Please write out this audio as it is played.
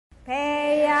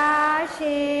ရှ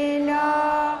င်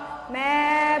တော်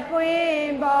မဲ့ပွင့်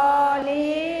ပေါ်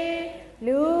လီ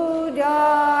လူ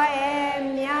တော်အ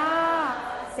မြ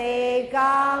စေ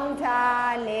ကောင်း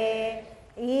ထားလေ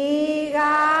ဤ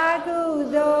ကာကု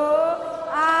သိုလ်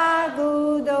အာကု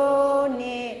သိုလ်နှ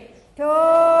င့်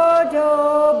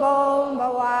ထိုးဘုံဘ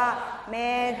ဝ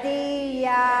မေတိယ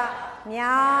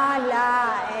များလာ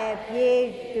အပြည့်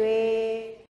တွေ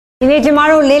ဒီနေ့ကျမ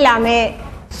တို့လေ့လာမယ့်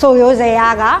ဆိုရိုးစရာ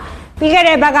ကပြီးခဲ့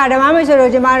တဲ့ဘက်ကဓမ္မမိတ်ဆွေ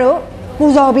တို့ကျမတို့ပူ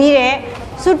ဇော်ပြီးတဲ့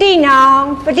သုတိနောင်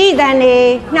ပဋိသန္ဓေ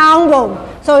နှောင်းပုံ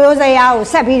ဆိုရိုးစရာကို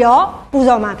ဆက်ပြီးတော့ပူ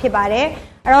ဇော်မှာဖြစ်ပါတယ်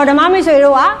အဲ့တော့ဓမ္မမိတ်ဆွေ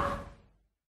တို့က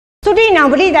သုတိနောင်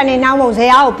ပဋိသန္ဓေနှောင်းပုံစ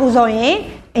ရာကိုပူဇော်ရင်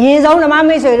အရင်ဆုံးဓမ္မ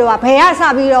မိတ်ဆွေတို့ကဘယ်ကစ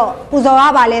ပြီးတော့ပူဇော်ရ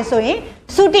ပါလဲဆိုရင်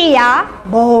သုတိယ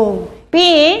ဘုံ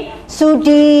ပြီးရင်သု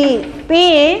တိပြီး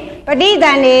ရင်ပဋိသ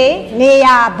န္ဓေနေယ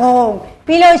ဘုံ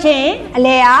ပြီးလို့ရှိရင်အ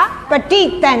လေဟာပဋိ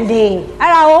သန္ဓေ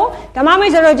အဲ့ဒါကိုဓမ္မမိ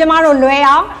တ်ဆွေတို့ကျမတို့လွယ်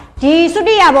အောင်ဒီသု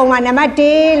တိယဘုံမှာနံပါတ်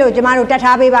1လို့ကျမတို့တတ်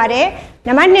ထားပေးပါတယ်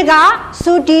နံပါတ်2က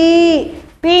သုတိ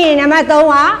ပြီးရင်နံပါတ်3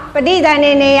ကပဋိသန္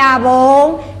ဓေနေယဘုံ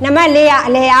နံပါတ်4က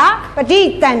အလေဟာပဋိ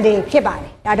သန္ဓေဖြစ်ပါတယ်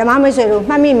ဒါဓမ္မမိတ်ဆွေတို့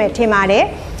မှတ်မိမယ်ထင်ပါတယ်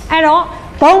အဲ့တော့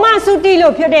ဘုံမသုတိ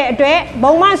လို့ဖြစ်တဲ့အတွက်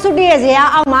ဘုံမသုတိရဲ့ဇာတ်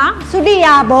အောက်မှာသုတိယ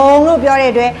ဘုံလို့ပြော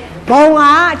တဲ့အတွက်ဘုံက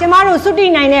ကျမတို့သုတိ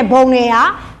နိုင်တဲ့ဘုံတွေဟာ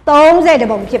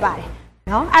30ဘုံဖြစ်ပါတယ်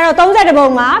နော်အဲ့တော့30ဘုံ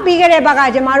မှာပြီးခဲ့တဲ့ဘက်က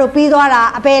ကျမတို့ပြီးသွားတာ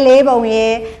အပယ်4ဘုံရ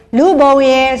ယ်လူဘုံ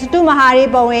ရယ်စတုမဟာရိ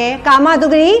ဘုံရယ်ကာမတု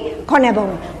ဂတိ9ဘုံ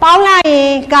ပေါင်းလိုက်ရ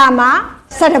င်ကာမ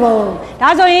17ဘုံဒါ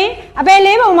ဆိုရင်အပယ်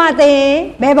4ဘုံမှာသိရင်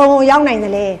ဘယ်ဘုံကိုရောက်နိုင်သ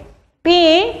လဲပြီးရ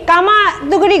င်ကာမ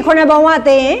တုဂတိ9ဘုံက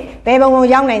သိရင်ဘယ်ဘုံကို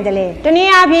ရောက်နိုင်သလဲတန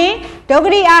ည်းအားဖြင့်ဒုက္ခ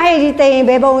တိအာဟိတ်သိရင်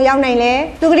ဘယ်ဘုံကိုရောက်နိုင်လဲ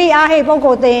ဒုက္ခတိအာဟိတ်ပုဂ္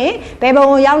ဂိုလ်သိရင်ဘယ်ဘုံ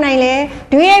ကိုရောက်နိုင်လဲ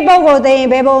ဒွိဟိတ်ပုဂ္ဂိုလ်သိရင်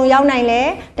ဘယ်ဘုံကိုရောက်နိုင်လဲ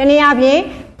တနည်းအားဖြင့်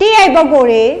တိဟိတ်ပုဂ္ဂိုလ်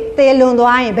တွေသေလွန်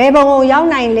သွားရင်ဘယ်ဘုံကိုရောက်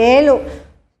နိုင်လဲလို့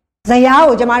ဇယား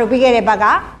ကိုကျမတို့ပြီးခဲ့တဲ့ဘက်က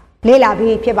လေ့လာ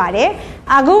ပြီးဖြစ်ပါတယ်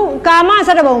အခုကာမ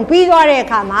17ဘုံပြီးသွားတဲ့အ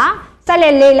ခါမှာဆက်လ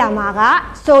က်လေ့လာမှာက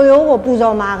ဆိုရိုးကိုပူ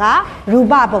ဇော်မှာကရူ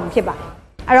ပဘုံဖြစ်ပါတယ်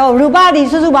အဲ့တော့ရူပသည်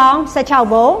စုစုပေါင်း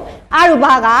16ဘုံအရူပ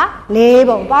က4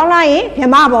ဘုံပေါင်းလိုက်ရင်ဗြ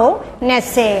ဟ္မဘုံ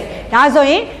20ဒါဆို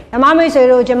ရင်ဓမ္မမိတ်ဆွေ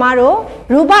တို့ကျမတို့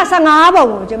ရူပ15ဘုံ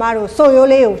ကိုကျမတို့ဆိုရိုး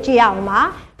လေးကိုကြည့်ရအောင်ပါ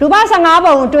ရူပ15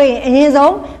ဘုံတွေ့ရင်အရင်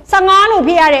ဆုံး15လို့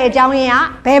ဖြစ်ရတဲ့အကြောင်းရင်း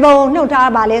ကဘယ်ဘုံနှုတ်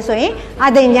ထားပါလဲဆိုရင်အ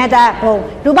တ္တညတဘုံ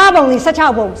ရူပဘုံဒီ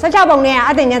16ဘုံ16ဘုံနဲ့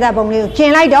အတ္တညတဘုံလေးကိုကျ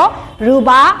င်လိုက်တော့ရူ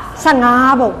ပ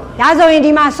15ဘုံဒါဆိုရင်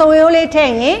ဒီမှာဆိုရိုးလေးထ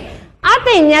ည့်ရင်အတ္တ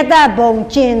ညတဘုံ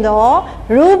ကျင်တော့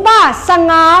ရူပ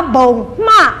15ဘုံ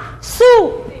မှစု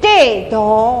တေ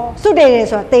တော့စုတေတယ်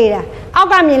ဆိုတာတေးတာအောက်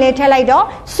ကမြင်လေးထည့်လိုက်တော့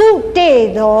စုတေ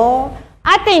တော့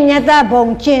အတ္တညတဘုံ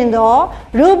ကျင်တော့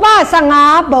ရူပ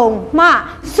15ဘုံမှ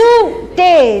စု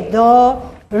တေတော့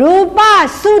ရူပ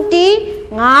စုတိ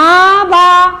5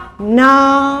ပါးနော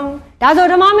င်ဒါဆို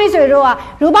ဓမ္မမိတ်ဆွေတို့က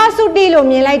ရူပစုတိလို့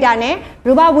မြင်လိုက်တာနဲ့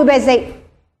ရူပဝိပဿိတ်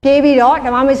ပြေးပြီးတော့ဓ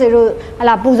မ္မမိတ်ဆွေတို့ဟ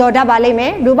လာပူဇော်တတ်ပါလိမ့်မ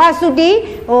ယ်ရူပစုတိ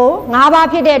5ပါး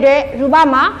ဖြစ်တဲ့အတွက်ရူပ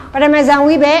မှာပထမဇံ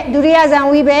ဝိဘက်ဒုတိယဇံ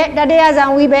ဝိဘက်တတိယဇံ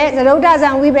ဝိဘက်သရုတ်တဇံ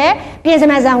ဝိဘက်ပြင်စ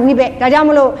မဇံဝိဘက်ဒါကြောင့်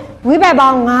မလို့ဝိဘက်ပေါ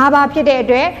င်း5ပါးဖြစ်တဲ့အ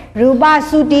တွက်ရူပ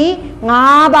စုတိ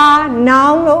5ပါးနော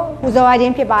င်လို့ပူဇော်ရခြ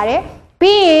င်းဖြစ်ပါတယ်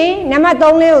ပြီးရင်နံပါတ်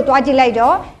3လေးကိုတွားကြည့်လိုက်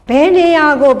တော့ဘယ်နေရာ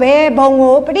ကိုဘယ်ဘုံ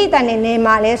ကိုပဋိသန္ဓေနေ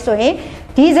မှာလဲဆိုရင်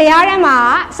ဒီဇယားထဲမှာ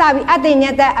စပြီးအတ္တည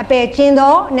တအပယ်ကျင်း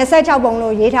သော26ဘုံ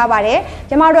လို့ရေးထားပါတယ်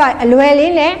ကျမတို့ကအလွယ်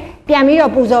လေးနဲ့ပြန်ပြီး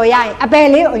တော့ပူဇော်ရရင်အပယ်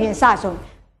လေးကိုအရင်စဆုံး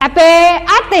အပယ်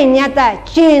အတ္တညတ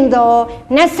ကျင်းသော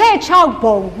26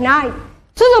ဘုံ၌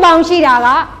စုစုပေါင်းရှိတာက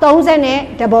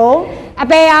32ဘုံအ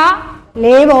ပယ်က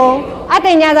4ဘုံအတ္တ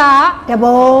ညတက1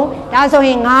ဘုံဒါဆိုရ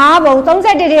င်5ဘုံ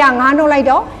31တည်းက5နှုတ်လိုက်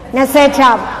တော့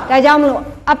26ဒါကြောင့်မလို့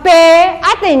အပယ်အ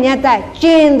တ္တညတကျ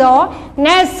င်းသော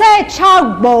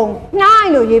26ဘုံနှို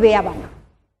င်းလို့ရေးပေးရပါမယ်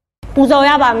ပူဇော်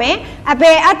ရပါမယ်အပ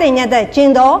ယ်အတ္တညတကျ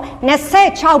င်းသော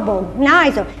26ဘုံနှို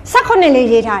င်းဆို18လေး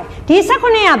ရေးထားတယ်ဒီ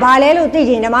18ကဘာလဲလို့သိ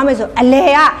ချင်ဓမ္မမိတ်ဆိုအလ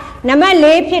ယ်ကနံပါတ်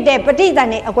4ဖြစ်တဲ့ပဋိသန္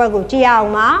ဓေအကွက်ကိုကြည့်ရအော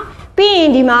င်ပါပြီးရ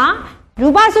င်ဒီမှာရူ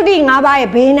ပစုတိ5ပါးရဲ့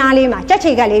ဘေးနားလေးမှာကြက်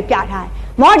ချေကလေးပြထားတယ်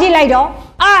မောကြည့်လိုက်တော့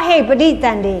အဟိပဋိသ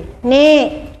န္ဓေနေ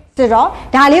ဆိုတော့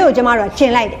ဒါလေးကိုကျမတို့ကျ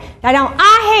င်လိုက်တယ်ဒါကြောင့်အ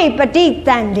ဟိပဋိသ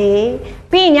န္ဓေ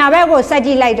ပြီးညာဘက်ကိုဆက်ကြ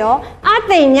ည့်လိုက်တော့အတ္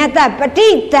တညတပဋိ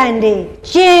သန္ဓေ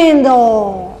ကျင်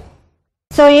တော့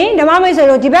ဆိုရင်ဓမ္မမိတ်ဆွေ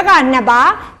တို့ဒီဘက်က2ပါး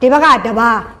ဒီဘက်က1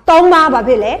ပါး3ပါးဘာ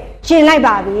ဖြစ်လဲကျင်လိုက်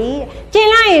ပါပြီကျင်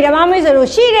လိုက်ရင်ဓမ္မမိတ်ဆွေတို့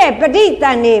ရှိတဲ့ပဋိသ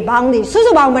န္ဓေဘောင်းဒီစု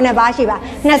စုပေါင်းဘယ်နှပါးရှိပါ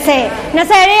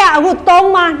20တွေကအခု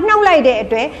3ပါးနှုတ်လိုက်တဲ့အ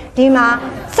တွက်ဒီမှာ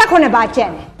18ပါးကျ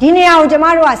န်တယ်ဒီနေရာကိုကျမ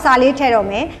တို့ကစာလေးထည့်တော့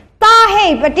မယ်တာဟိ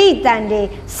ပဋိသန္ဓေ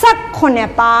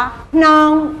18ပါးနှော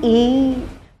င်းဤ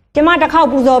ကျမတစ်ခေါက်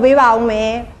ပူဇော်ပေးပါဦးမ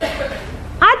ယ်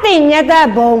အတိညတ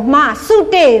ဘုံမှစု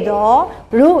တည်သော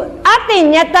အတိ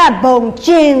ညတဘုံကျ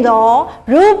င်သော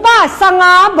ရူပ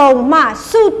15ဘုံမှ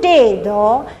စုတည်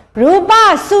သောရူပ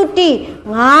စုတိ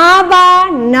5ပါး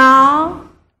နောင်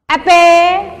အပေ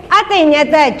အတိည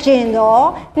တကျင်သော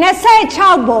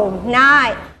26ဘုံ၌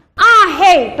အ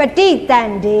ဟိပฏิတ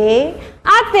န်တေ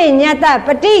အတိညတပ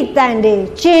ฏิတန်တေ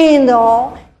ကျင်သော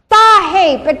တာဟိ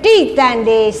ပฏิတန်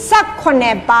တေ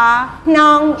18ပါး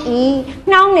နှောင်းဤ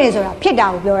နှောင်းနေဆိုတာဖြစ်တာ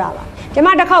ကိုပြောတာပါကျွန်မ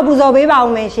တစ်ခေါက်ပူဇော်ပေးပါ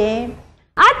ဦးမယ်ရှင်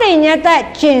အတိညတ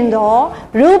ကျင်သော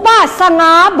ရူပ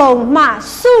15ဘုံမှ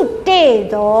စုတည်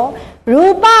သောရူ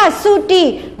ပစုတိ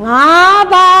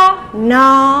5ပါး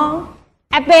နောင်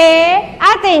အပေ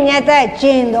အတိညတကျ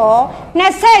င်သော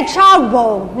26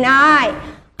ဘုံ၌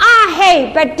အဟိ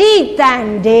ပฏิတန်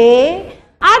တေ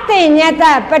အတိညတ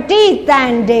ပฏิတ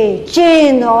န်တေကျင်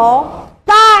သော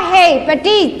တာဟိပ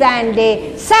ฏิတန်တေ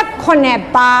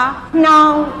18ပါးနှော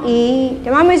င်းဤဓ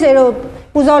မ္မမိတ်ဆွေတို့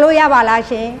ပူဇော်လို့ရပါလား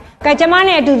ရှင်ကဲကျမ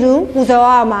နဲ့အတူတူပူဇော်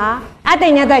ရမှာအတိ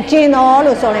ညတကျင်သော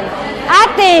လို့ဆိုလိုက်အ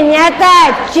တိညတ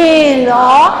ကျင်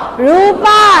သောရူပ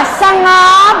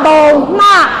15ဘုံမှ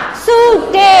စု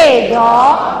တည်သော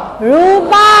ရူ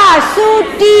ပစု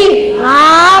တိ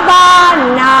5ပါး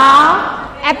နောင်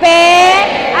အပေ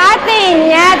အတိ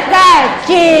ညတ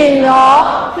ကျင်သော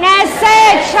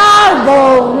26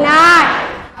ဘုံ၌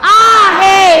အ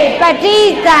ဟိပฏิ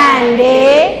တန်တေ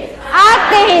အ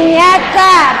တိညတ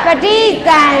ပฏิတ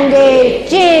န်တေ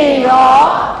ကျင်သော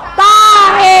တာ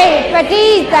ဟိပฏิ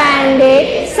တန်တေ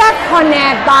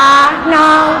18ပါး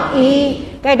နှောင်းဤ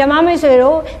ကဲဓမ္မမိတ်ဆွေ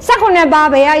တို့18ပါး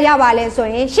ဘယ်ရပါလဲဆို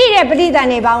ရင်ရှိတဲ့ပฏิတန်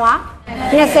တေပေါင်းက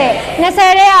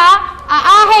20တဲ့ဟာ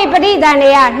အာဟိပฏิတန်တေ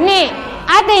က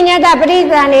2အတိညတပฏิ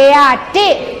တန်တေက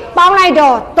1ပေါင်းလိုက်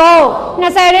တော့3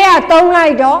 20တဲ့က3လို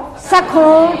က်တော့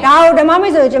19ဒါကိုဓမ္မမိ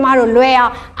တ်ဆွေတို့ကျမတို့လွယ်အော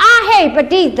င်အာဟိပ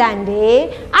ฏิတန်တေ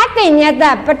အတိညတ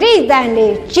ပฏิတန်တေ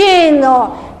ကျင်သော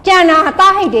ကျန်တာတာ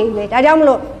ဟိတ်တွေလေဒါကြောင့်မ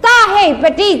လို့တာဟိပ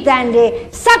ฏิတန်တေ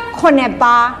18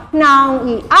ပါးနှောင်း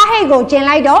ဤအာဟိကိုကျင်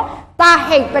လိုက်တော့တာ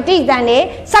ဟိပฏิတန်တေ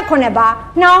18ပါး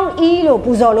နှောင်းဤလို့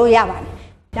ပူဇော်လို့ရပါတယ်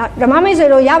ဓမ္မမိတ်ဆွေ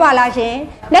တို့ရပါလားရှင်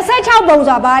26ဘုံ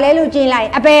ဆိုတာဘာလဲလို့ကျင်လိုက်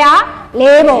အပေဟာ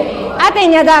4ဘုံအတိ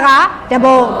ညတက1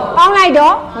ဘုံပေါင်းလိုက်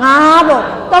တော့5ဘုံ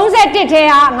31ထဲ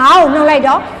က5ကိုနှုတ်လိုက်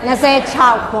တော့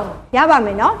26ဘုံရပါမ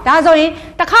ယ်နော်ဒါဆိုရင်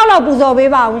တစ်ခေါက်တော့ပူဇော်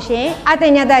ပေးပါအောင်ရှင်အတိ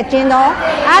ညတကျင်သော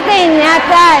အတိည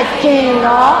တကျင်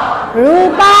သောရူ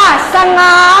ပ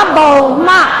15ဘုံ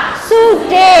မှစု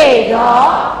တည်သော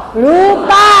ရူ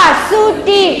ပစု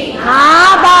တိ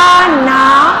5ပါး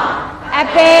နောင်အ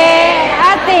ပေ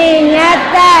အတိည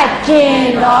တကျင်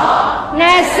သော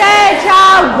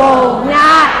26ဘုံ၌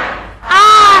အာ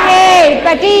ဟိပ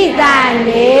ฏิတန်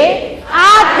တေအ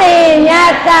တိည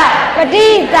တပฏิ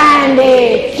တန်တေ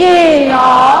ကျင်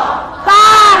သောတာ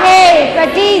ဟိပ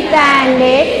ฏิတန်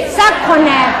တေ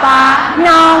18ပါး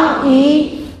နှောင်းဤ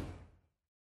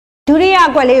ဒုတိယ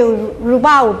အကွက်လေးကိုရူပ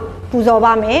ကိုပူဇော်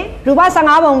ပါမယ်ရူပ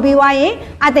15ဘုံပြီးသွားရင်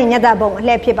အတိညတဘုံအ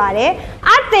လှည့်ဖြစ်ပါတယ်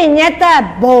အတိညတ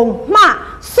ဘုံမှ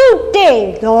စုတည်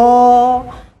သော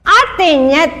အတိ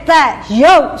ညတ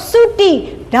ယုတ်စုတိ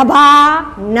တပါး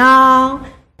နောင်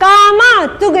ကာမ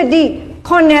တုဂတိ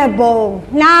9ဘုံ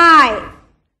၌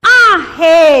အ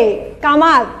ဟိကာမ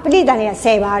ပฏิတန်တွေက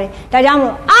10ပါတယ်ဒါကြောင့်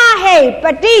မို့အဟိပ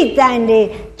ฏิတန်တွေ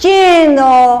ကျင်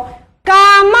သောကာ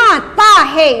မတ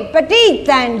ဟိပฏิ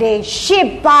တန်တွေ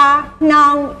10ပါးနှော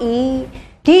င်းဤ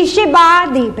ဒီ10ပါး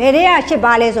ဒီဘယ်တွေက10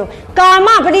ပါးလဲဆိုကာမ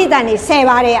ပฏิတန်တွေ10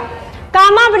ပါးတဲ့ကာ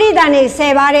မပฏิတန်တွေ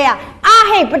10ပါးတဲ့အ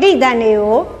ဟိပฏิတန်တွေ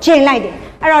ကိုကျင်လိုက်တယ်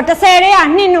အဲ့တော့30တဲ့က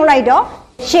နှင်းနှုတ်လိုက်တော့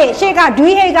ရှေ့ကဒွိ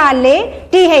ဟိတ်က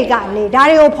4တိဟိတ်က4ဒါ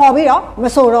တွေကိုဖော်ပြီးတော့မ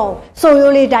ဆိုတော့ဆို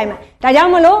ရိုးလေးတိုင်းမှာဒါကြော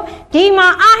င့်မလို့ဒီမှာ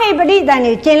အဟိပฏิတန်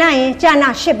တွေကျင်လိုက်ရင်ကျန်တာ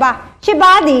10ပါး10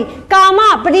ပါးဒီကာမ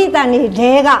ပฏิတန်တွေ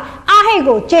တဲကအဟိ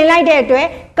ကိုကျင်လိုက်တဲ့အတွက်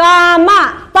ကာမ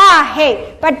တဟိ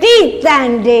ပฏิတန်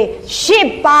တွေ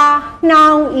10ပါးနှော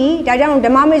င်းဤဒါကြောင့်ဓ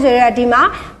မ္မမိတ်ဆွေတို့ဒီမှာ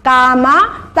ကာမ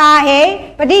တာဟိ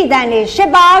ပฏิတန်တွေ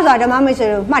10ပါးဆိုတာဓမ္မမိတ်ဆွေ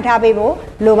တို့မှတ်ထားပေးဖို့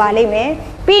လိုပါလိမ့်မယ်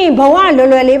ပြီးရင်ဘုံက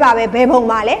လွယ်လေးပါပဲဘယ်ဘုံ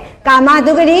ပါလဲကာမ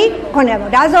တုဂတိ9ဘုံ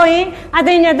ဒါဆိုရင်အ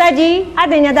တိညတကြီးအ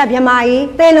တိညတဗြဟ္မာကြီး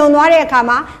သေလွန်သွားတဲ့အခါ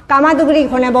မှာကာမတုဂတိ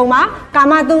9ဘုံမှာကာ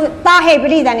မတုတာဟိပ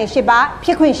ฏิတန်တွေ10ပါးဖြ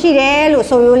စ်ခွင့်ရှိတယ်လို့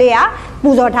ဆိုရိုးလေးကပူ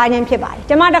ဇော်ထားခြင်းဖြစ်ပါတယ်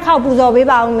ကျွန်မတစ်ခေါက်ပူဇော်ပေး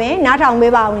ပါဦးမယ်နားထောင်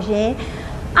ပေးပါဦးရှင်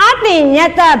အတိည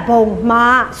တဘုံမှာ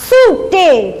စုတ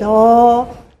ည်သော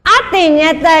အတိည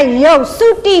တယုတ်စု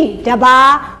တိတ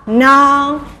ပါးနောင်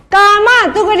ကာမ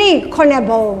တုဂတိ9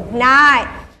ဘုံ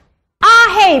၌အ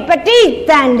ဟိပฏิ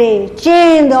တန်တေကျ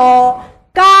င်သော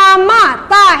ကာမ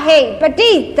တဟိပ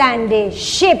ฏิတန်တေ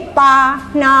10ပါး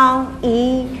နှောင်းဤ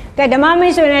ကဲဓမ္မမိ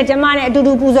တ်ဆွေနဲ့ကျမနဲ့အတူ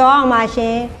တူပူဇော်အောင်ပါရှ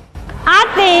င် အ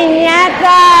တင်ညတ်သ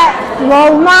က်ဘုံ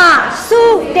မစု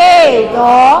တေ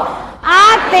သောအ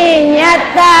တင်ညတ်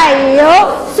သက်ယု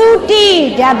စုတိ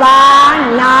တပါ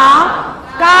နောင်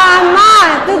ကာမ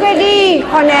တုဂတိ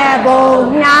ခொနဲ့ဘုံ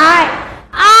၌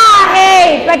အာဟိ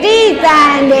ပฏิတ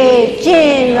န်တေကျ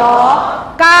င့်သော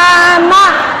ကာမ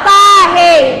တာ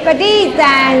ဟိပฏิတ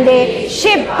န်တေ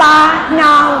8ပါး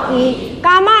နှောင်းဤ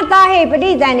ကာမတာဟိပฏิ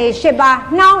တန်တေ8ပါး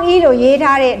နှောင်းဤလို့ရေး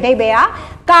ထားတဲ့အဓိပ္ပာယ်ဟာ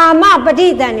ကာမပฏิ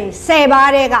တန်တေ10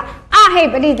ပါးတဲ့ကအဟိ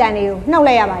ပฏิတန်တွေကိုနှုတ်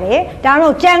လိုက်ရပါတယ်ဒါ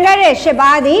တော့ကြံခဲ့တဲ့8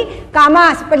ပါးသည်ကာမ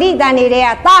ပฏิတန်တွေက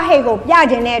တာဟိကိုပြ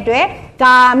ခြင်းတဲ့အတွက်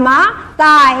ကာမ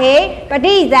တာဟိပ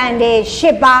ฏิတန်တေ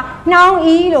8ပါးနှောင်း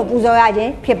ဤလို့ပူဇော်ရခြ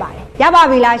င်းဖြစ်ပါတယ်ရပါ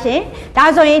ပြီလားရှင်ဒါ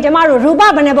ဆိုရင်ကျမတို့ရူပ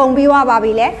ဘယ်နှပုံပြီးသွားပါ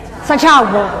ပြီလဲ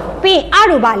16ပုံပြီးအ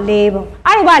ရူပ4ပုံအ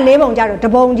ရူပ4ပုံကြတော့တ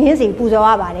ပုံချင်းစီပူဇော်ရ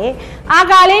ပါတယ်အာ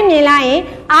ကာလေးမြင်လိုက်ရင်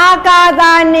အာကာ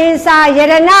သာနိစာယ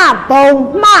ရဏဘုံ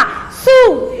မှစု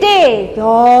တေ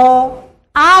ရော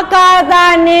အာကာသာ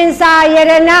နိစာယ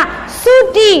ရဏစု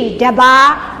တိတပါ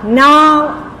နောင်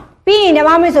ပြီးရင်ဓမ္မ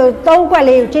မဆို3ခွက်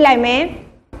လေးကိုကြည့်လိုက်မယ်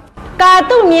ကာ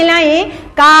တုမြင်လိုက်ရင်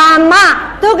ကာမ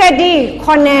တုဂတိ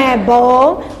9ဘုံ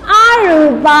အရူ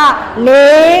ပ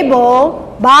4ဘုံ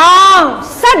ဘောင်း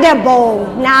17ဘုံ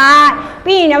၌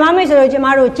ပြီးရင်ဓမ္မမိတ်ဆိုတော့ကျမ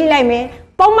တို့ကြည့်လိုက်မယ်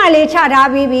ပုံမှန်လေးချထား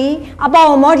ပြီးပြီအ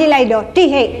ပေါ်မောကြည့်လိုက်တော့တိ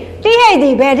ဟိတ်ဒီ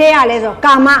ဘယ်ထဲရလဲဆို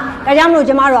ကာမဒါကြောင့်မလို့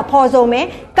ကျမတို့ကဖော်ဆုံးမယ်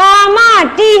ကာမ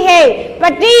တိဟိတ်ပ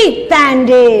ฏิတန်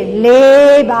တေ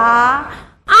4ပါး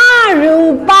အရူ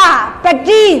ပပ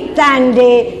ฏิတန်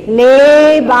တေ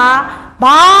4ပါး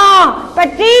ဘောင်းပ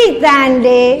ฏิတန်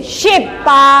တေ8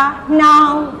ပါးနှော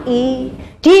င်းဤ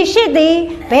ဒီ8သည်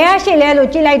ဘယ်က8လဲလို့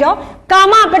ကြည့်လိုက်တော့ကာ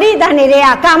မပฏิတန်တွေက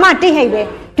ကာမတိဟိတ်ပဲ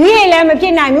ဒီဟိတ်လည်းမဖြ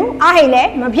စ်နိုင်ဘူးအဟိတ်လည်း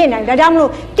မဖြစ်နိုင်ဒါကြောင့်မ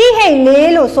လို့တိဟိတ်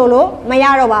4လို့ဆိုလို့မရ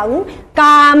တော့ပါဘူး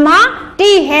ကာမ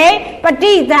တိဟိတ်ပ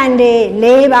ฏิတန်တွေ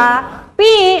4ပါး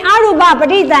ပြီးရင်အရူပပ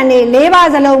ฏิတန်တွေ4ပါး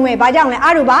စလုံးပဲဘာကြောင့်လဲအ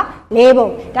ရူပ4ပုံ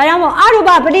ဒါကြောင့်မို့အရူပ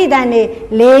ပฏิတန်တွေ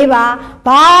4ပါး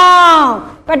ဘောင်း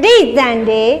ပฏิတန်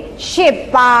တွေ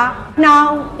8ပါးနှော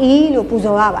င်းဤလို့ပူ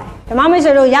ဇော်ရပါတယ်ဓမ္မမိတ်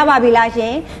ဆွေတို့ရပါပြီလားရှ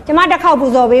င်ကျမတစ်ခေါက်ပူ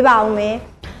ဇော်ပေးပါဦးမယ်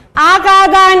အာကာ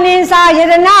သာနိစာယ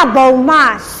ရဏဘုံမှ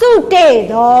စုတေ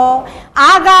သော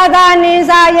အာကာသာနိ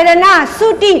စာယရဏစု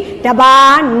တိတပါ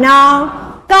နောင်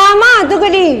ကာမတုဂ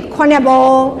တိ9ဘုံ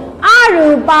အရူ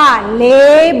ပ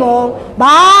4ဘုံ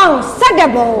ဘောင်း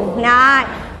17ဘုံ၌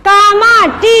ကာမ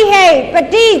တိဟိတ်ပ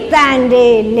ฏิတန်တေ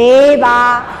4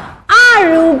ပါးအ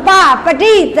ရူပပ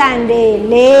ฏิတန်တေ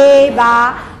4ပါး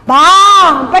ဘော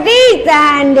င်းပฏิတ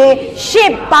န်တေ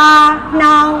8ပါး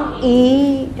နှောင်းဤ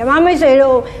ဓမ္မမိတ်ဆွေ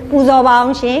တို့ပူဇော်ပါအော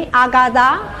င်ရှင်အာကာသာ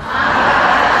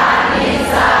နိ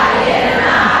စာယရဏ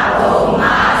ဘုံမှ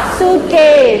စု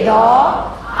တေသော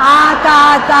အာကာ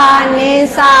သာနိ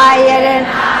စာယရဏ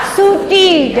စုတိ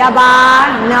တပါ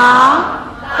နောင်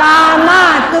ကာမ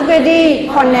တုဂတိ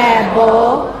9ဘုံ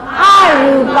အ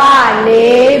ရူပ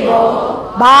4ဘုံ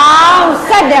ဘောင်း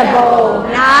17ဘုံ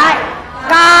၌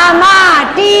ကာမ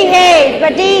တိဟိတ်ပ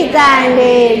ฏิတန်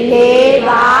တေ4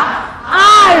ပါးအ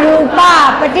ရူပ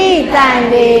ပฏิတန်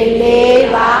တေ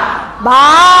4ပါး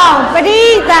ဘောင်းပฏิ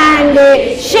တန်တေ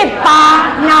8ပါး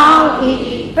နှောင်းဤ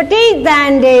ပฏิတ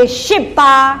န်တေ8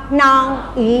ပါးနှောင်း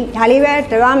ဤဒါလေးပဲ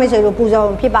ဓမ္မမိတ်ဆွေတို့ပူဇော်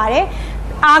ဖြစ်ပါတယ်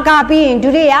အာကာပြီးရင်ဒု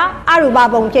တိယအရူပ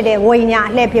ပုံဖြစ်တဲ့ဝိညာဉ်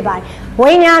အလှည့်ဖြစ်ပါတယ်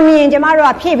ဝိညာဉ်မြင်ကျမ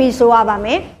တို့ကဖြည့်ပြီးဆိုရပါမ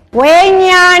ယ်ဝိ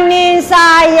ညာဉ်နိစာ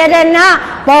ယရဏ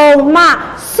ဘုံမှ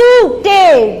စုတေ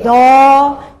သော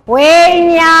ဝိ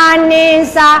ညာဉ်နိ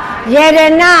စာယရ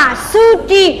ဏစု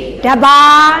တိတပါ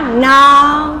နော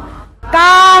င်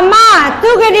ကာမ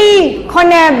တုဂတိ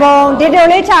9ဘုံဒီလို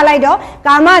လေးချလိုက်တော့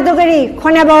ကာမတုဂတိ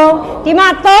9ဘုံဒီမှာ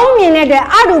3မြင်တဲ့အတွက်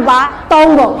အရူပ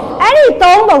3ဘုံအဲ့ဒီ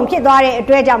3ဘုံဖြစ်သွားတဲ့အ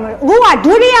တွက်ကြောင့်အခုက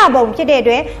ဒုတိယဘုံဖြစ်တဲ့အ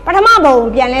တွက်ပထမဘုံ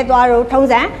ပြန်လဲသွားတော့ထုံး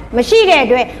စံမရှိတဲ့အ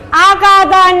တွက်အာကာ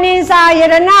သာနိစာယရ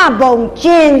ဏဘုံကျ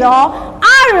င်သောအ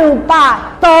ရူပ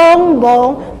3ဘုံ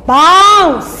ဘောင်း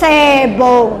10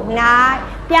ဘုံ၌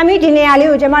ပြန်ပြီးဒီနေရာလေး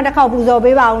ကိုကျွန်မတစ်ခေါက်ပူဇော်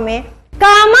ပေးပါဦးမယ်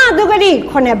ကာမတုဂတိ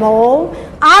9ဘုံ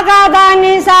အာကာသာ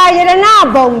နိစာယရဏ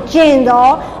ဘုံကျင်သော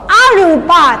အရူ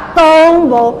ပ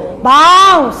3ဘုံဘော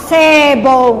င်း10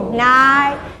ဘုံ၌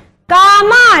ကာ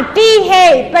မတိဟိ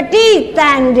တ်ပฏิတ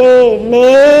န်တေ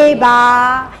4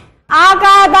ပါးအာ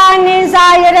ကာသာနိစာ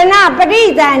ယရဏပฏิ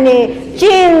တန်တေကျ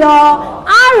င်သော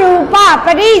အရူပပ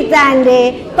ฏิတန်တေ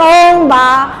3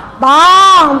ပါး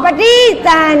ဘောင်းပฏิတ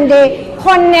န်တေ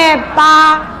9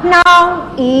ပါးနှောင်း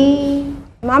ဤ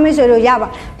မမဆွေတို့ရပါ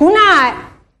ခုန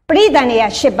ပရိသန်တွေက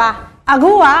10ပါး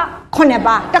Agua,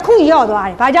 Coneba, Taku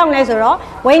Yodo, Bajang Lesoro,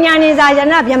 Wenyan is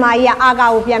Ajana, Yamaya,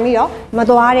 Aga, Piamio,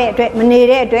 Madoare,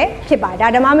 Manere, Tipa,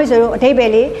 Dadamamiso,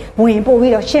 Tebele, Wimpo,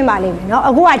 Shimbali, no,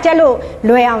 Agua Jello,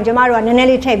 Loyang, Jamaro, and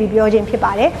Nelly Tabi, Biojin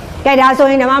Pipare, get also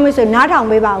in the Mamiso, not on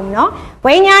Wibao, no.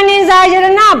 Wenyan is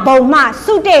Ajana, Boma,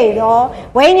 Sute,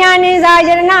 Wenyan is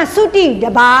Ajana, Suti, the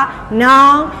bar,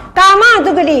 now, Kama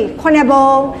Dugadi,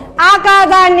 Conebo,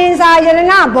 Aga Ninsa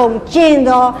Ajana, Bom,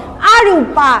 Jindo,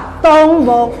 Arupa,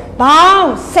 Tombo,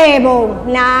 Bao, Sebo,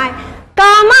 Nai,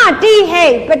 Kama Ti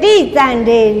Hey, Petit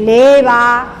Tande,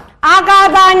 Leva,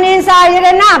 Agada Ninsa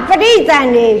Yelena, Petit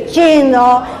Tande,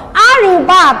 Jindo,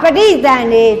 Arupa, Petit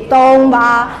Tande,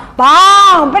 Tomba,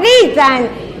 Bao, Petit Tande,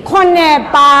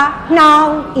 Conepa,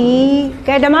 now E.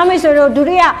 Get the mammy so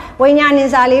do ya, when yan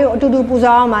is Ali to do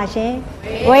Puza machine.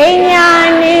 When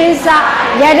yan is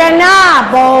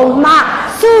Yadana,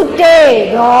 Boma,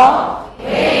 Sute,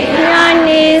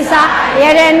 Yanisa,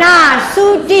 Yadana,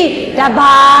 Suti,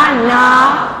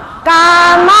 Tabana,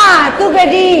 Kama,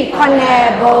 Tugadi,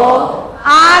 Conebo,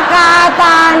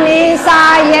 Agata,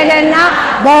 Nisa, Yadana,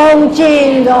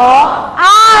 Bonchindo,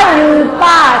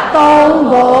 Arupa,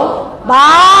 Tombo,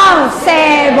 Bang,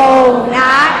 Sebo,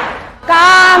 Nai,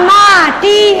 Kama,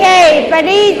 Tihe,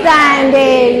 Paditan,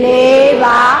 de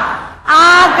Leva.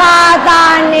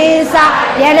 Agata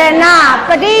Nisa Yelena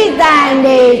Paditan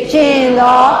de Chindo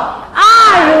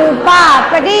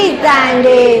Arupa Paditan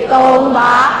de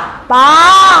Tomba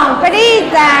Bang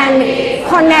Paditan de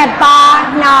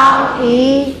Conepa now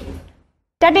E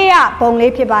Tadia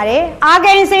Bongli Pibare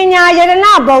Again Senya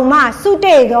Yelena Boma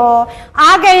Sute do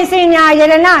Again Senya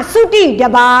Yelena Suti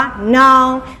Daba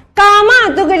now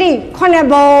Kama Tugadi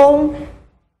Conebo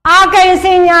Again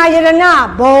Senya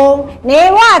Yelena Bong,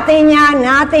 Newa Tinya,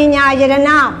 Natinya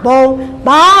Yelena Bong,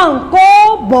 Bong,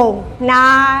 Go Bong,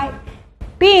 Nai.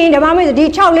 Being the mammy the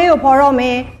child Leo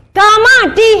Porome,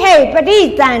 Kama Ti Hey,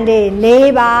 Petit Tande,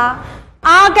 Leva.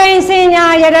 Again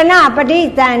Senya Yelena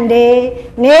Petit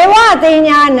Tande, Newa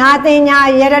Tinya, Natinya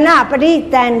Yelena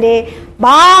Petit Tande,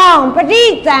 Bong,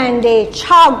 Petit Tande,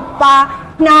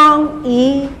 Choppa, Now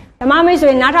E. The mammy is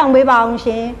not on Wibang.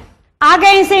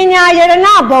 Again Senya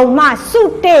Yelena Boma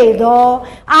Sute do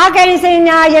Again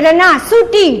Senya Yelena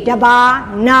Suti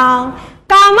Daba now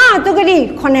Kama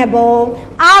Tugadi Conebo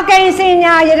Again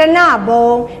Senya Yelena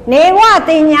Bo Newa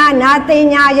Tinya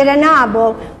Natinya Yelena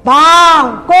Bo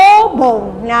Bang Go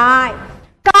Bo Nai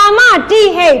Kama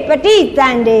Ti Hey Petit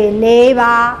Tande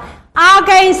Leva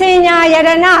Again Senya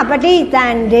Yelena Petit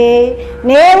Tande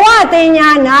Newa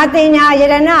Tinya Natinya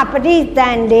Yelena Petit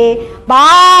Tande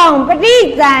Bang,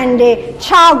 Petit Tande,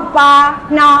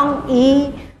 Choppa, now E.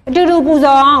 Dudu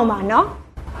Puzo, no?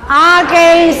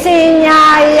 Again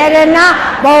Senya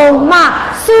Yelena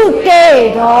Boma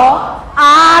Sute do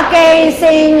Again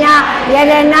Senya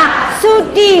Yelena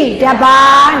Suti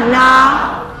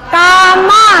Dabana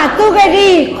Kama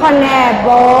Tugadi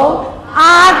Conebo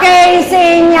Again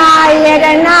Senya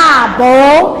Yelena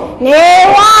Bo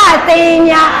Newa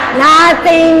Tinya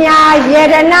Natinya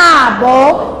Yelena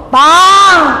Bo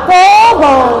Bang,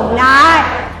 Bobo, Nai,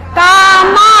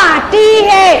 Kama,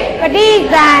 Tihe,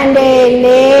 Paditan de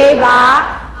Leva,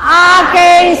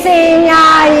 Again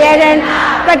Senya Yeden,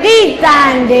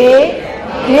 Paditan de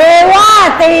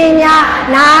Newa Tinya,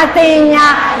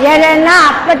 Natinya,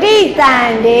 Yedena,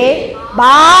 Paditan de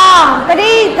Bang,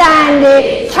 Paditan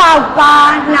de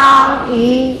Choppa, now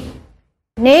E.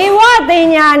 Newa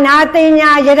Tinya,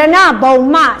 Natinya, Yedena,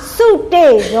 Boma,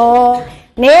 Sute, do.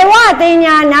 Newa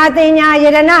Tinya, Natinya,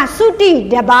 Yedana, Suti,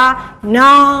 Deba,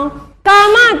 now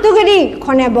Kama Tugadi,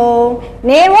 Conebo,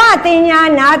 Newa Tinya,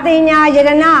 Natinya,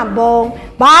 Yedana, Bong,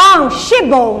 Bang,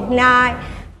 Shibo, Nai,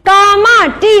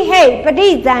 Kama Ti Hey,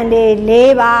 Paditan de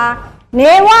Leva,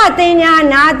 Newa Tinya,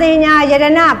 Natinya,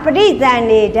 Yedana, Paditan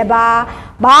de Deba,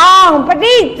 Bang,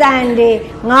 Paditan de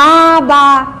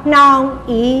Ngaba, now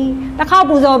E. The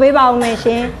couples of Biba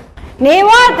machine.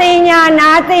 Newa Tinya,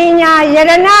 Natinya,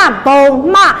 Yedana,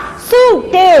 Boma,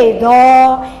 Sute do.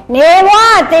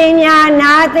 Newa Tinya,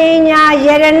 Natinya,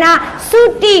 Yedana,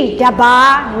 Suti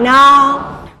Daba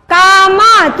now.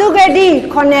 Kama Tugadi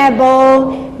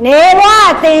Conebo,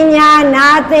 Newa Tinya,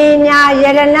 Natinya,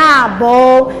 Yedana,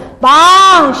 Bo,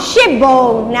 Bang,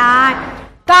 Shibo, Nai.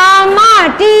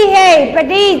 Kama Tihe,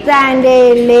 Paditan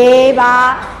de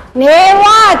Leva.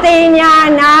 Newa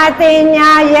Tinya,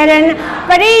 Natinya, Yeden,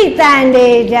 Paditan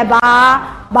de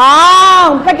Deba,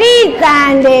 Bang,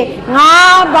 Paditan de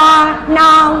Ngaba,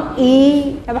 now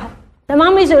E. The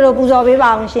mammy is a Puzobi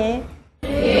Bang.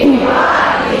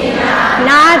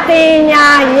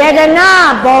 Natinya,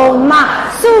 Yedana, Boma,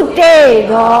 စုတေ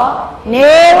သော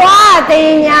နေဝတ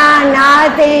င်ညာနာ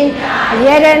တင်ယ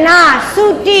ရဏစု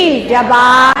တိတပါ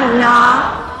နာ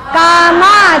ကာမ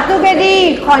တုဂတိ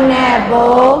ခုနှစ်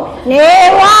ဘုံနေ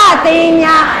ဝတင်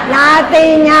ညာနာတ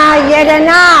င်ညာယရ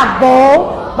ဏဘုံ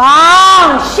ပေါ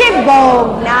င်း၈ဘုံ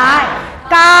၌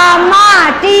ကာမ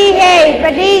တိဟိပ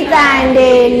ฏิသန္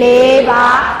ဓေ၄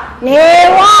ပါးနေ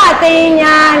ဝတင်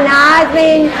ညာနာတ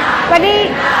င်ပ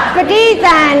ฏิသ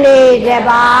န္ဓေတ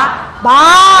ပါး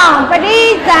ဘောင်းပฏิ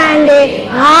သန္ဓေ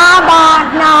၅ပါး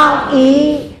နှောင်းဤ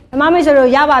ဓမ္မမိတ်ဆွေ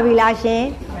တို့ရပါပြီလားရှင်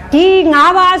ဒီ၅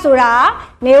ပါးဆိုတာ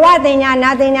နေဝတင်ညာ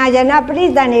နာတင်ညာယရဏပฏิ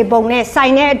သန္ဓေဘုံနဲ့ဆို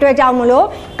င်တဲ့အတွက်ကြောင့်မလို့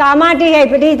ကာမတိဟိ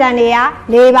ပฏิသန္ဓေက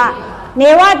၄ပါးနေ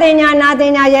ဝတင်ညာနာတ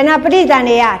င်ညာယရဏပฏิသန္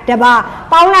ဓေကတပါး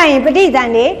ပေါင်းလိုက်ရင်ပฏิသ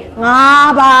န္ဓေ၅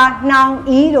ပါးနှောင်း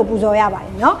ဤလို့ပူဇော်ရပါတ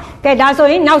ယ်နော်ကဲဒါဆို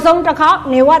ရင်နောက်ဆုံးတစ်ခေါက်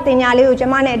နေဝတင်ညာလေးကိုကျွ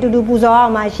န်မနဲ့အတူတူပူဇော်အော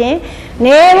င်ပါရှင်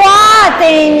နေဝတ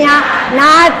င်ညာ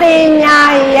နာတင်ညာ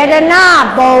ယရဏ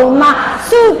ဘုံမှာ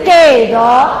စုတေ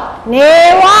သောနေ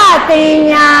ဝတင်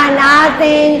ညာနာတ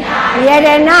င်ယရ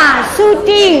ဏစု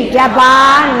တိတ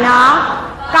ပါးနာ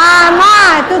ကာမ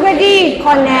တုဂတိ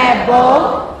ခုနှစ်ဘုံ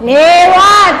နေဝ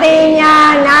တင်ညာ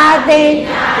နာတင်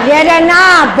ယရဏ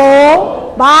ဘုံ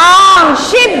ပေါင်း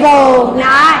၈ဘုံ၌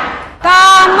ကာ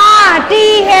မတိ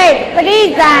ဟိပฏิ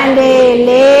သန္ဓေ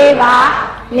၄ပါး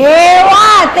နေဝ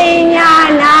တင်ညာ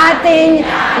နာတင်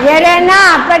ယရဏ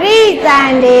ပฏิသ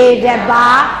န္ဓေတ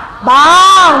ပါးပေါ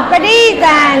င်းပฏิသ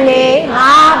န္ဓေ၅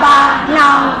ပါး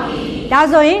နှောင်းဒါ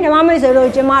ဆိုရင်ဓမ္မမိတ်ဆွေတို့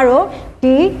ကျမတို့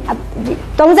ဒီ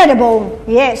30ဘုံ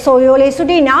ရဲ့ဆိုရိုးလေးသု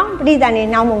တိနောင်ပဋိသန္ဓေ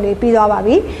နောင်ပုံလေးပြီးသွားပါ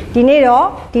ပြီဒီနေ့တော့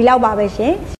ဒီလောက်ပါပဲရှ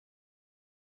င်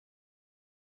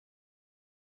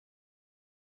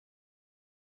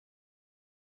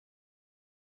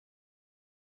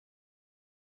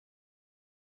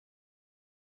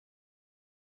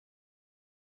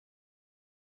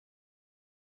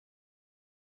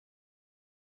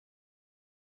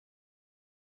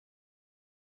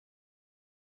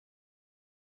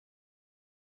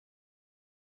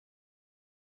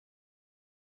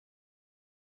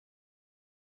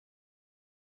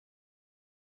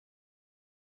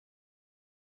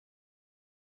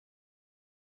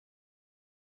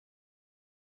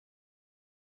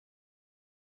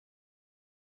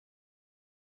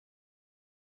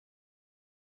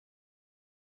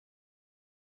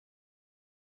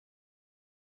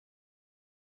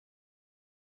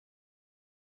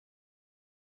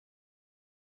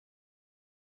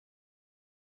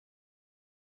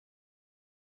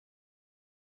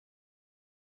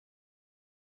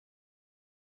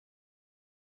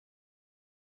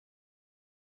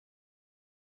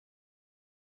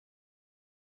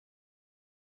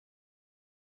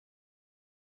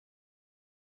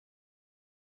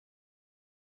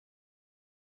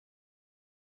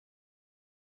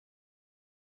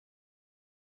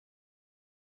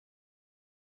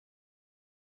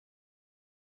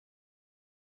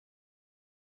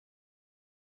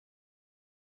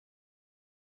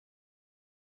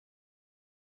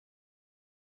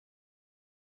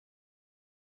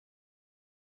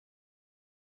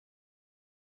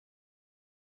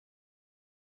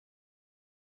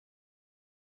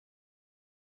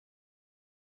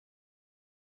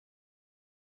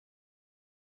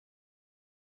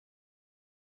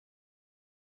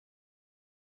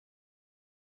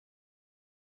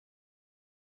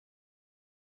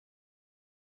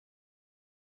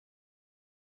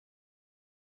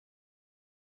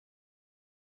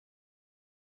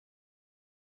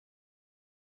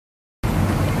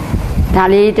ဒါ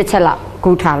လေးတစ်ချက်လောက်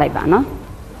ကူးထားလိုက်ပါနော်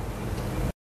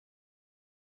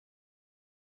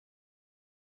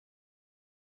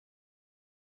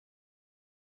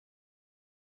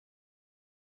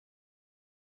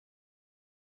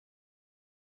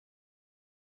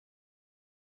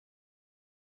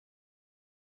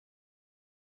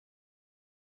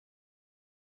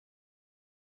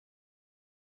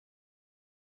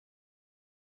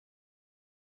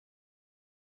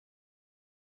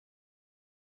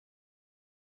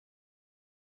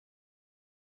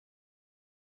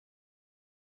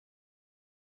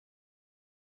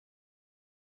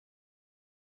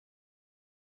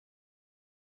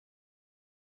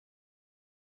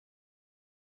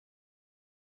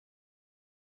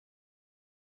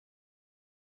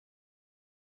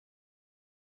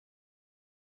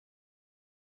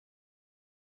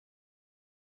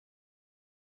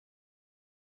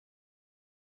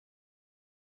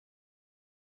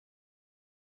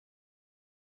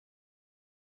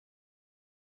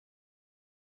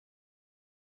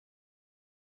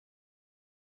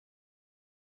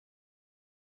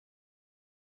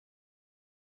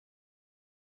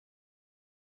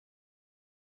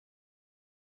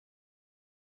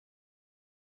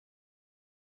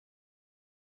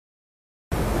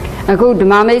အခုဓ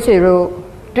မ္မမိတ်ဆွေတို့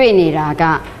တွေ့နေတာက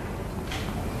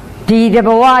ဒီတဘ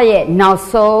ဝရဲ့နောက်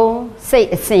ဆုံးစိတ်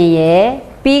အစဉ်ရဲ့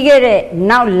ပြီးခဲ့တဲ့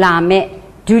နောက်လာမဲ့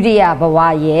ဒုတိယဘဝ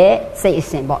ရဲ့စိတ်အ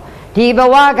စဉ်ပေါ့ဒီဘ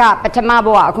ဝကပထမဘ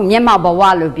ဝအခုမျက်မှောက်ဘဝ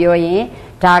လို့ပြောရင်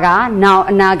ဒါကနောက်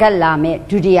အနာဂတ်လာမဲ့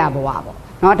ဒုတိယဘဝပေါ့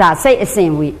နော်ဒါစိတ်အစဉ်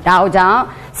ဝီဒါအကြောင်း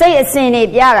စိတ်အစဉ်နေ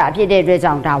ပြတာဖြစ်တဲ့အတွက်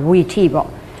ကြောင့်ဒါဝီထိပေါ့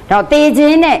တော့တေခြ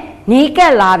င်းနဲ့နီးက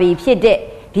ပ်လာပြီဖြစ်တဲ့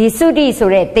ဒီသုတိဆို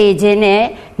တဲ့တေခြင်းနဲ့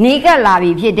နီးကပ်လာ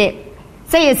ပြီဖြစ်တဲ့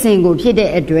စိတ်အစဉ်ကိုဖြစ်တဲ့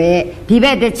အတွက်ဒီဘ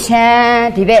က်တစ်ချမ်း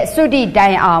ဒီဘက်သုတိတို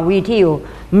င်အောင်ဝီထိကို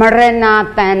မရဏ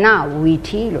တဏ္ဏဝီ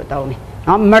ထိလို့သုံးတယ်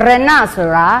နော်မရဏဆို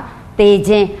တာတေ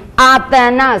ခြင်းအာတ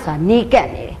ဏ္ဏဆိုတာနီးကပ်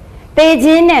နေတယ်တေခြ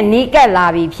င်းနဲ့နီးကပ်လာ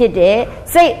ပြီဖြစ်တဲ့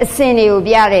စိတ်အစဉ်တွေကို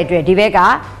ပြတဲ့အတွက်ဒီဘက်က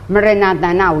မရဏတ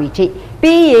ဏ္ဏဝီထိ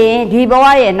ပြီးရင်ဒီဘဝ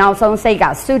ရဲ့နောက်ဆုံးစိတ်က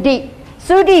သု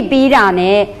တိပြီးတာ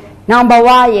နဲ့နောင်ဘဝ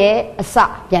ရဲ့အစ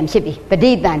ပြန်ဖြစ်ပြီပ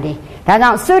ဋိသန္ဓေဒါ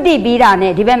ကြောင့်သုတိပြီးတာ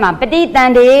နဲ့ဒီဘက်မှာပဋိသ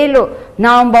န္ဓေလို့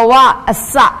နောင်ဘဝအ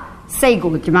စစိတ်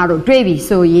ကိုကျမတို့တွေးပြီး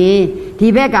ဆိုရင်ဒီ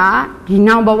ဘက်ကဒီ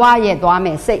နောင်ဘဝရဲ့သွားမ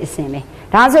ယ်စိတ်အစဉ်ပဲ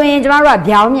ဒါဆိုရင်ကျမတို့က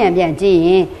ပြောင်းပြန်ကြည့်ရ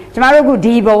င်ကျမတို့က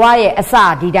ဒီဘဝရဲ့အစ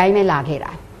ဒီတိုင်းပဲလာခဲ့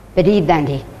တာပဋိသ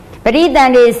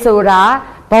န္ဓေဆိုတာ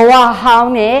ဘဝဟော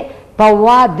င်းနဲ့ဘဝ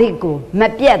သစ်ကိုမ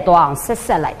ပြတ်သွားအောင်ဆ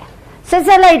က်လိုက်တာဆ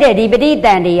က်လိုက်တဲ့ဒီပဋိသ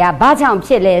န္ဓေကဘာကြောင့်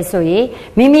ဖြစ်လဲဆိုရင်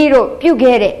မိမိတို့ပြု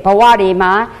ခဲ့တဲ့ဘဝတွေ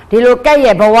မှာဒီလိုကဲ့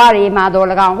ရဲ့ဘဝတွေမှာတော့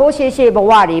၎င်းဟိုးရှေးဘ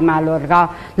ဝတွေမှာတော့၎င်း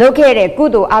လုပ်ခဲ့တဲ့ကု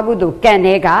သိုလ်အကုသိုလ်ကံ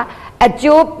တွေကအ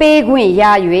ကျိုးပေးခွင့်ရ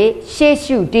၍ရှေ့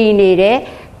ရှုတည်နေတဲ့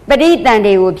ပဋိသန္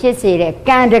ဓေကိုဖြစ်စေတဲ့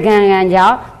ကံတကံကြော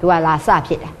င့်သူကလာစ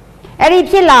ဖြစ်တာအဲ့ဒီ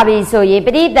ဖြစ်လာပြီဆိုရင်ပ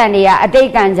ဋိသန္ဓေကအတိတ်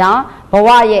ကံကြောင့်ဘဝ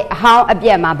ရဲ့အဟောင်းအပြ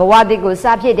တ်မှာဘဝသစ်ကိုစ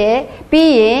ဖြစ်တယ်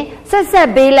ပြီးရင်ဆက်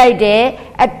ပေးလိုက်တဲ့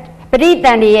ပဋိသ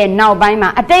န္ဓေရဲ့နောက်ပိုင်းမှာ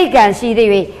အတိတ်ကံရှိသေး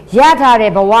၍ရထား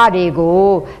တဲ့ဘဝတွေကို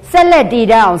ဆက်လက်တည်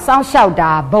တတ်အောင်စောင့်ရှောက်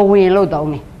တာဘဝင်လို့သုံး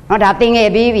တယ်။နော်ဒါသင်ခဲ့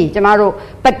ပြီးပြီကျမတို့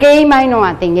ပကိန်းပိုင်းတော့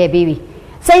သင်ခဲ့ပြီးပြီ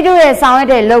စိတ်တို့ရဲ့ဆောင်ရွက်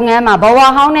တဲ့လုပ်ငန်းမှာဘဝ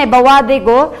ဟောင်းနဲ့ဘဝသစ်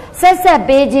ကိုဆက်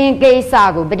ပေးခြင်းကိစ္စ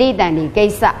ကိုပဋိသန္ဓေကိ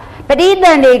စ္စ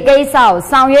ကို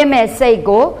ဆောင်ရွက်မဲ့စိတ်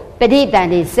ကိုပဋိသန္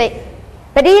ဓေစိတ်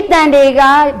ပဋိသန္ဓေက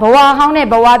ဘဝဟောင်းနဲ့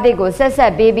ဘဝသစ်ကိုဆ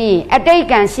က်ပေးပြီးအတိတ်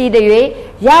ကံရှိတဲ့၍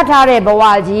ရထားတဲ့ဘဝ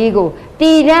ကြီးကိုတ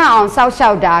ည်တံ့အောင်စောင့်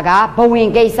ရှောက်တာကဘဝင်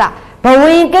ကိစ္စ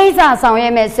ဆောင်ရွ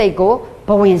က်မဲ့စိတ်ကိုဘ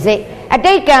ဝင်စိတ်အ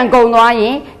တိတ်ကံကုန်သွားရ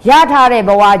င်ရထားတဲ့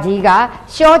ဘဝကြီးက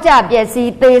ရှောကြပျက်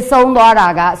စီးသေဆုံးသွားတာ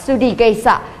ကသုတိကိစ္စ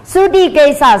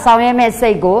ဆောင်ရွက်မဲ့စိ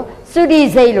တ်ကိုသုတိ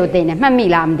စိတ်လို့သင်တယ်မှတ်မိ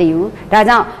လားမသိဘူးဒါ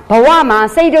ကြောင့်ဘဝမှာ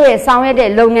စိတ်တို့ရဲ့ဆောင်ရွက်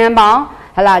တဲ့လုပ်ငန်းပေါင်း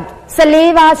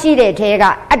14ပါးရှိတဲ့ထဲက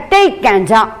အတိတ်ကံ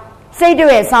ကြောင့်စိတ်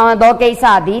တို့ရဲ့ဆောင်ရွက်သောကိစ္စ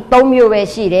သည်3မျိုးပဲ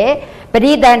ရှိတယ်ပ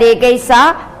ဋိသန္ဓေကိစ္စ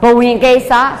ဘဝင်ကိစ္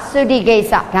စသုတိကိစ္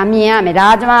စဒါမြင်ရမယ်ဒါ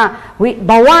ကကျွန်မ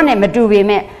ဘဝနဲ့မတူပေ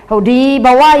မဲ့ဟုတ်ဒီဘ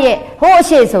ဝရဲ့ဟိုးအ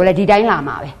ရှိဆိုလဲဒီတိုင်းလာ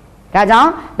မှာပဲဒါကြောင့်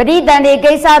ပဋိသန္ဓေ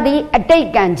ကိစ္စသည်အတိတ်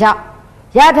ကံကြောင့်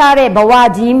ရထားတဲ့ဘဝ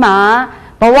ကြီးမှာ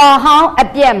ဘဝဟောင်းအ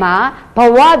ပြက်မှာဘ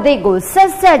ဝသစ်ကိုဆ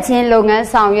က်ချင်းလုပ်ငန်း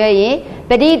ဆောင်ရွက်ရင်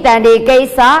ပဋိသန္ဓေကိစ္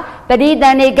စ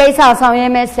ဆောင်ရွ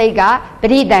က်မဲ့စိတ်ကပ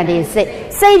ဋိသန္ဓေစိတ်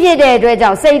ဖြစ်တဲ့အတွက်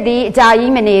ကြောင့်စိတ်သည်အကြာ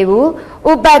ကြီးမနေဘူး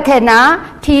ဥပက္ခဏ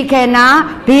ထီခဏ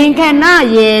ဘင်ခဏ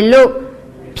ရေလို့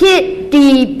ဖြစ်တီ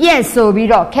ပြက်ဆိုပြီး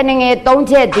တော့ခဏငယ်3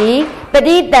ချက်သည်ပ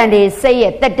ဋိသန္ဓေစိတ်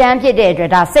ရဲ့တက်တန်းဖြစ်တဲ့အတွ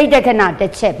က်ဒါစိတ်တခဏတ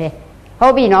စ်ချက်ပဲဟု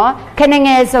တ်ပြီနော်ခဏင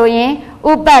ယ်ဆိုရင်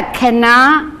ဥပက္ခဏ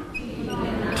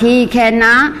ထီခဏ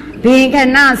ဘင်ခ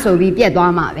ဏဆိုပြီးပြက်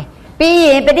သွားမှာပဲပြီးရ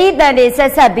င်ပဋိသန္ဓေဆ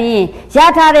က်ပြီးရင်ရ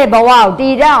ထားတဲ့ဘဝကိုတ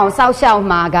ည်တတ်အောင်စောင့်ရှောက်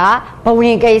မှာကဘဝ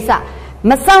င်ကိစ္စ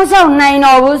မစောင့်ရှောက်နိုင်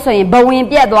တော့ဘူးဆိုရင်ဘဝင်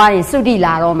ပြတ်သွားရင်သုတိ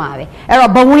လာတော့မှာပဲအဲ့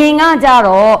တော့ဘဝင်ကကြ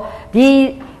တော့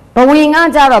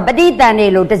ပဋိသန္ဓေ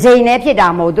လို့တစ်ချိန်နဲ့ဖြစ်တာ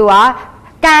မဟုတ်သူက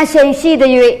ကံရှိန်ရှိ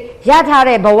တဲ့၍ရထား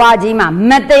တဲ့ဘဝကြီးမှာ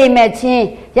မသိမဲ့ချင်း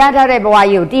ရထားတဲ့ဘဝ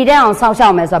ကြီးကိုတည်တတ်အောင်စောင့်ရှော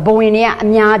က်မယ်ဆိုတော့ဘဝင်တွေကအ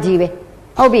များကြီးပဲ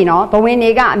ဟုတ်ပြီနော်ဘဝင်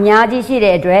တွေကအများကြီးရှိ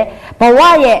တဲ့အတွက်ဘဝ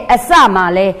ရဲ့အစမှာ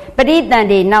လဲပဋိသန္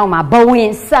ဓေနောက်မှာဘဝင်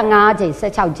15ချိန်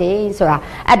16ချိန်ဆိုတာ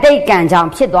အတိတ်ကံကြောင့်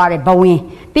ဖြစ်သွားတဲ့ဘဝင်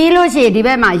ပြီးလို့ရှိရင်ဒီဘ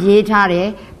က်မှာရေးထားတယ်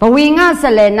ဘဝင်ကဆ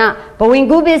လနဘဝင်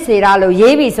ကုပ္ပစေရလို့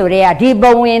ရေးပြီဆိုတဲ့ကဒီဘ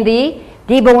ဝင်သည်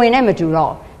ဒီဘဝင်နဲ့မတူ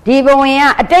တော့ဒီဘဝင်က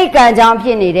အတိတ်ကံကြောင့်ဖြ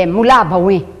စ်နေတဲ့မူလဘဝ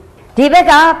င်ဒီဘက်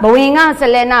ကဘဝင်ကဆ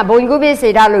လနဘဝင်ကုပ္ပစေ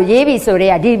ရလို့ရေးပြီဆို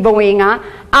တဲ့ကဒီဘဝင်က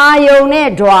အာယုန်နဲ့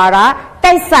द्वार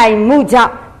တိုက်ဆိုင်မှုကြော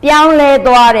င့်ပြောင်းလဲ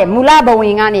သွားတဲ့မူလဘဝ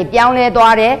င်ကနေပြောင်းလဲ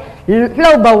သွားတဲ့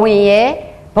လှုပ်ဘဝင်ရဲ့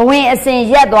ဘဝင်အစဉ်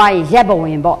ရက်သွားရင်ရက်ဘဝ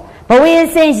င်ပေါ့ဘဝင်အ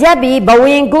စဉ်ရက်ပြီးဘဝ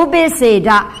င်ကုပ္ပစေတ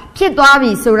ဖြစ်သွား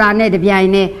ပြီဆိုတာနဲ့တပြိုင်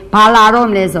နက်ဘာလာတော့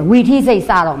မလဲဆိုဝီထိစိတ်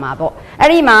စတော့မှာပေါ့အဲ့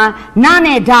ဒီမှာန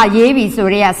နဲ့ဓရေးပြီဆို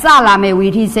တဲ့ကစလာမယ်ဝီ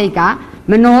ထိစိတ်က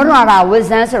မနောဒွါရဝိဇ္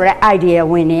ဇန်ဆိုတဲ့ idea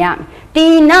ဝင်နေရမယ်တီ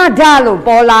နဓလို့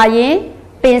ပေါ်လာရင်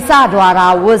ပင်စဒွါရ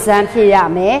ဝိဇ္ဇန်ဖြစ်ရ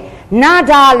မယ်န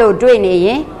ဓလို့တွေ့နေရ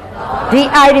င်ဒီ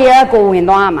idea ကိုဝင်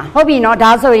သွားမှာဟုတ်ပြီနော်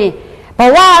ဒါဆိုရင်ဘ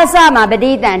ဝအစမှာပ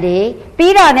ဋိသန္ဓေ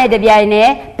ပြီးတာနဲ့တပြိုင်နက်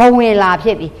ဘဝင်လာဖြ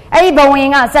စ်ပြီအဲ့ဒီဘဝင်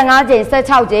က15ကြိမ်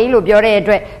16ကြိမ်လို့ပြောတဲ့အ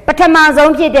တွက်ပထမ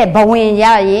ဆုံးဖြစ်တဲ့ဘဝင်ရ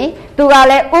ရင်သူက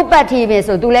လည်းဥပ္ပတ္တိပဲ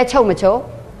ဆိုသူလည်းချုပ်မချုပ်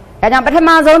ဒါကြောင့်ပထမ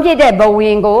ဆုံးဖြစ်တဲ့ဘဝ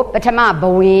င်ကိုပထမဘ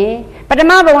ဝင်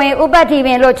ဥပ္ပတ္တိပ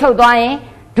င်လို့ချုပ်သွားရင်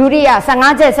ဒုတိယ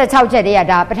15ချက်16ချက်တည်းက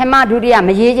ဒါပထမဒုတိယမ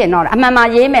ရေးကျင်တော့အမှန်မှ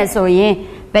ရေးမယ်ဆိုရင်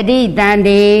ပဋိသန္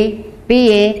ဓေပြီး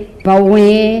ရင်ဘဝ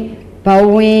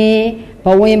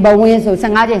င်ဆို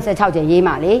15ချိန်16ချိန်ရေး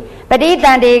မှာလေပဋိသ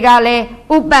န္ဓေကလည်း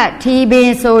ဥပ္ပတ္တိပင်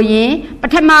ဆိုရင်ပ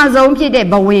ထမဆုံးဖြစ်တဲ့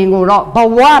ဘဝင်ကိုတော့ဘ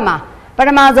ဝမှာပထ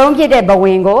မဆုံးဖြစ်တဲ့ဘဝ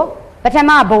င်ကိုပထမ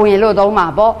ဘဝင်လို့သုံးမှာ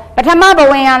ပေါ့ပထမဘ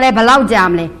ဝင်ကလည်းဘယ်လောက်ကြာ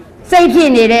မလဲစိတ်ဖြစ်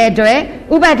နေတဲ့အတွက်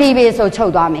ဥပ္ပတ္တိပင်ဆိုချု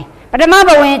ပ်သွားမယ်ပထမ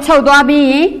ဘဝင်ချုပ်သွားပြီး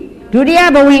ရင်ဒုတိယ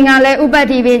ဘဝင်ကလည်းဥပ္ပတ္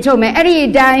တိပင်ချုပ်မယ်အဲ့ဒီအ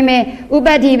တိုင်းပဲဥပ္ပ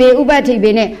တ္တိပ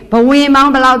င်နဲ့ဘဝင်မော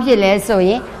င်းဘယ်လောက်ဖြစ်လဲဆိုရ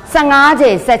င်15ချိ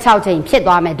န်16ချိန်ဖြစ်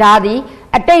သွားမယ်ဒါသည်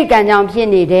အတိတ်ကံကြောင့်ဖြစ်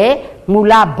နေတဲ့မူ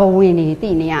လဘဝင်တွေသိ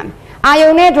နေရမယ်အာယု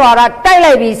န်နဲ့ဓာရတိုက်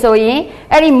လိုက်ပြီဆိုရင်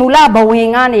အဲ့ဒီမူလဘဝင်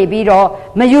ကနေပြီးတော့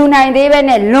မယူနိုင်သေးပဲ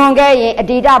နဲ့လွန်ခဲ့ရင်အတ္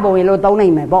တိဘဝင်လို့သုံးနို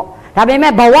င်မယ်ပေါ့ဒါပေ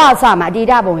မဲ့ဘဝအစမှာအတ္တိ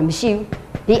ဘဝင်မရှိဘူး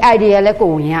ဒီ idea လည်းကို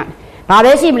ယ်ဝင်ရမယ်ဘာ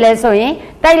ပဲရှိမလဲဆိုရင်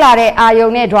တိုက်လာတဲ့အာယု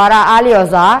န်နဲ့ဓာရအားလျော်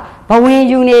စွာဘဝင်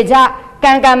ယူနေကြ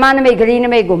ကံမနမိတ်ဂရိန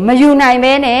မိတ်ကိုမယူနိုင်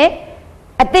ပဲနဲ့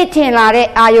အတိတ်ထင်လာတဲ့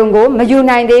အာယုံကိုမယူ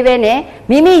နိုင်သေးပဲနဲ့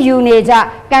မိမိယူနေကြ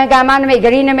ကံမနမိတ်ဂ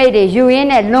ရိနမိတ်တွေယူရင်း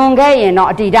နဲ့လွန်ခဲ့ရင်တော့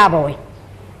အတ္တိဘဝင်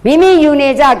မိမိယူနေ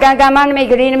ကြကံမနမိတ်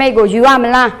ဂရိနမိတ်ကိုယူရမ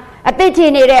လားအတိတ်ထ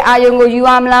င်နေတဲ့အာယုံကိုယူရ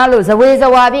မလားလို့ဇဝေဇ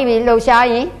ဝါပြီးလှုပ်ရှား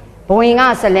ရင်ဘဝင်က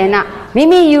ဆလင်နမိ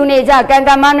မိယူနေကြကံ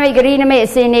မနမိတ်ဂရိနမိတ်အ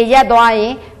စဉ်တွေရက်သွားရ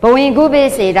င်ဘဝင်ကုပိ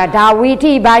စေတာဒါဝီ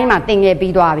ထိပိုင်းမှာသင်ငယ်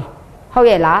ပြီးသွားပြီဟုတ်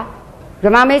ရဲ့လားဓ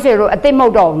မ္မမိတ်ဆွေတို့အသိမဟု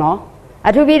တ်တော့ဘူးနော်အ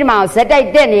ထူးပြီးဓမ္မဇက်တိုက်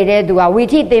တက်နေတဲ့သူကဝီ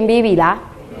ထိသင်ပြီးပြီလား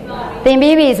သင်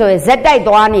ပြီးပြီဆိုရင်ဇက်တိုက်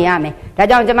သွားနေရမယ်ဒါ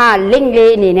ကြောင့်ကျမ link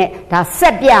လေးအနေနဲ့ဒါဆ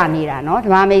က်ပြနေတာနော်ဓ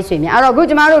မ္မမိတ်ဆွေများအဲ့တော့အခု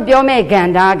ကျမတို့ပြောမဲ့က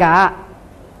န္တာက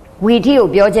ဝီထိကို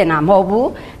ပြောချင်တာမဟုတ်ဘူး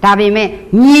ဒါပေမဲ့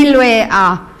မြင်လွယ်အော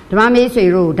င်ဓမ္မမိတ်ဆွေ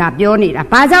တို့ဒါပြောနေတာ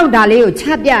ဘာကြောင့်ဒါလေးကိုချ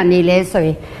ပြနေလဲဆိုရ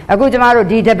င်အခုကျမတို့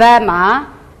ဒီတပတ်မှာ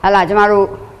ဟာလာကျမတို့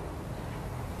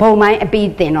ဘုံပိုင်းအပြီး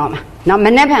တင်တော့မှာနော်မ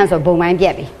နေ့ဖန်ဆိုဘုံပိုင်းပြ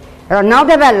က်ပြီအဲ့တော့နောက်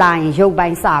တစ်ပတ်လာရင်ရုပ်ပို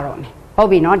င်းစတော့မယ်ဟုတ်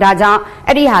ပြီနော်ဒါကြောင့်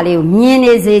အဲ့ဒီဟာလေးကိုမြင်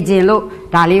နေစေခြင်းလို့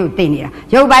ဒါလေးကိုသိနေတာ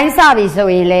ရုပ်ပိုင်းစပြီဆို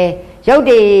ရင်လေရုပ်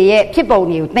တွေရဲ့ဖြစ်ပုံ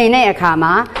တွေကိုသိတဲ့အခါ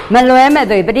မှာမလွဲမဲ့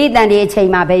ဆိုပဋိသန္ဓေအချိန်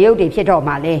မှာဘယ်ရုပ်တွေဖြစ်တော့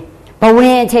မှာလဲဘဝ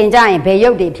င်အချိန်ကျရင်ဘယ်ရု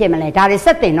ပ်တွေဖြစ်မလဲဒါတွေဆ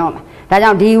က်တင်တော့မှာဒါ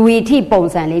ကြောင့်ဒီဝီထိပုံ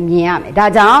စံလေးမြင်ရမယ်ဒါ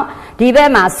ကြောင့်ဒီဘ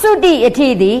က်မှာသုတိအထိ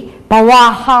သည်ဘဝ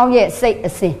ဟောင်းရဲ့စိတ်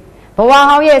အစဉ်ဘဝ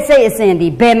ဟောင်းရဲ့စိတ်အစဉ်ဒီ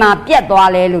ဘယ်မှာပြတ်သွား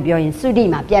လဲလို့ပြောရင်သုတိ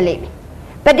မှာပြတ်လိမ့်မယ်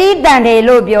ပဋိသန္ဓေ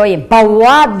လို့ပြောရင်ဘဝ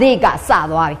သစ်ကစ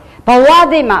သွားပြီဘဝ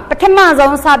သစ်မှာပထမ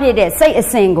ဆုံးစဖြစ်တဲ့စိတ်အ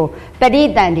စဉ်ကိုပဋိ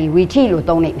သန္ဓေဝီထိလို့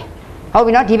သုံးလိုက်မယ်ဟုတ်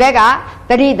ပြီနော်ဒီဘက်က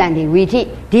ပဋိသန္ဓေဝီထိ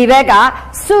ဒီဘက်က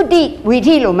သုတိဝီ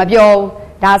ထိလို့မပြောဘူး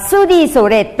ဒါသုတိဆို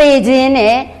တဲ့သေခြင်း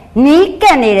နဲ့နီးက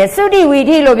ပ်နေတဲ့သုတိဝီ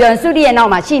ထိလို့ပြောရင်သုတိရဲ့နော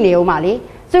က်မှာရှိနေဦးမှာလေ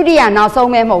သုတိကနောက်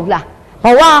ဆုံးပဲမဟုတ်လားဘ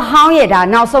ဝဟောင်းရဲ့ဒါ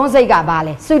နောက်ဆုံးစိတ်ကပါ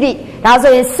လေသုတိဒါ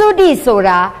ဆိုရင်သုတိဆို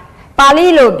တာပါဠိ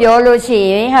လို့ပြောလို့ရှိ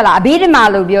ရင်ဟဲ့လားအဘိဓမ္မာ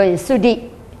လို့ပြောရင်သုတိ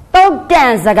တုတ်တ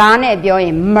န်စကားနဲ့ပြောရ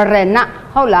င်မရဏ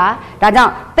ဟုတ်လားဒါကြော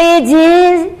င့်သေခြ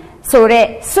င်းဆိုတဲ့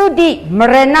သုတိမ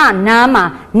ရဏနားမှာ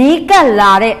နီးကပ်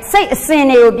လာတဲ့စိတ်အစဉ်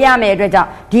တွေကိုပြမယ်အတွက်ကြောင့်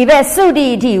ဒီဘက်သုတိ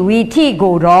အထိဝီထိ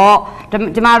ကိုတော့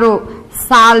ကျမတို့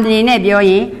စာလင်နဲ့ပြော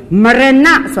ရင်မရဏ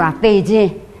ဆိုတာသေ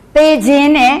ခြ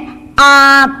င်းနဲ့အာ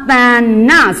တ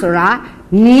ဏဆိုတာ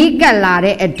နီးကပ်လာ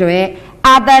တဲ့အတွက်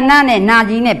အာတဏနဲ့နာ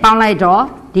ကြီးနဲ့ပေါင်းလိုက်တော့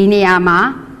ဒီနေရာမှာ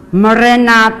မရ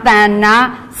ဏတဏ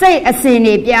စိတ်အစဉ်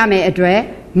တွေပြမယ်အတွက်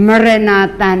မရဏ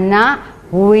တဏ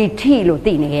ဝီထိလို့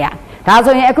သိနေရဒါ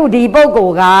ဆိုရင်အခုဒီပုဂ္ဂို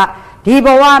လ်ကဒီဘ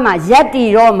ဝမှာယက်တီ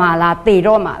တော့မှာလားသေ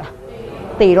တော့မှာလား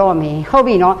သေတော့မယ်ဟုတ်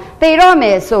ပြီနော်သေတော့မ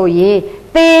ယ်ဆိုရင်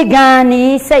သေဂန်နီ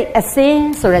စိတ်အစဉ်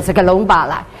ဆိုတဲ့စကားလုံးပါ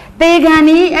လာသေဂန်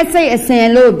နီအစိတ်အစဉ်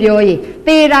လို့ပြောရင်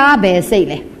သေတာပဲစိတ်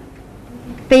လေ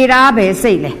သေတာပဲ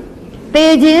စိတ်လေသေ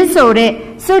ခြင်းဆိုတဲ့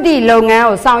သုတိလုပ်ငန်း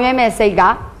ကိုဆောင်ရွက်မဲ့စိတ်က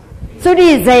သုတိ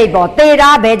စိတ်ပေါ့သေတာ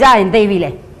ဘယ်ကြရင်သေပြီ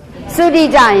လေသုတိ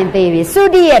ကြရင်သေပြီသု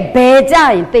တိရဲ့ဘယ်ကြ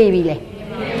ရင်သေပြီလေ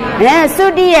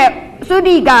သု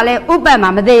တိကလည်းဥပ္ပံမှာ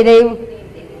မသေးသေးဘူး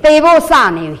သေဖို့စ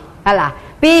နေပြီဟုတ်လား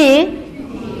ပြီးရင်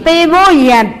သေဖို့ရ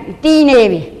န်တီးနေ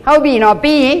ပြီဟုတ်ပြီနော်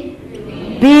ပြီးရင်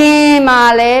ဘင်းမှာ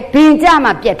လည်းဘင်းကြ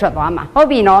မှာပြက်ထွက်သွားမှာဟုတ်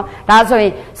ပြီနော်ဒါဆိုရ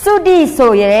င်သုတိ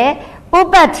ဆိုရဲဥပ္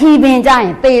ပတ္တိပင်ကြရင်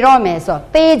သေတော့မယ်ဆို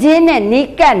သေခြင်းနဲ့နိ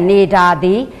ကတ်နေတာသ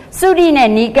ည်သုတိနဲ့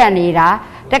နိကတ်နေတာ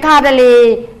တခါတလေ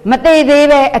မသေးသေး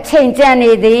ပဲအချိန်ကြံ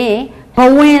နေသေးရင်ဘ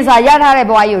ဝင်ဆိုရထားတဲ့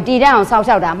ဘဝကြီးကိုတည်တတ်အောင်စောင့်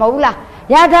ရှောက်တာမဟုတ်ဘူးလား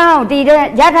ရထားအောင်တည်တဲ့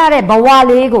ရထားတဲ့ဘဝ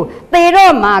လေးကိုသေ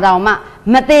တော့မှတောင်မှ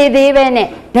မသေးသေးပဲနဲ့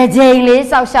တစ်ချိန်လေး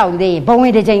စောင့်ရှောက်သေးရင်ဘဝ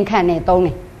င်တစ်ချိန်ခန့်နဲ့သုံးတ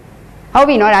ယ်ဟုတ်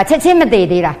ပြီနော်ဒါချက်ချင်းမသေး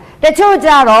သေးတာ တချို့ကြ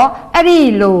တော့အဲ့ဒီ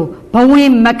လိုဘဝ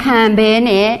င်မခံဘဲ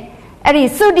နဲ့အဲ့ဒီ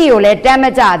သုတိကိုလည်းတမ်းမ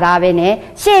ကြသားပဲနဲ့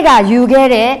ရှေ့ကယူခဲ့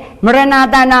တဲ့မရဏ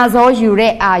တဏ္ဍဇောယူ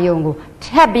တဲ့အာယုံကိုထ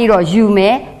ပ်ပြီးတော့ယူမ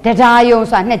ယ်တရားယုံ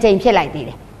ဆိုတာနှစ်ကြိမ်ဖြစ်လိုက်သေးတ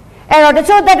ယ်အဲ့တော့တ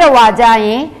ချို့တတ္တဝါကြရ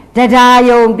င်တရား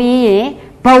ယုံပြီးရင်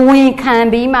ဘဝင်ခံ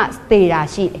ပြီးမှသေတာ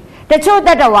ရှိတယ်တချို့တ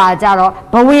တ္တဝါကြတော့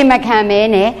ဘဝင်မခံမဲ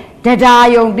နဲ့တရား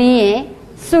ယုံပြီးရင်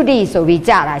သုတိဆိုပြီး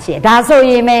ကြတာရှိတယ်ဒါဆို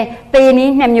ရင်ပဲသေန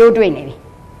ည်းနှစ်မျိုးတွေ့နေပြီ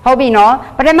ဟုတ်ပြီနော်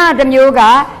ပထမတစ်မျိုးက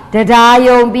တရား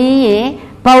ယုံပြီးရင်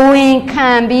ဘဝင်ခံ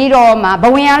ပြီးတော့မှဘ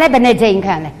ဝင်ကလည်းဘယ်နှကြိမ်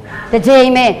ခံလဲတစ်ကြိမ်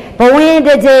ပဲဘဝင်တ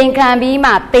စ်ကြိမ်ခံပြီး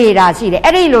မှသေတာရှိတယ်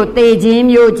အဲ့ဒီလိုသေခြင်း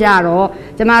မျိုးကြတော့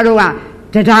ကျမတို့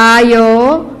ကတရားယုံ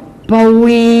ဘဝ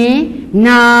င်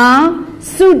နာ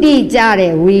သုတိကြ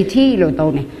တဲ့ဝီထိလို့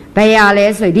သုံးတယ်ဘယ်ရလဲ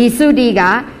ဆိုဒီသုတိက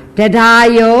တရား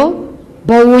ယုံ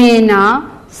ဘဝင်နာ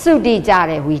သုတိကြ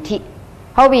တဲ့ဝီထိ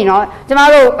ဟုတ်ပြီနော်ကျမ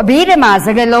တို့အဘိဓမ္မာစ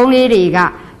ကားလုံးလေးတွေက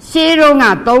ရှေးတုန်းက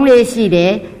သုံးလေးရှိတ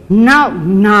ယ်နောက်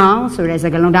နောင်ဆိုတဲ့စ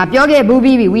ကားလုံးဒါပြောခဲ့ဘူး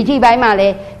ပြီးပြီဝီထိပိုင်းမှာလ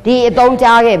ည်းဒီအသုံး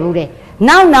ကြားခဲ့ဘူးတယ်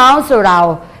နောက်နောင်ဆိုတာ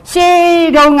ကိုရှေး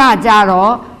တုန်းကကြ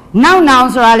တော့နောက်နောင်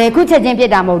ဆိုတာလေခုချက်ချင်းဖြ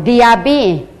စ်တာမဟုတ်ဒီဟာပြီးရ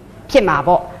င်ဖြစ်မှာ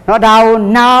ပေါ့နော်ဒါကို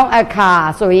နောင်အခါ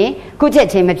ဆိုရင်ခုချက်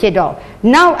ချင်းမဖြစ်တော့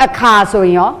နောက်အခါဆိုရ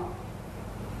င်ရော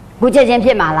ခုချက်ချင်းဖြ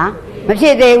စ်မှာလားမဖြ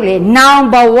စ်သေးဘူးလေနောင်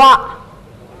ဘဝ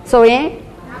ဆိုရင်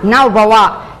နောက်ဘဝ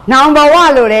နောင်ဘဝ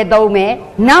လို့လည်းသုံးမယ်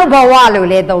နောက်ဘဝလို့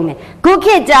လည်းသုံးတယ်ခု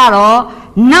ခေတ်ကြတော့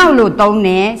နောက်လို့သုံးတ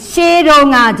ယ်ရှေးတုန်း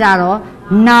ကကြတော့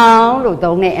နောင်လို့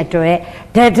သုံးတဲ့အတွက်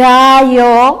တရား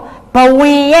ယောဘဝ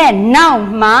င်ရဲ့နောက်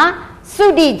မှာသု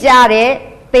တိကြတဲ့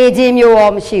သေခြင်းမျိုးရော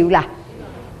မရှိဘူးလား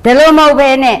ဒါလို့မဟုတ်ဘဲ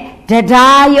နဲ့တ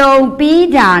ရားယုံပြီး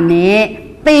တာနဲ့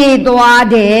သေသွား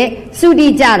တဲ့သုတိ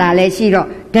ကြတာလည်းရှိတော့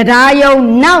တရားယုံ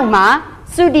နောက်မှာ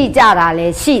သုတိကြတာလ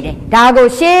ည်းရှိတယ်ဒါကို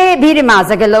ရှေးအဘိဓမ္မာ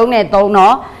စကားလုံးနဲ့သုံး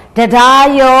တော့တရား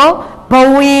ယုံဘ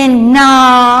ဝင်နာ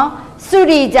သု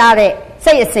တိကြတဲ့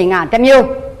စိတ်အစဉ်ကတစ်မျိုး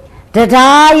တ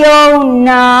ရားယုံ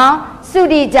နာသု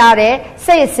တိကြတဲ့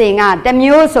စိတ်အစဉ်ကတစ်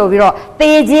မျိုးဆိုပြီးတော့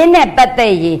သေခြင်းနဲ့ပတ်သ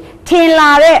က်ရင်ထင်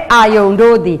လာတဲ့အာယုံ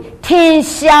တို့သည်ထင်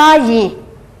ရှားရင်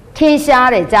ထင်ရှား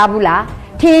တယ်ကြားဘူးလား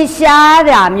ထင်ရှား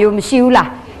တာမျိုးမရှိဘူးလား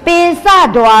ပိစ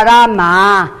ဒွါရမှာ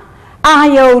အာ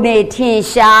ယုံတွေထင်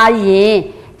ရှားရင်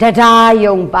တရား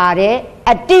ယုံပါတဲ့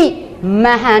အတိမ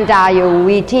ဟန္တာယုံ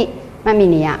ဝီထိမှတ်မိ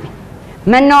နေရမယ်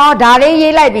မနောဒါလေး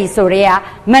ရေးလိုက်ပြီဆိုရဲ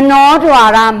မနောဒွါ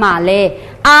ရမှာလဲ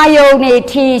အာယုန်နေ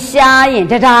ထင်ရှားရင်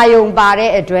တရားယုံပါ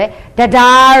တဲ့အတွက်တ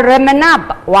ရားရမဏ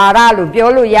ဝါရလို့ပြော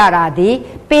လို့ရတာဒီ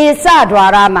ပိစဒွါ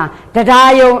ရမှာတ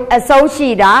ရားယုံအဆုံးရှိ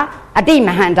တာအတိမ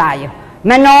ဟန္တာယုံ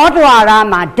မနောဒွါရ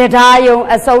မှာတရားယုံ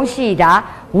အဆုံးရှိတာ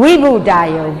ဝိဗုဒ္ဓ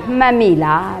ယုံမှတ်မိ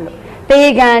လားလို့တေ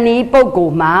ဂန်ဤပုဂ္ဂို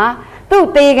လ်မှာသူ့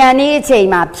တေဂန်ဤအချိန်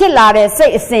မှာဖြစ်လာတဲ့စိ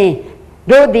တ်အစဉ်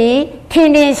တို့သည်ထင်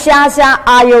ထင်ရှားရှား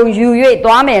အာယုံယူ၍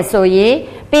သွားမယ်ဆိုရင်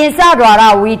ပိစဒွါရ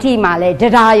ဝီထိမှာလဲတ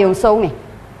ရားယုံဆုံးတယ်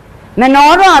မ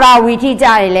နောဒွါရဝီထိကြ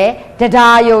ရင်လဲတ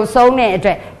ရားယုံဆုံးတဲ့အတွ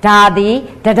က်ဒါသည်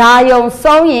တရားယုံ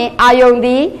ဆုံးရင်အာယုံသ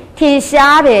ည်ထင်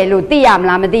ရှားတယ်လို့သိရမ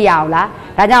လားမသိရဘူးလား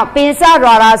ဒါကြောင့်ပိစ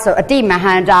ဒွါရဆိုအတိမဟ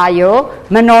န္တာယုံ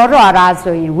မနောဒွါရ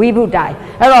ဆိုရင်ဝိဗုဒ္ဓယ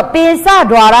အဲ့တော့ပိစ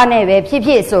ဒွါရနဲ့ပဲဖြစ်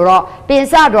ဖြစ်ဆိုတော့ပိ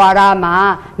စဒွါရမှာ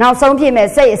နောက်ဆုံးဖြစ်မဲ့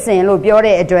စိတ်အစဉ်လို့ပြော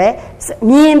တဲ့အတွက်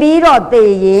မြင်ပြီးတော့သိ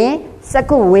ရင်စ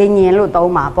ကုဝိညာဉ်လို့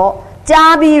သုံးပါပေါ့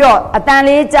ကြားပြီးတော့အတန်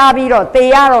လေးကြားပြီးတော့သိ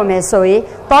ရတော့မယ်ဆိုရင်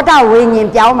သောတာဝိညာဉ်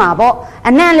ပြောင်းမှာပေါ့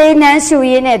အနံ့လေးနန်းရှူ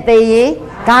ရင်းနဲ့သိရင်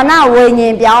ဂါနဝိညာ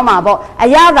ဉ်ပြောင်းမှာပေါ့အ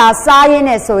ရသာစားရင်း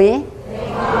နဲ့ဆိုရင်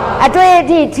အတွေ့အ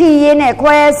ထိထီရင်းနဲ့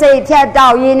ခွဲစိတ်ဖြတ်တော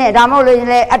က်ရင်းနဲ့ဒါမှမဟုတ်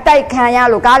လေအတိုက်ခံရ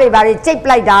လို့ကားတွေဘာတွေကြိတ်ပ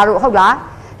လိုက်တာတို့ဟုတ်လား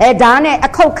ဒါနဲ့အ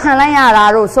ခုတ်ခံလိုက်ရတာ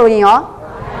တို့ဆိုရင်ရော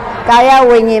ကာယ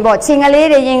ဝိညာဉ်ပေါ့ချင်းကလေး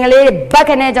တွေရင်ကလေးတွေဘက်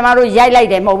ခနဲ့ကျမတို့ရိုက်လိုက်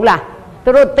တယ်မဟုတ်ဘူးလားသူ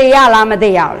တို့သေရလားမသေ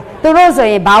ရဘူးလေသူတို့ဆို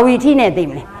ရင်ဘာဝီထိနဲ့သိ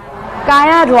မလဲကာ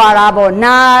ယဒွါရပေါ့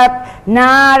နာ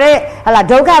တဲ့ဟလာ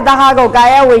ဒုက္ခသဟကုတ်ကာ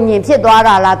ယဝိညာဉ်ဖြစ်သွား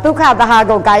တာလားဒုက္ခသဟ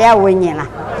ကုတ်ကာယဝိညာဉ်လား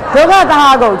ဒုက္ခသဟ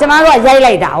ကုတ်ကျမတို့ကရိုက်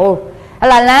လိုက်တာဟုတ်ဟ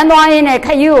လာလမ်းသွားရင်းနဲ့ခ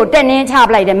ရီးကိုတက်နှင်းချပ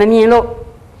လိုက်တယ်မမြင်လို့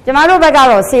ကျမတို့ဘက်က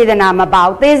တော့စေတနာမပါ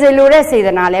ဘူးသေစေလိုတဲ့စေတ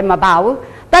နာလည်းမပါဘူး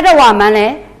တတ္တဝါမှန်းလ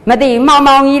ည်းမသိမှော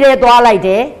င်ကြီးတဲ့သွားလိုက်တ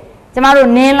ယ်ကျမတို့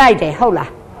နင်းလိုက်တယ်ဟုတ်လား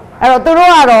အဲ့တော့သူ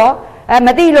တို့ကတော့မ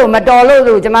သိလို့မတော်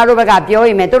လို့ကျမတို့ဘက်ကပြောရ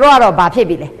င်မယ်သူတို့ကတော့ဘာဖြစ်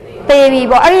ပြီလဲသေပြီ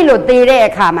ပေါ့အဲ့ဒီလိုသေတဲ့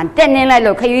အခါမှာတက်နှင်းလိုက်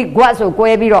လို့ခရီးကွက်ဆိုကွဲ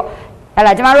ပြီးတော့ဟဲ့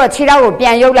လားကျမတို့ကခြေထောက်ကိုပြ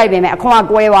န်ရုပ်လိုက်ပြင်မယ်အခွန်က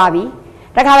ကွဲသွားပြီ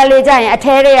တခါလေကြာရင်အ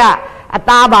ထဲတွေကအ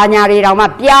သားပါညာတွေတောင်မှ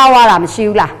ပြားသွားတာမရှိ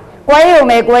ဘူးလားကွဲရုံ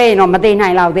ပဲကွဲရင်တော့မသိနို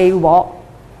င်တော့သေးဘူးပေါ့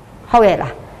ဟုတ်ရဲ့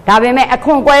လားဒါပေမဲ့အ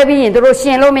ခွန်ကွဲပြီးရင်တို့ရှ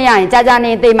င်လို့မရရင်ကြာ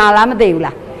နေသေမှာလားမသိဘူး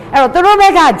လားအဲ့တော့တို့ဘ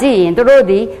က်ကကြည့်ရင်တို့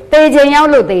ဒီသေချိန်ရောက်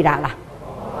လို့သေတာလား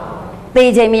သေ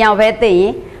ချိန်မရောက်ပဲသေရ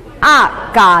င်အ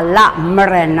ကာလမ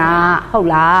ရဏဟုတ်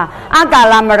လားအကာ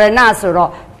လမရဏဆို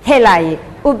တော့ထည့်လိုက်ရင်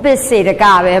ဥပ္ပစေတက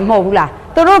ပဲမဟုတ်ဘူးလား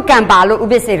သူတို့ကံပါလို့ဥ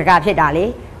ပ္ပစေတကဖြစ်တာလေ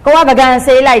ကိုကပကံ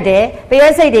ဆေးလိုက်တယ်ပ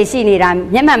ရွေးစိတ်တွေရှိနေတာ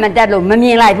မျက်မှန်မတက်လို့မမြ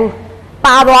င်လိုက်ဘူး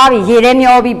ပါသွားပြီရေထဲ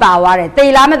မျောပြီးပါသွားတယ်သေ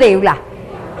လားမသေဘူးလား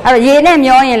အဲ့တော့ရေနဲ့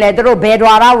မျောရင်လေသူတို့ဘယ်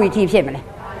ဒွါရဝီထိဖြစ်မလဲ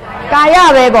ကာယ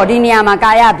ပဲပေါ့ဒီနေရာမှာ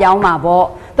ကာယပြောင်းမှာပေါ့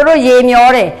သူတို့ရေမျော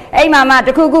တယ်အဲ့မှာမှတ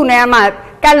စ်ခုခုနဲ့မှ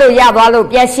ကတ်လို့ရသွားလို့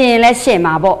ပြက်ရှင်လဲရှင်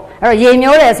မှာပေါ့အဲ့တော့ရေ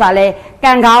မျောတယ်ဆိုတာလဲ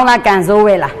ကံကောင်းလားကံဆိုး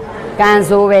ပဲလားကံ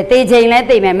ဆိုးပဲတေချိန်လဲ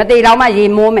တေမယ်မတေတော့မှရေ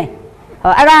မိုးမယ်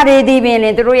ဟောအဲ့ဒါတွေဒီပင်လေ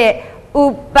သူတို့ရဲ့ဥ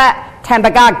ပထံပ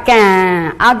ကကံ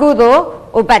အကုသို့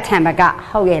ဥပထံပက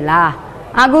ဟုတ်ရဲ့လား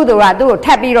အကုသိုလ်ကသူ့ကိုထ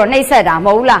ပ်ပြီးတော့နှိပ်စက်တာမ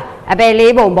ဟုတ်လားအပယ်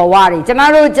လေးပုံဘဝတွေကျမ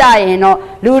တို့ကြရင်တော့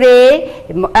လူတွေ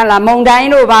ဟလာမုံတိုင်း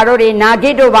တို့ဘာတို့တွေနာဂ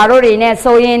စ်တို့ဘာတို့တွေနဲ့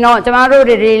ဆိုရင်တော့ကျမတို့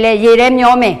တွေလည်းရေထဲ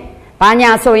မျောမယ်ဘာညာ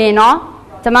ဆိုရင်တော့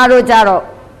ကျမတို့ကြတော့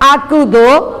အကု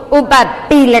သိုလ်ဥပ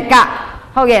ပိလက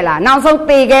ဟုတ်ရဲ့လားနောက်ဆုံး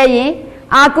သေခဲ့ရင်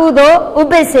အာကုသို့ဥပ္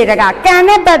ပစေတကကံ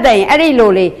နဲ့ပတ်သက်ရင်အဲ့ဒီ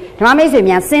လိုလေဓမ္မမိတ်ဆွေ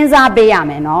များစဉ်းစားပေးရ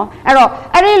မယ်နော်အဲ့တော့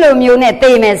အဲ့ဒီလိုမျိုးနဲ့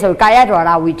သိမယ်ဆိုကာယဒွါရ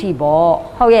ဝီထိပေါ့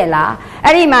ဟုတ်ရဲ့လား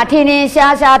အဲ့ဒီမှာထင်ထင်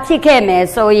ရှားရှားဖြစ်ခဲ့မယ်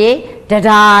ဆိုရင်တ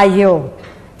ရားယုံ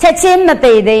ချက်ချင်းမ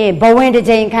သိသေးရင်ဘဝင်တစ်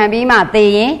ချိန်ခံပြီးမှသိ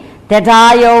ရင်တ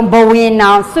ရားယုံဘဝင်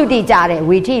နောင်စုတိကြတဲ့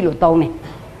ဝီထိလို့သုံးတယ်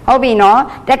ဟုတ်ပြီနော်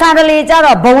တခါတလေကျ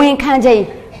တော့ဘဝင်ခံချိန်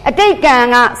အတိတ်ကံ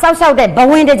ကစောက်တဲ့ဘ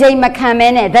ဝင်တစ်ချိန်မခံမဲ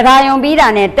နဲ့တရားယုံပြီးတာ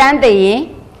နဲ့တန်းသိရင်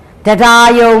တရား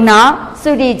ယုံနာ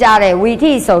သုတိကြတဲ့ဝီ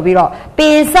ထိဆိုပြီးတော့ပိ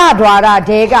စဒွါရ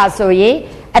ဒေကဆိုရင်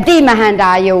အတိမဟန္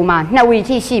တာယုံမှာ2ဝီ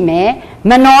ထိရှိမယ်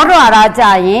မနောဒွါရကြ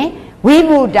ရင်ဝိ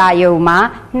ဗုတာယုံမှာ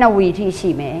2ဝီထိရှိ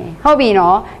မယ်ဟုတ်ပြီ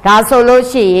နော်ဒါဆိုလို့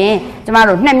ရှိရင်ကျမ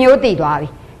တို့2မျိုးသိသွားပြီ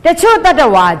တချို့တတ္တ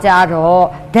ဝါကြတော့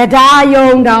တရားယုံ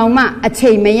တောင်မှအချိ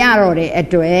န်မရတော့တဲ့အ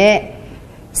တွက်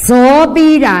ဇော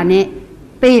ပြီးတာနဲ့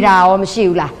သိတာရောမရှိ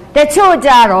ဘူးလားတချို့ကြ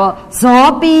တော့ဇော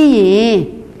ပြီးရင်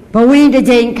ဘဝင်တစ်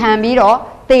ချိန်ခံပြီးတော့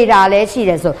သေတာလည်းရှိ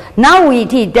တယ်ဆိုနောက်ဝီ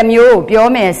ထိတစ်မျိုးကိုပြော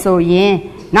မယ်ဆိုရင်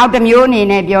နောက်တစ်မျိုးအနေ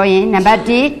နဲ့ပြောရင်နံပါတ်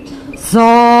1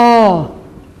ဇော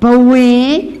ဘဝ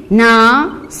င်နာ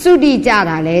သုတိကြ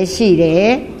တာလည်းရှိတယ်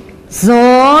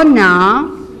ဇောနာ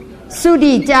သု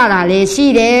တိကြတာလည်းရှိ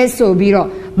တယ်ဆိုပြီးတော့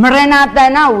မရဏတ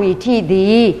ဏဝီထိသ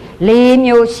ည်4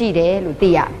မျိုးရှိတယ်လို့သိ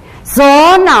ရတယ်ဇော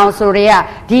နောင်ဆိုတဲ့က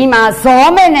ဒီမှာဇော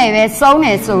မဲ့နဲ့ပဲစုံးတ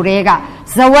ယ်ဆိုတဲ့က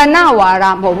ဇဝနဝါရ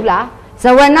မဟုတ်ဘူးလားဇ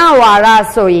ဝနဝါရ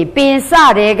ဆိုရင်ပင်စ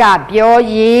တွေကပြော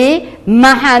ရင်မ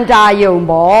ဟန္တာယုံ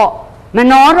ပေါ့မ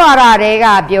နောဒွါရတွေက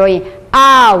ပြောရင်အ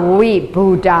ဝိဗု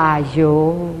ဒ္ဓ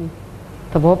ယုံ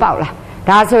သဘောပေါက်လား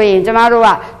ဒါဆိုရင်ကျမတို့က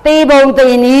သေဘုံသေ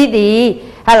နည်းသည်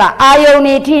ဟလာအာယုန်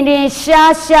နေထင်ထင်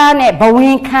ရှားရှားနဲ့ဘဝ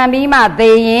င်ခံပြီးမှ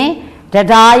သေရင်တ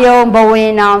ရားယုံဘဝ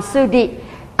င်အောင်သုတိ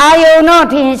အာယုန်တော့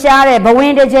ထင်ရှားတဲ့ဘဝ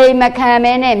င်တစ်ချိန်မခံ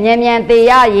မဲနဲ့မြန်မြန်သေ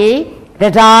ရရင်တ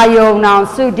ရားယုံအောင်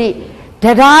သုတိတ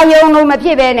ရားယုံလို့မဖြ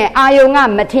စ်ပဲနဲ့အာယုံက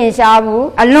မထင်ရှားဘူး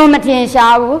အလွန်မထင်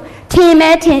ရှားဘူးထင်မဲ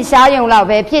ထင်ရှားယုံလောက်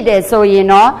ပဲဖြစ်တယ်ဆိုရင်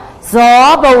တော့ဇော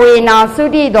ဘဝေနောင်သု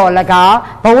တိတော်၎င်း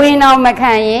ဘဝေနောင်မ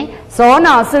ခံရင်ဇော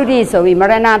နောင်သုတိဆိုပြီးမ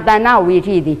ရဏတဏဝီ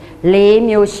ထိသည်4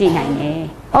မျိုးရှိနိုင်တယ်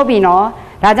ဟုတ်ပြီနော်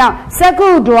ဒါကြောင့်စက္ခု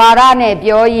ဒွါရနဲ့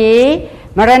ပြောရင်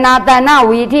မရဏတဏ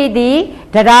ဝီထိသည်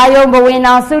တရားယုံဘဝေ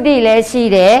နောင်သုတိလည်းရှိ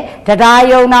တယ်တရား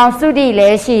ယုံနောင်သုတိလ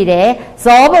ည်းရှိတယ်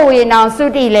ဇောဘဝေနောင်သု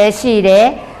တိလည်းရှိတယ်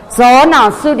ဇောနော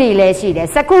င်သုတိလည်းရှိတယ်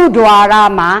စက္ခုဒွါရ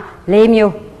မှာ4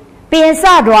မျိုးပင်စ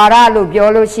ဒွါရလို့ပြော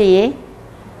လို့ရှိရင်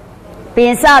ပ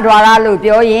င်စဒွါရလို့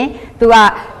ပြောရင် तू က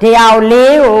တရား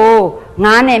4ကို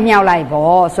9နဲ့မြောက်လိုက်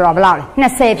ပေါ့ဆိုတော့ဘယ်လောက်လဲ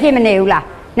20ဖြစ်မနေဘူးလား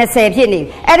20ဖြစ်နေပြီ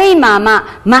အဲ့ဒီမှာမှ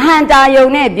မဟန္တာယုံ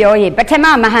နဲ့ပြောရင်ပထမ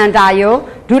မဟန္တာယုံ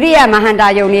ဒုတိယမဟန္တာ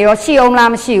ယုံတွေရောရှိအောင်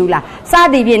လားမရှိဘူးလားစ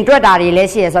သည်ဖြင့်တွက်တာတွေလ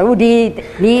ည်းရှိရဆိုတော့ဒီ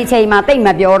အချိန်မှာတိတ်မ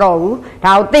ပြောတော့ဘူး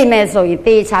ဒါကိုသိမဲ့ဆိုရင်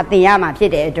သေချာသိရမှာဖြ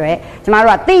စ်တဲ့အတွက်ကျမ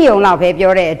တို့ကသိယုံလောက်ပဲ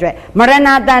ပြောတဲ့အတွက်မရဏ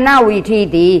တဏဝီထိ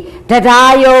သည်တ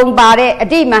ရားယုံပါတဲ့အ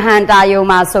တိမဟန္တာယုံ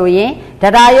မှာဆိုရင်တ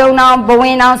ရားယုံနောင်ဘဝ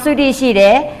င်နောင်သုတိရှိတ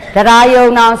ယ်တရားယုံ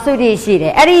နောင်သုတိရှိတ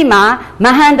ယ်အဲ့ဒီမှာမ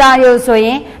ဟန္တာယုံဆိုရ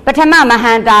င်ပထမမဟ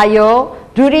န္တာယုံ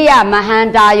ဒုတိယမဟန္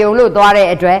တာယုံလို့သွားတဲ့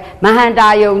အတွက်မဟန္တာ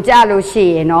ယုံကြလို့ရှိ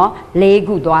ရင်တော့4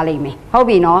ခုသွားလိမ့်မယ်ဟုတ်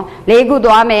ပြီနော်4ခု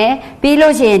သွားမယ်ပြီး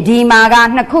လို့ရှိရင်ဒီမှာက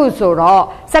2ခုဆိုတော့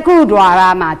စက္ခုဒွါရ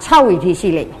မှာ6ဝီထိရှိ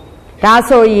လိမ့်မယ်ဒါ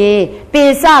ဆိုရင်ပိ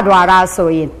စဒွါရဆို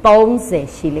ရင်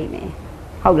30ရှိလိမ့်မယ်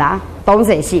ဟုတ်လား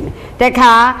30ရှိမယ်တ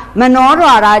ခါမနော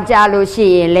ဒွါရကြလို့ရှိ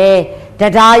ရင်လေတ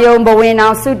ရားယုံဘဝင်နော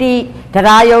င်သုတိတ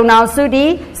ရားယုံနောင်သုတိ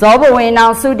ဇောဘဝင်နော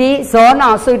င်သုတိဇော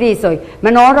နောင်သုတိဆိုမ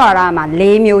နောဒွါရမှာ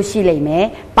4မျိုးရှိလိမ့်မယ်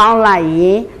ပေါင်းလိုက်ရ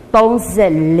င်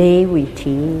34ဝီ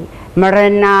ထိမရ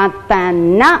ဏတ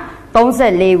ဏ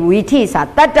34ဝီထိစာ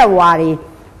တတ္တဝါတွေ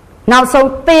နောက်ဆုံး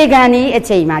သေကံဤအ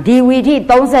ချိန်မှာဒီဝီထိ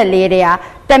34တဲ့ဟာ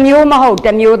တစ်မျိုးမဟုတ်တ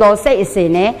စ်မျိုးသောစိတ်အစဉ်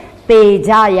နဲ့သေ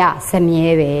ကြရစမြဲ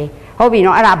ပဲဟုတ်ပြီ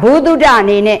နော်အဲ့ဒါဘုဒ္ဓအ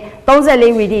နေနဲ့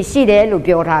34ဝီထိရှိတယ်လို့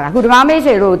ပြောထားတာခုဓမ္မမိတ်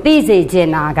ဆွေတို့သိစေချင်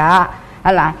တာက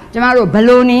hả chúng ta rồi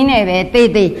balloon này về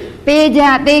tê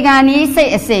ra tê gan ní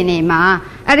sẽ này mà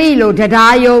ở đây lô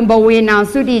đá yong bảo vệ nào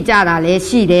suy đi cha là lấy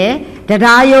xí đấy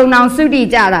đá yong nào suy đi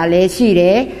cha là lấy xí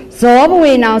đấy gió bảo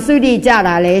vệ nào suy đi cha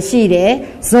là lấy xí đấy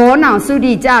gió nào suy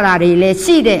đi cha là lấy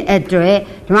xí đấy ở đây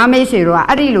chúng ta mới sửa rồi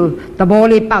ở đây lô tập bò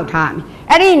lấy bao tham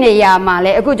ở đây này à mà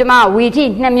lấyအခုကျွန်မဝီထိ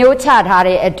2မျိုးချထား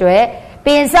တဲ့အတွက်ပ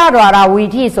င်စတော်ရာဝီ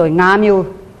ထိဆိုရင်5မျိုး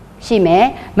ရှိမယ်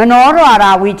မနောတော်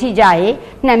ရာဝီထိကြရင်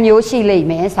2မျိုးရှိလိမ့်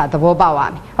မယ်ဆိုတာသဘောပေါက်ပါ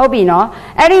မယ်ဟုတ်ပြီနော်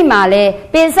အဲ့ဒီမှာလဲ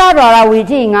ပင်စတော်ရာဝီ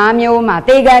ထိ5မျိုးမှာ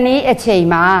တေကန်ဤအချိန်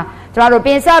မှာကျွန်တော်တို့ပ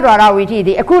င်စတော်ရာဝီထိ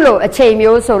ဒီအခုလိုအချိန်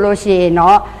မျိုးဆိုလို့ရှိရင်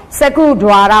တော့စကု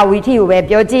ဒွါရဝီထိကိုပဲ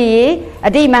ပြောကြည့်ရင်အ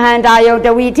တိမဟန္တာယုံတ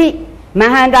ဝီထိမ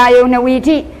ဟန္တာယုံ2ဝီ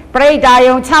ထိပရိဒါ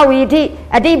ယုံ6ဝီထိ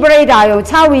အတိပရိဒါယုံ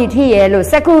6ဝီထိရဲ့လို့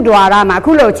စကုဒွါရမှာအ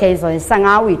ခုလိုချိန်ဆိုရင်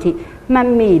15ဝီထိမှတ်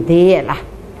မိသေးရဲ့လား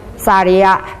စာတွေက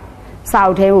စာ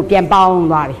အုပ်ထဲကိုပြန်ပေါင်း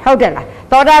သွားပြီဟုတ်တယ်လား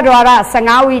သောတာဒွါရ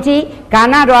15ဝီထိဂာ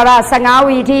နဒွါရ15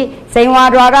ဝီထိဇိန်ဝါ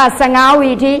ဒွါရ15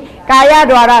ဝီထိကာယ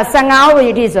ဒွါရ15ဝီ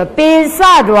ထိဆိုပိစ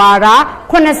ဒွါရ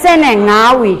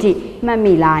85ဝီထိမှတ်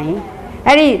မိလားယင်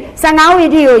အဲ့ဒီ15ဝီ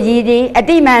ထိကိုရည်ဒီအ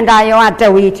တိမန္တာယုံက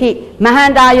1ဝီထိမဟ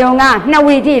န္တာယုံက2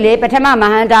ဝီထိလေပထမမ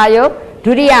ဟန္တာယုံ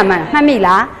ဒုတိယမမှတ်မိ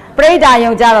လားပရိဒါ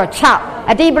ယုံကြတော့6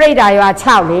အတိပရိဒါယုံက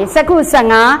6လေစကု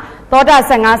15သောတာ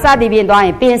15စသည်ဖြင့်သွားရ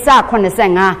င်ပင်စ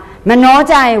85မနော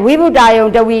ကြရင်ဝိဗုဒ္ဓယုံ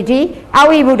တဝီထိအ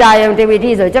ဝိဗုဒ္ဓယုံတဝီ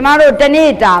ထိဆိုကျမတို့တနေ့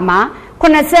တာမှာ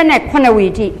89ဝီ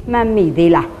ထိမှတ်မိ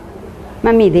သေးလားမှ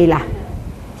တ်မိသေးလား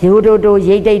ရိုးတို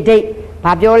ရိတ်တိတ်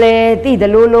ဘာပြောလဲသိသ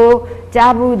လိုလို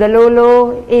ကြားဘူးသလိုလို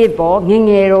အေးပေါ်ငင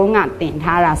ယ်တော့ငါတင်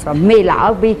ထားတာဆိုတော့မေ့လော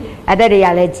က်ပြီးအတက်တွေက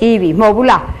လည်းကြီးပြီမဟုတ်ဘူး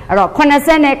လားအဲ့တော့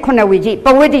89ဝီထိပ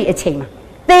ဝိတ္တိအချိန်မှာ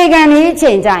တေကန်ဤအ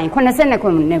ချိန်ကြရင်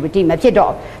89ဝီထိမဖြစ်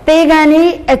တော့တေကန်ဤ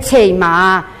အချိန်မှာ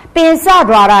ပင်စ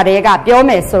ဒွါရတွေကပြော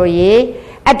မယ်ဆိုရင်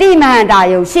အတိမဟန္တာ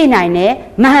ယုံရှိနိုင်တယ်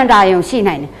မဟန္တာယုံရှိ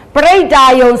နိုင်တယ်ပရိဒါ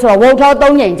ယုံဆိုဝုတ်ထော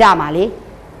3ချိန်ကြမှာလေ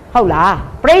ဟုတ်လား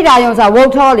ပရိဒါယုံဆိုဝု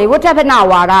တ်ထောလေဝဋ္ဌပန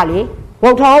ဝါဒလေဝု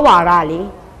တ်ထောဝါဒလေ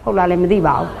ဟုတ်လားလည်းမသိ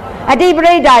ပါဘူးအတိပ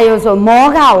ရိဒါယုံဆိုမော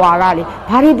ဃဝါဒလေ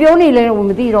ဘာတွေပြောနေလဲ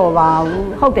မသိတော့ပါဘူး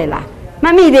ဟုတ်တယ်လားမှ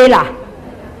တ်မိသေးလား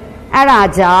အဲ့ဒါ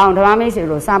ကြောင့်ဓမ္မမိတ်ဆွေ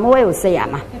တို့စာမွေးကိုစိတ်ရ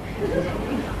မှာ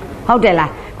ဟုတ်တယ်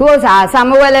လားခုဥစ္စာစာ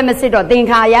မွေးလည်းမစစ်တော့သင်္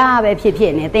ခါရပဲဖြ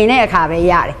စ်နေသင်တဲ့အခါပဲ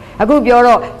ရတယ်အခုပြော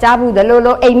တော့ကြားဘူးသလို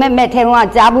လိုအိမ်မက်ထဲမှာ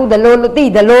ကြားဘူးသလိုလိုသိ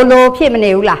သလိုလိုဖြစ်မနေ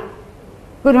ဘူးလား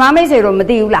ခုဓမ္မမိတ်ဆွေတို့မ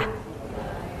သိဘူးလား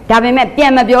ဒါပေမဲ့ပြ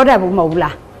န်မပြောတတ်ဘူးမဟုတ်ဘူး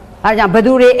လားအဲဒါကြောင့်ဘ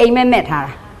သူတွေအိမ်မက်ထား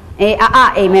တာအေး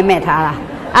အိမ်မက်ထားတာ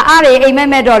တွေအိမ်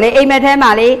မက်တော့လေအိမ်မက်ထဲမှာ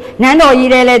လေနန်းတော်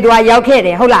ကြီးတဲ့လေသူကရောက်ခဲ့တ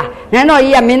ယ်ဟုတ်လားနန်းတော်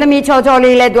ကြီးကမင်းသမီးချော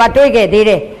လေးလေသူကတွေ့ခဲ့သေး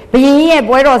တယ်ဘုရင်ကြီးရဲ့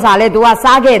ပွဲတော်စာလေသူက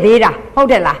စားခဲ့သေးတာဟုတ်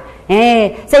တယ်လား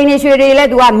စိန်နေရွှေတွေလည်း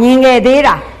तू ကမြင်ခဲ့သေး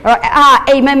တာ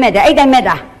အိမ်မက်တယ်အိတ်တိုင်းမက်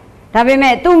တာဒါပေ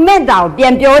မဲ့ तू မက်တာကိုပြ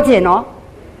န်ပြောချင်တော့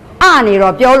နေ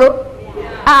တော့ပြောလို့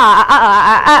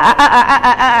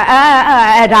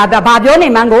ဒါဘာပြောနေ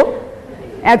မှန်းကို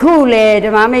အခုလေဓ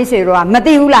မ္မမိတ်ဆွေတို့ကမ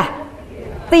သိဘူးလား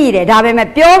သိတယ်ဒါပေမဲ့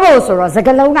ပြောဖို့ဆိုတော့စက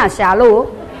လုံးကရှာလို့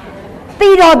သိ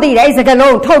တော့သိတယ်အဲ့စက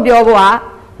လုံးထုတ်ပြောဖို့က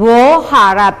ဝေါဟာ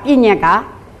ရပြညက်က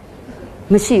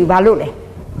မရှိဘူးဘာလို့လဲ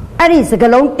အဲ့ဒီစက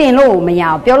လုံးတင်လို့မရ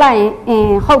အောင်ပြောလိုက်ရ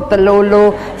င်ဟုတ်သလိုလို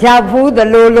ရောက်ဘူးသ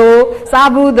လိုလိုစား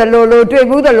ဘူးသလိုလိုတွေ့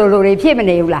ဘူးသလိုလိုတွေဖြစ်မ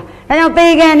နေဘူးလားဒါကြောင့်ပေ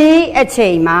ကန်ဒီအချိ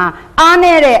န်မှာအား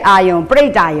နေတဲ့အာယုံပရိ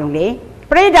ဒါယုံလေ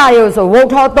ပရိဒါယုံဆိုဝုတ်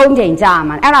ထော3ချိန်ကြာ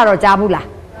မှာအဲ့ဒါတော့ကြားဘူးလား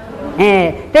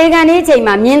တေကန်ဒီအချိန်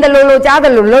မှာမြင်သလိုလိုကြားသ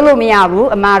လိုလုံးလို့မရဘူး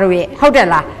အမားတို့ရဲ့ဟုတ်တယ်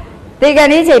လားတေကန်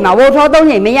ဒီအချိန်မှာဝုတ်ထော3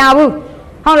ချိန်မရဘူး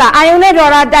ဟုတ်လားအာယုံနဲ့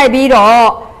ဒေါ်လာတိုက်ပြီးတော့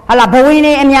ဟာလာဘဝင်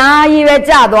နေအများကြီးပဲ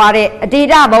ကြာသွားတဲ့အတိ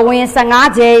ဒဘဝင်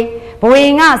15ချိန်ဘဝ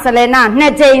င်ကဆလနာ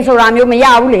2ချိန်ဆိုတာမျိုးမရ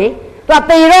ဘူးလေသူက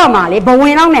ပေတော့မှလေဘဝ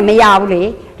င်တော့နဲ့မရဘူးလေ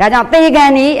ဒါကြောင့်ပေက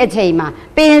န်ဒီအချိန်မှာ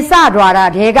ပင်စဒွါရ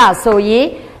တဲကဆိုရင်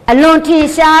အလွန်ထင်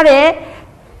ရှားတဲ့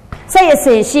စိတ်အစ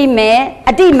ဉ်ရှိမဲ့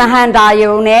အတိမဟန္တာ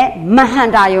ယုံနဲ့မဟ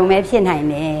န္တာယုံပဲဖြစ်နိုင်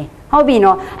တယ်ဟုတ်ပြီ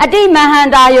နော်အတိမဟန္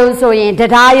တာယုံဆိုရင်တ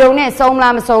ရားယုံနဲ့ဆုံး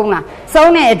လားမဆုံးလား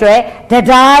ဆုံးတဲ့အတွက်တ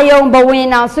ရားယုံဘဝင်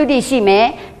အောင်သုတိရှိမယ်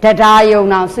တရားယုံ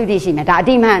အောင်သုတိရှိမယ်ဒါအ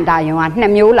တိမဟန္တာယုံက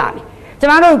2မျိုးလာပြီကျ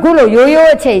မတို့ခုလိုရိုးရိုး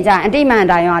အချိန်ကျရင်အတိမဟန္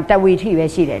တာယုံကတဝီထိပဲ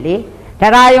ရှိတယ်လေတ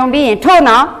ရားယုံပြီးရင်ထို့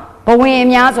နောက်ဘဝင်အ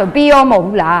များဆိုပြီးရောမဟုတ်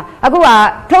ဘူးလားအခုက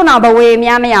ထို့နောက်ဘဝင်အ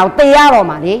များမရဘူးသေရတော့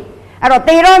မှာလေအဲ့တော့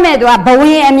သေတော့မဲ့သူကဘဝ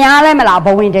င်အများလဲမလားဘ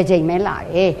ဝင်တစ်ချိန်ပဲလာ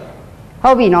တယ်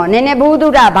ဟုတ်ပြီနော်နည်းနည်းဘုဒ္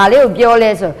ဓဘာလေးကိုပြော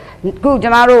လဲဆိုခုကျ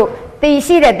မတို့သိ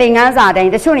ရှိတဲ့သင်္ကန်းစာတို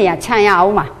င်းတချို့နေရာခြံရအော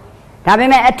င်ပါဒါပေ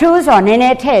မဲ့အထူးဆိုနည်းန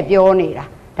ည်းထည့်ပြောနေတာ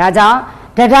ဒါကြောင့်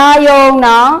တရားယုံ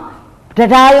တော့တ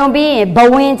ရားယုံပြီးရင်ဘ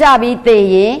ဝင်ကြပြီးသိ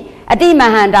ရင်အတိမ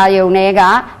ဟန္တာယုံတွေက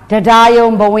တရားယုံ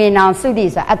ဘဝင်အောင်သုတိ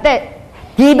ဆိုအသက်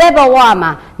ဒီဘက်ဘဝ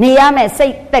မှာနေရမယ့်စိ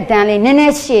တ်သက်တမ်းလေးနည်းန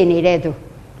ည်းရှည်နေတဲ့သူ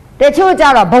တချို့ကြ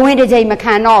တော့ဘဝင်တစ်ချိန်မ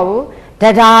ခံတော့ဘူးတ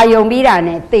ရားယုံပြီးတာ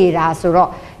နဲ့သေတာဆိုတော့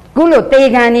ကုလိုတေ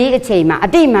ခံဤအချိန်မှာအ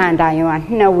တိမဟန္တာယုံက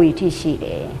2ဝီထိရှိတ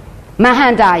ယ်မဟ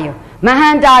န္တာ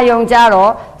ယုံကြ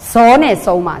တော့ဇောနဲ့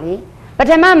ဆုံးပါလေပ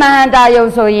ထမမဟန္တာယုံ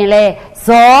ဆိုရင်လေ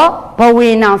ဇောဘဝေ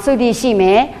နောင်သုတိရှိမ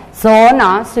ယ်ဇော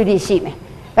နောင်သုတိရှိမယ်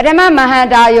ပထမမဟန္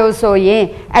တာယုံဆိုရင်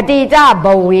အတိတဘ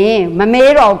ဝင်မ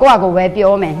မေးတော့ကိုယ့်အကိုပဲ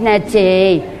ပြောမယ်2ကြိ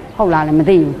မ်ဟုတ်လားလည်းမ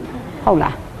သိဘူးဟုတ်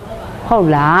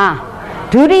လား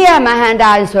ဒုတိယမဟန္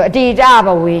တာဆိုအတိတဘ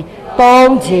ဝင်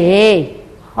3ကြိမ်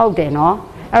ဟုတ်တယ်နော်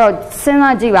အဲ့တော့စဉ်း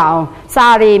စားကြည့်ပါအောင်စာ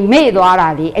တွေမေ့သွားတာ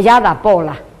လေအရသာပေါ်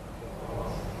လား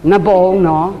မပေါ်ဘူး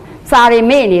နော်စာတွေ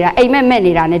မေ့နေတာအိမ်မက်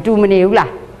နေတာ ਨੇ တူမနေဘူးလား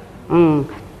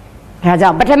ဒါကြော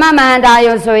င့်ပထမမဟန္တာ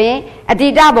ယုံဆိုရင်အတိ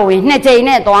တဘဝင်2ကြိမ်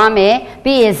နဲ့သွားမယ်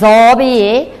ပြီးရင်ဇောပြီးရ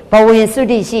င်ဘဝင်သု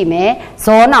တိရှိမယ်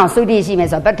ဇောနောင်သုတိရှိမယ်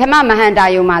ဆိုတော့ပထမမဟန္တာ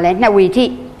ယုံမှာလဲ2ဝီထိ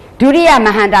ဒုတိယမ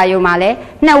ဟန္တာယုံမှာလဲ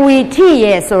2ဝီထိ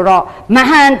ရဲ့ဆိုတော့မ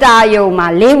ဟန္တာယုံမှာ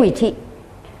4ဝီထိ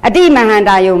အတိမဟန္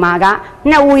တာယုံမှာက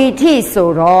2ဝီထိဆို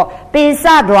တော့ပေစ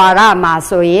ဒွါရမှာ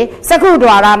ဆိုရင်စကု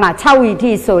ဒွါရမှာ6ဝီ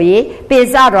ထိဆိုရင်ပေ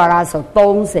စဒွါရဆို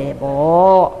30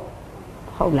ပေါ့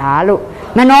ဟုတ်လားလို့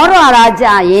မနောဒွါရကြ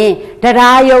ရင်တ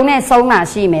ရားယုံနဲ့ဆုံးတာ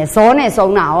ရှိမယ်ဇောနဲ့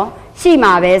ဆုံးတာရောရှိ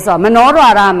မှာပဲဆိုတော့မနောဒွါ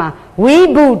ရမှာဝိ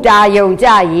ဗုတာယုံကြ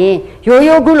ရင်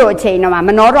ရိုးကုလိုအချိန်တော့မ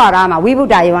နောဒွါရမှာဝိဗု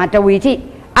တာယုံက2ဝီထိ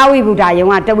အဝိဗုတာယုံ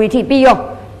က2ဝီထိပြီးရော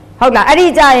ဟုတ်လားအဲ့ဒီ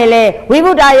ကြရင်လေဝိ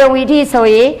ဗုဒ္ဓယုံဝီထိဆို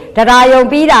ရင်တရားယုံ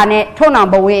ပြီးတာနဲ့ထုံနောင်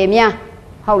ဘဝေအများ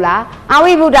ဟုတ်လားအ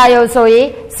ဝိဗုဒ္ဓယုံဆိုရင်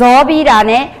ဇောပြီးတာ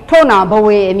နဲ့ထုံနောင်ဘ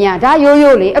ဝေအများဒါ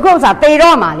ရိုးလေအခုစားတေ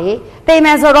တော့မှာလေတေမ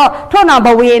ယ်ဆိုတော့ထုံနောင်ဘ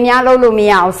ဝေအများလို့လို့မ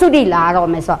ရအောင်သုတိလာတော့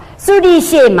မယ်ဆိုတော့သုတိ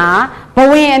ရှေ့မှာဘ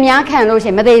ဝေအများခံလို့ရှိ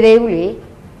ရင်မသေးသေးဘူးလေ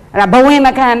အဲ့ဒါဘဝေမ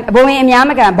ခံဘဝေအများ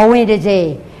မခံဘဝေတစ်ကြိမ်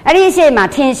အဲ့ဒီရှေ့မှာ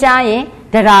ထင်ရှားရင်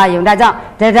တရားယုံဒါကြောင့်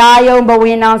တရားယုံဘ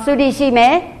ဝေနောင်သုတိရှိမ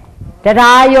ယ်တ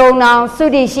ရားယုံနောင်သု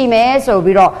တိရှိမယ်ဆို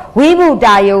ပြီးတော့ဝိဗု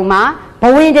တာယုံမှာဘ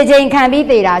ဝင်တစ်ချိန်ခံပြီး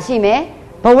သေတာရှိမယ်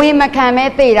ဘဝင်မခံမဲ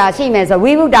သေတာရှိမယ်ဆို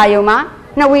ဝိဗုတာယုံမှာ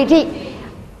2ဝီထိ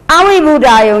အဝိဗု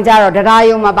တာယုံကြတော့တရား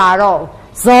ယုံမပါတော့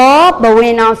ဇောဘဝ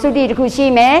င်နောင်သုတိတစ်ခုရှိ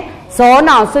မယ်ဇော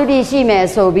နောင်သုတိရှိမယ်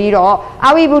ဆိုပြီးတော့အ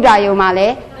ဝိဗုတာယုံမှာလ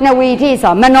ည်း2ဝီထိ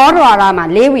ဆိုမနောဒွါရမှာ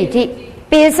4ဝီထိ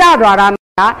ပေစဒွါရ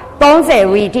မှာ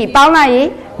30ဝီထိပေါင်းလိုက်ရင်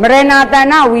မရဏတ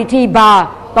ဏဝီထိပါ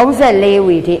34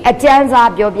ဝီထိအကျဉ်း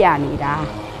စားပြောပြနေတာ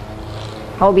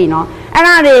ဟုတ်ပြီနော်အဲ့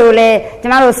ဒါတွေကိုလည်းကျ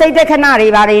မတို့စိတ်တခဏတွေ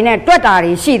ဘာတွေနဲ့တွက်တာ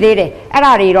တွေရှိသေးတယ်အဲ့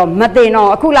ဒါတွေတော့မသိတော့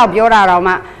အခုလောက်ပြောတာတော့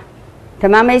မှဓ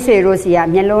မ္မမိတ်ဆွေတို့စီက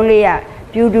မျက်လုံးလေးက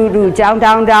ပြူတူတူကြောင်း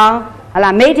တောင်းတောင်းဟ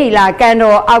လာမိဋ္ဌိလာကန်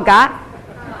တော်အောက်က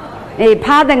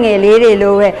ဖားတငယ်လေးတွေ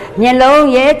လိုပဲမျက်လုံး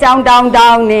ရဲကြောင်းတောင်းတော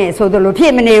င်းနဲ့ဆိုသလိုဖြ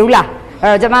စ်မနေဘူးလား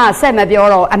အဲ့တော့ကျမကဆက်မပြော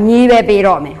တော့အမြည်ပဲပေး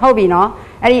တော့မယ်ဟုတ်ပြီနော်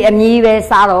အဲ့ဒီအမြည်ပဲ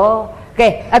စားတော့ကဲ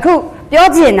အခုပြော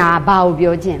ချင်တာဘာကို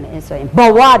ပြောချင်လဲဆိုရင်ဘ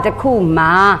ဝတစ်ခု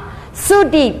မှာသု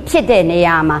တိဖြစ်တဲ့နေ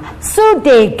ရာမှာသု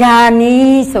တေဂာနီ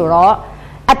ဆိုတော့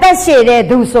အသက်ရှည်တဲ့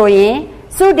သူဆိုရင်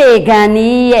သုတေဂာနီ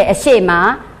ရဲ့အရှိမ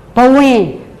ဘ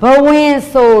ဝင်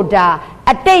ဆိုတာ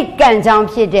အတိတ်ကံကြောင့်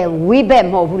ဖြစ်တဲ့ဝိဘက်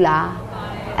မဟုတ်ဘူးလား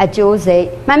အကျိုးစိတ်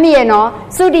မှတ်မိရဲ့နော်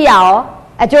သုတိရော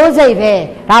အကျိုးစိတ်ပဲ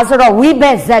ဒါဆိုတော့ဝိဘ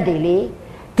က်ဇက်တွေလေ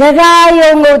တရား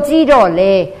ယုံကိုကြည့်တော့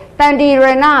လေတန်တိရဏ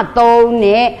3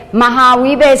နဲ့မဟာ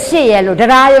ဝိဘက်8ရဲ့လို့တ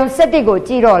ရားယုံ7ကို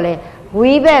ကြည့်တော့လေ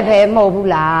ဝိဘက်ပဲမဟုတ်ဘူး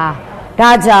လား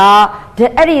ဒါကြောင့်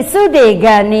အဲ့ဒီသုတေဂ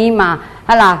န်နီးမှာ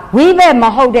ဟလာဝိဘက်မ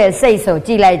ဟုတ်တဲ့စိတ်ဆိုကြ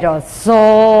ည့်လိုက်တော့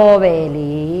ဇောပဲ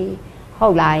လေဟု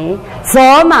တ်လားယင်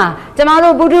ဇောမှာကျမ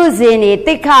တို့ပုထုဇဉ်တွေ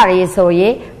တိခတွေဆိုရ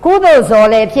င်ကုသိုလ်ဇော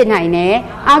လည်းဖြစ်နိုင်တယ်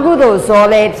အကုသိုလ်ဇော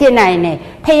လည်းဖြစ်နိုင်တယ်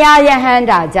ဖရာယဟန္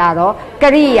တာကြတော့က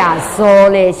ရိယာဇော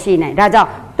လည်းရှိနိုင်ဒါကြောင့်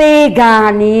သေဂာ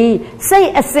နီစိတ်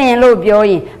အစဉ်လို့ပြော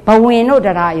ရင်ဘဝင်တို့တ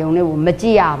ရားယုံလေးကိုမကြ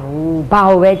ည့်ရဘူးဘာ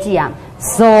ကိုပဲကြည့်ရမယ်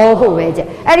ဇောကိုပဲကြည့်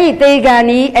အဲ့ဒီသေဂာ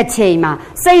နီအချိန်မှာ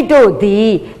စိတ်တို့သည်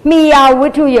မိယာဝိ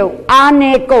ထုယုတ်အား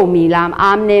နေကုန်ပြီလား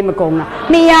အားနေမကုန်လား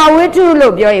မိယာဝိထု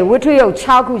လို့ပြောရင်ဝိထုယုတ်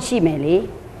6ခုရှိမယ်လေ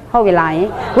ဟုတ်ပြီလားယင်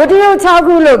ဝိထုယုတ်6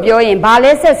ခုလို့ပြောရင်ဘာ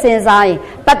လဲဆက်စဉ်းစားရင်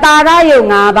ပတာရယုတ်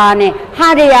5ပါးနဲ့ဟ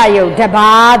ရိယယုတ်1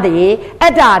ပါးသည်အ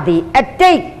တ္တသည်အ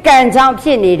တိတ်ကံကြောင့်ဖြ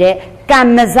စ်နေတဲ့က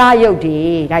မ္မဇယုတ်တွေ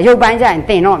ဒါယုတ်ပိုင်းကျရင်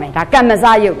သင်တော့မယ်ဒါကမ္မဇ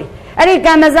ယုတ်တွေအဲ့ဒီက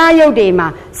မ္မဇယုတ်တွေမှာ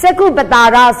စက္ခုပတာ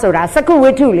ရဆိုတာစက္ခု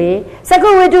ဝိထုလေစက္ခု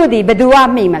ဝိထုသည်ဘယ်သူက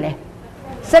မှီမလဲ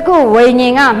စက္ခုဝိညာ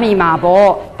ဉ်ကမှီမှာပေါ့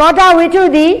သောတာဝိထု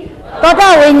သည်သောတာ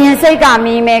ဝိညာဉ်စိတ်က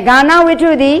မှီမယ်ဂါနဝိ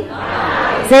ထုသည်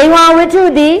ဇေဝဝိထု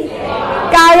သည်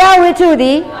ကာယဝိထုသ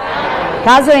ည်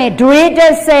ဒါဆိုရင်ဒွေ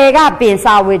30ကပင်စ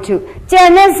ဝိထုကျန်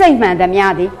တဲ့စိတ်မှန်သမျှ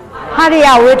သည်ဟရိယ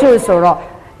ဝိထုဆိုတော့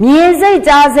မြင်စိတ်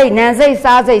ကြားစိတ်နာမ်စိတ်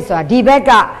စားစိတ်ဆိုတာဒီဘက်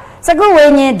ကစကုဝိ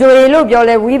ညာဉ်တွေလို့ပြော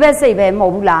လဲဝိဘက်စိတ်ပဲမဟု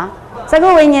တ်ဘူးလားစကု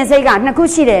ဝိညာဉ်စိတ်က2ခု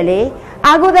ရှိတယ်လေ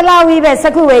အာကုသလဝိဘက်စ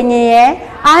ကုဝိညာဉ်ရဲ့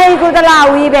အာဟိကုသလ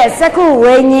ဝိဘက်စကု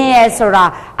ဝိညာဉ်ရဲ့ဆိုတာ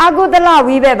အာကုသလ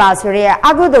ဝိဘက်ပါဆိုရဲ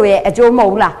အာကုသိုလ်ရဲ့အကျိုးမဟု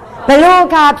တ်ဘူးလား ဘလို့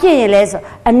ခါဖြစ်ရင်လဲဆို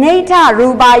အနိဋ္ဌရူ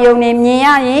ပါယုံနေမြင်ရ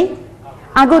ရင်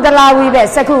အကုသလဝိဘက်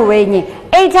စကုဝိညာဉ်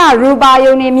အိဋ္ဌရူပါ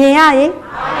ယုံနေမြင်ရရင်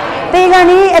တေခ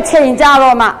ဏီအချိန်ကြ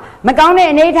တော့မှမကောင်းတဲ့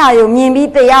အနိဋ္ဌယုံမြင်ပြီး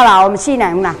တေရတာရောမရှိ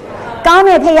နိုင်ဘူးလားကောင်း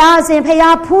တဲ့ဖရာအစဉ်ဖရာ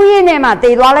ဖူးရင်းနဲ့မှ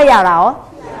တေသွားလိုက်ရတာရော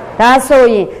ဒါဆို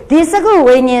ရင်ဒီစကု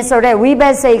ဝိညာဉ်ဆိုတဲ့ဝိဘ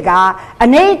က်စိတ်ကအ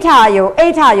နိဋ္ဌယုံအိ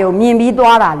ဋ္ဌယုံမြင်ပြီး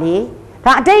သွားတာလေ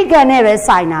ဒါအတိတ်ကံနဲ့ပဲ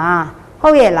ဆိုင်တာဟု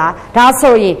တ်ရဲ့လားဒါ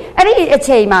ဆိုရင်အဲ့ဒီအ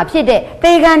ချိန်မှာဖြစ်တဲ့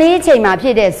တေခဏီအချိန်မှာဖြ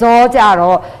စ်တဲ့ဇောကြ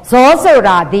တော့ဇောဆို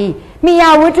တာဒီမိယာ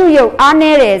ဝိထုယုတ်အား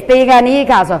နေတဲ့တေခဏီ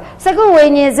ခါဆိုစကုဝိ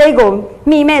ညာဉ်စိတ်ကို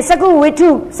မိမဲ့စကုဝိထု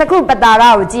စကုပတာရ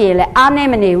ကိုကြည့်ရင်လဲအားနေ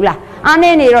မနေဘူးလားအားနေ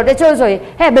နေတော့တချို့ဆိုရင်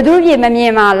ဟဲ့ဘသူပြမမြ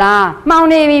င်ပါလားမှောင်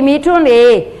နေပြီမိထွန်းလေ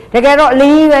တကယ်တော့အလ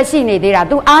င်းကြီးပဲရှိနေသေးတာ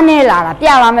तू အားနေလာတာပြ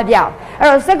လားမပြဘူးအဲ့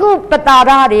တော့စကုပတာ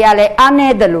ရတွေကလည်းအားနေ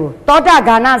တယ်လို့သောတာ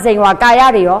ဂာနစိန်ဝါကာယ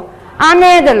တွေရောအား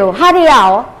နေတယ်လို့ဟာရိယ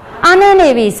ရောအားနေနေ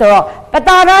ပြီဆိုတော့ပ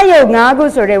တာရယုတ်၅ခု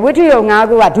ဆိုတဲ့ဝိထုယုတ်၅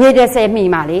ခုကဒွေ30မိ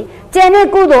မှာလေကျန်တဲ့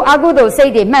ကုသိုလ်အကုသိုလ်စိ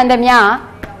တ်တွေမှန်သမျှ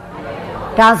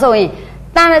ဒါဆိုရင်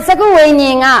တန်စကုဝိညာ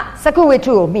ဉ်ကစကုဝိ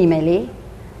ထုကိုမိမယ်လေ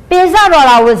ပိစတော်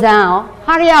လာဝဇံရော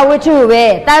ဟာရိယဝိထုပဲ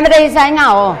တန်ပတိဆိုင်က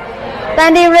ရောတ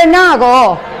န်တိရဏကော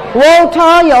ဝု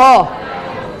ထောယော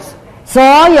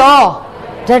ဇောယော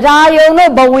တရားယုံ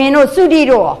တို့ဘဝင်တို့သုတိ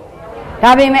တို့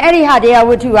ဒါပေမဲ့အဲ့ဒီဟာတရား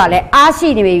ဝိထုကလည်းအားရှိ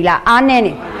နေပြီလားအားနေ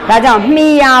နေဒါကြောင့်မိ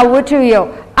ယာဝိထုယုတ်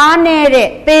အားနေတဲ့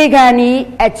သေခဏီ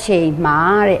အချိန်မှာ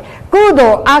တဲ့ကု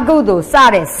သိုလ်အကုသိုလ်စ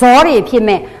တဲ့ဇောတွေဖြစ်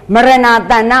မဲ့မရဏ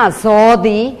တဏ္ဏဇောသ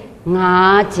ည်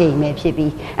5ချိန်ပဲဖြစ်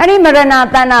ပြီးအဲ့ဒီမရဏ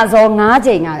တဏ္ဏဇော5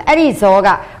ချိန်ကအဲ့ဒီဇောက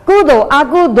ကုသိုလ်အ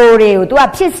ကုသိုလ်တွေကို तू က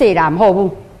ဖြစ်စေတာမဟုတ်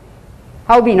ဘူး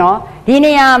ဟုတ်ပြီနော်ဒီ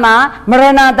နေရာမှာမရ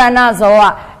ဏတဏ္ဏဇောက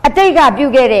အတိတ်ကပြု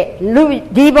ခဲ့တဲ့လူ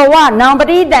ဒီဘဝနောင်ပ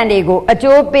ဋိသန္ဓေကိုအ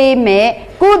ကျိုးပေးမဲ့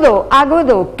ကုသိုလ်အကု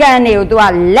သိုလ်ကံတွေကို तू က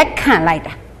လက်ခံလိုက်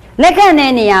တာလက်ခံ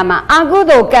တဲ့နေရာမှာအကု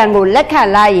သိုလ်ကံကိုလက်ခံ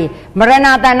လိုက်ရင်မရဏ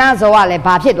တဏ္ဏဇောကလည်း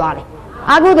ဘာဖြစ်သွားလဲ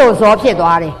အကုသိုလ်ဇောဖြစ်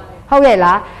သွားတယ်ဟုတ်ရဲ့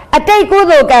လားအတိတ်ကု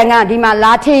သိုလ်ကံကဒီမှာ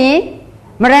လာထင်ရင်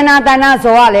မရဏတဏ္ဏ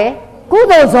ဇောကလည်းကု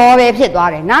သိုလ်ဇောပဲဖြစ်သွား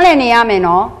တယ်နားလည်နေရမယ်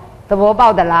နော်သဘောပေါ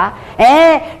က်သလား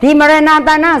ဒီမရဏတ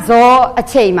ဏ္ဏဇောအ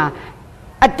ချိန်မှာ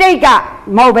အတိတ်က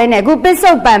မဟုတ်ပဲနဲ့အခုပစ္စု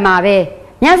ပန်မှာပဲ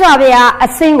မြတ်စွာဘုရားအ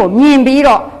စင်းကိုမြင်ပြီး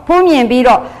တော့ဖုံးမြင်ပြီး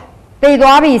တော့သိ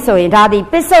သွားပြီဆိုရင်ဒါဒီ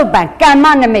ပစ္စုပန်ကမ္မ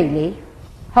နမိတ်လေ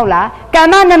ဟုတ်လားကမ္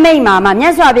မနမိတ်မှာမြ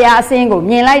တ်စွာဘုရားအစင်းကို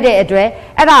မြင်လိုက်တဲ့အတွက်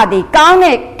အဲ့ဒါဒီကောင်း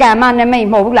တဲ့ကမ္မနမိတ်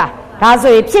မဟုတ်ဘူးလားဒါ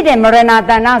ဆိုရင်ဖြစ်တဲ့မရဏ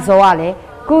တဏ္ဏဇောကလည်း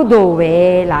ကုသိုလ်ပဲ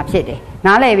လားဖြစ်တယ်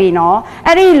နားလည်ပြီနော်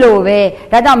အဲ့ဒီလိုပဲ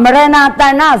ဒါကြောင့်မရဏတ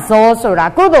ဏ္ဏဇောဆိုတာ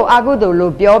ကုသိုလ်အကုသိုလ်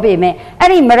လို့ပြောပေမဲ့အဲ့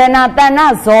ဒီမရဏတဏ္ဏ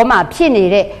ဇောမှာဖြစ်နေ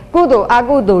တဲ့ကုသိုလ်အ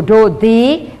ကုသိုလ်တို့သည်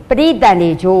ပဋိသန္ဓေ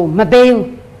ကျိုးမပေးဘူး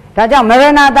ဒါကြောင့်မရဏ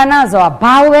တဏ္ဏဇောက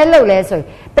ဘာပဲလုပ်လဲဆိုရင်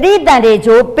ပဋိသန္ဓေ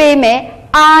ကျိုးပေးမယ်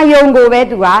အာယုံကိုပဲ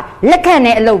သူကလက်ခံ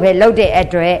တဲ့အလုပ်ပဲလုပ်တဲ့အ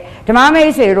တွက်ဓမ္မမိ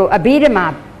တ်ဆွေတို့အဘိဓမ္မာ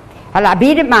ဟလာအဘိ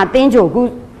ဓမ္မာသင်္ကြိုကု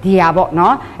ဒီဟာပေါ့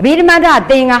နော်အဘိဓမ္မတ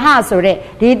သင်္ဃဟဆိုတဲ့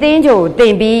ဒီသင်္ကြိုသ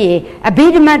င်ပြီးရင်အဘိ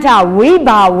ဓမ္မတဝိ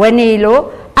ဘာဝနေလို့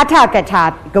အထကထာ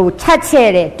ကိုထတ်ချဲ့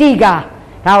တဲ့တိကာ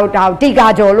ဒါတိကာ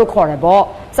ကျော်လို့ခေါ်တယ်ပေါ့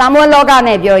စာမွေးလောက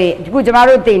နဲ့ပြောရင်အခုကျမ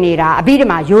တို့သင်နေတာအဘိဓမ္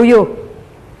မာရိုးရိုး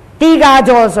တိကာ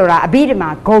ကျော်ဆိုတာအဘိဓမ္မာ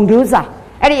ဂုံဒုစာ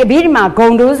အဲ့ဒီအဘိဓမ္မာဂုံ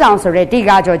ဒုဆောင်ဆိုတဲ့တိ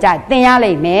ကာကျော်ကြသင်ရ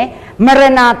လိမ့်မယ်မရ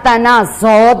ဏတဏ္ဏ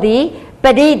ဇောသည်ပ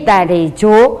ဋိသန္ဓေ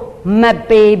ကျိုးမ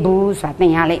ပေးဘူးဆိုတာသ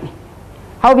င်ရလိမ့်မယ်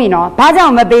ဟုတ်ပြီနော်ဘာကြော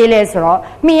င့်မပေးလဲဆိုတော့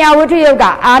မိယာဝတ္ထုယုတ်က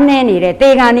အားနေနေတဲ့တေ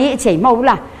ခဏီအချိန်မဟုတ်ဘူး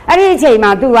လားအဲ့ဒီအချိန်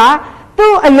မှာ तू က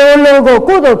သူ့အလိုလိုကို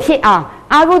ကုသိုလ်ဖြစ်အောင်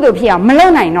အကုသိုလ်ဖြစ်အောင်မလု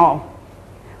ပ်နိုင်တော့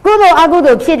ကုသိုလ်အကု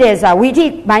သိုလ်ဖြစ်တယ်ဆိုတာဝိထိ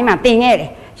ဘိုင်းမှာသင်ခဲ့တယ်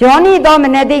ယောနိသောမ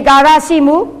နတိကာရရှိ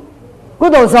မှုကု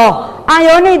သိုလ်ဇောအာ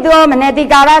ယောနိသောမနတိ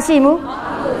ကာရရှိမှု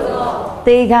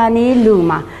တေခဏီလူ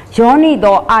မှာယောနိ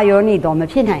သောအာယောနိသောမ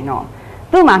ဖြစ်နိုင်တော့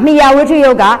သူ့မှာမိယာဝတ္ထု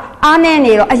ယုတ်ကအားနေ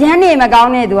နေတော့အရန်နေမကော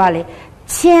င်းတဲ့သူကလေ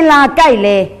ချင်းလာကြိုက်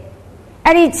လဲ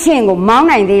အဲ့ဒီချင်းကိုမောင်း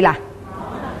နိုင်သေးလား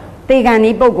တေခ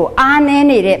ဏီပုဂ္ဂိုလ်အားနေ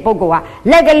နေတဲ့ပုဂ္ဂိုလ်က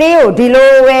လက်ကလေးကိုဒီ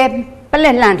လိုပဲပလ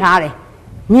က်လှန်ထားတယ်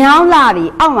ညောင်းလာပြီ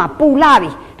အောက်မှာပူလာပြီ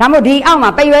ဒါမို့ဒီအောက်မှာ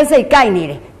ပိရွဲစိတ်ကြိုက်နေ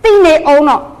တယ်သိနေအောင်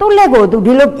တော့သူ့လက်ကိုသူ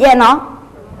ဒီလိုပြန်တော့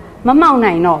မမောက်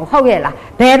နိုင်တော့ဟုတ်ရဲ့လား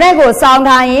ဘယ်ဘက်ကိုစောင်း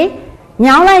ထားရင်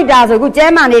ညောင်းလိုက်တာဆိုခုကျဲ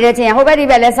မှနေတဲ့ချင်းဟိုဘက်ဒီ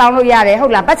ဘက်လဲစောင်းလို့ရတယ်ဟု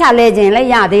တ်လားပတ်ချလဲခြင်းလဲ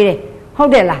ရသေးတယ်ဟု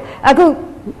တ်တယ်လားအခု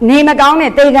နေမကောင်း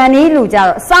တဲ့တေခဏီလူကြ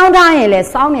တော့စောင်းထားရင်လဲ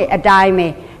စောင်းနေအတိုင်းပဲ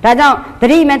ဒါကြောင့်သ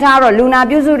တိမထားတော့လူနာ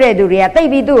ပြုစုတဲ့သူတွေကတိတ်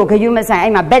ပြီးသူ့ကိုဂယုမဆိုင်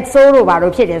အဲ့မှာဘက်ဆိုးတို့ဘာ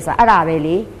လို့ဖြစ်တယ်ဆိုတာအဲ့ဒါပဲ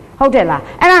လေဟုတ်တယ်လား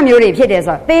အဲ့ဒါမျိုးတွေဖြစ်တယ်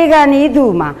ဆိုတော့တေခဏီသူ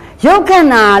မှာရုပ်ခ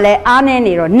ဏလည်းအားနေ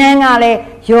နေတော့နန်းကလည်း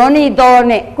ယောနိသော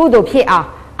နဲ့ကုသိုလ်ဖြစ်အောင်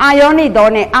အာယောနိသော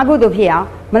နဲ့အကုသိုလ်ဖြစ်အောင်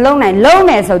မလုံးနိုင်လုံးမ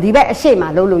ယ်ဆိုဒီဘက်အရှိမ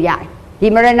လုံးလို့ရတယ်ဒီ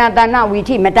မရဏတဏ္ဏဝီ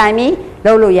ထိမတိုင်မီ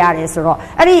လုံးလို့ရတယ်ဆိုတော့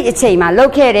အဲ့ဒီအချိန်မှာလု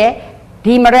တ်ခဲ့တဲ့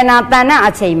ဒီမရဏတဏ္ဏ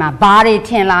အချိန်မှာဘာတွေထ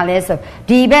င်လာလဲဆို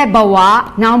ဒီဘက်ဘဝ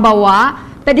နောင်ဘဝ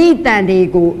တတိတန်တွေ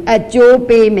ကိုအကျိုး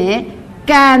ပေးမယ်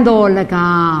ကံတော်၎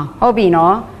င်းဟုတ်ပြီ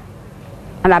နော်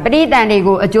ဟလာပဋိတန်တွေ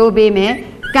ကိုအကျိုးပေးမယ်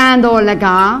ကံတော်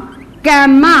၎င်းက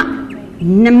မ္မ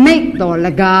နမိတ်တော်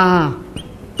၎င်း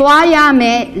သွားရမ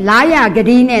ယ်လာရဂ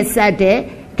တိနဲ့ဆက်တဲ့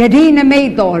ဂတိနမိတ်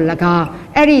တော်၎င်း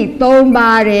အဲ့ဒီ၃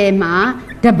ပါးထဲမှာ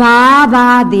တပါး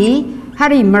ပါးသည်ဟာ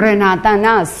ဒီမရဏတဏ္ဍ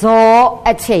ဇော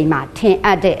အချိန်မှာထင်အ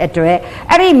ပ်တဲ့အတွက်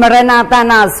အဲ့ဒီမရဏတဏ္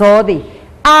ဍဇောသည်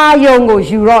အာယုံကို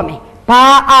ယူတော့မယ်ဘာ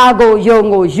အာကိုယုံ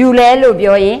ကိုယူလဲလို့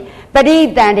ပြောရင်ပဋိ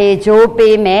တန်တွေဂျိုး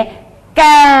ပေးမယ်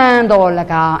ကံတော်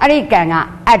၎င်းအဲ့ဒီကံက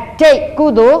အတိတ်ကု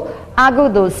သိုလ်အကု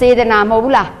သိုလ်စေတနာမဟုတ်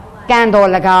ဘူးလားကံတော်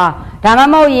၎င်းဒါမှ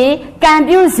မဟုတ်ရင်ကံ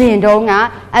ပြုစဉ်တုန်းက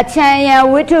အချမ်းရံ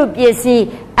ဝိထုပစ္စည်း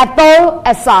အသုံး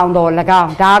အဆောင်တော်၎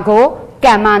င်းဒါကိုက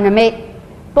မ္မနမိတ်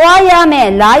သွားရမယ်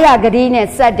လာရဂတိနဲ့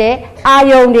ဆက်တဲ့အာ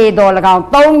ယုန်တွေတော်၎င်း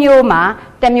၃မျိုးမှာ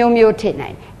တစ်မျိုးမျိုးထင်နို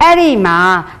င်အဲ့ဒီမှာ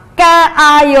ကံ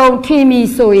အာယုန်ထင်ပြီ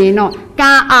ဆိုရင်တော့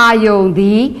ကံအာယုန်သ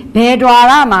ည်ဘယ်ဓာ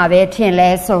ရမှာပဲထင်လဲ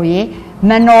ဆိုရင်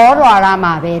မနောဓာရ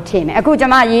မှာပဲထင်မယ်အခုကျွ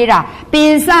န်မရေးတာပိ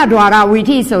စဓာရဝိ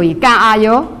ထိဆိုရင်ကံအာ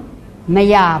ယုန်မ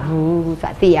ရဘူး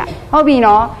ဆိုတာသိရဟုတ်ပြီ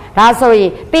နော်ဒါဆိုရ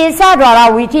င်ပိစဓာရ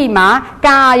ဝိထိမှာ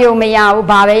ကံအာယုန်မရဘူး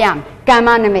ဘာပဲရမယ်ကမ္မ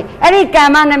နမိတ်အဲ့ဒီက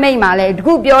မ္မနမိတ်မှာလေတ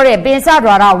ခုပြောတဲ့ပိစဓာ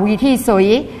ရဝိထိဆိုရ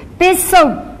င်ပစ္စု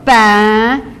ပန်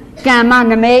ကမ္မ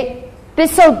နမိတ်ပ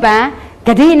စ္စုပန်ဂ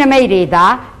တိနမိတ်တွေသာ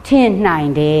ထင်နို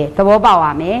င်တယ်သဘောပေါက်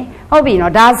ပါမယ်ဟုတ်ပြီ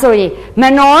နော်ဒါဆိုရင်မ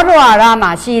နောဓာရ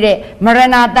မှာရှိတဲ့မရ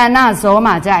ဏတဏ္ဍဇော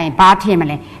မှာကြာရင်ဘာထင်မ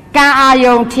လဲကံအာ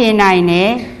ယုန်ထင်နိုင်တယ်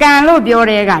ကံလို့ပြော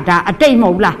တဲ့ကဒါအတိတ်မ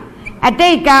ဟုတ်လားအတိ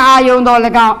တ်ကံအာယုန်တော်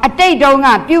၎င်းအတိတ်တုန်းက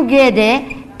ပြုခဲ့တဲ့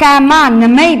ကမ္မန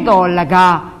မိတ်တော်၎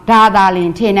င်းဒါသာလ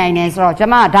င်ထင်နိုင်တယ်ဆိုတော့ကျွ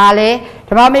န်မဒါလေ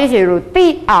ဓမ္မမိတ်ဆွေတို့သိ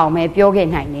အောင်ပဲပြောခဲ့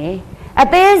နိုင်တယ်အ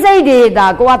သေးစိတ်တွေဒါ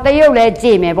ကိုကတရုပ်လဲကြ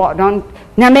ည့်မယ်ပေါ့နော်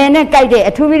နာမည်နဲ့ကြိုက်တဲ့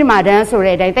အထူးဓမ္မတန်းဆို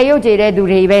တဲ့အတိုင်းတရုပ်ကြည်တဲ့သူ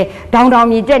တွေပဲတောင်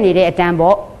မြည်တက်နေတဲ့အတန်း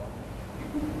ပေါ့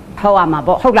ဟုတ်ရမှာ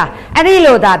ပေါ့ဟုတ်လားအဲ့ဒီ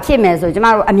လိုသာဖြစ်မယ်ဆိုကျမ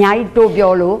တို့အများကြီးတိုး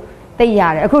ပြောလို့သိရ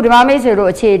တယ်အခုဓမ္မမိတ်ဆွေတို့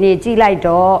အခြေအနေကြည့်လိုက်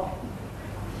တော့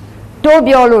တိုး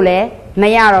ပြောလို့လဲမ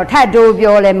ရတော့ထပ်တိုး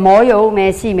ပြောလဲမောယုံမ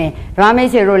ယ်ရှိမယ်ဓမ္မမိတ်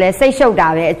ဆွေတို့လဲစိတ်ရှုပ်တာ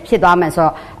ပဲဖြစ်သွားမယ်ဆို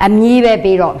တော့အမြည်ပဲ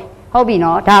ပြီးတော့မယ်ဟုတ်ပြီ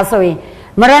နော်ဒါဆိုရင်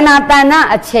မရဏတဏ္ဍ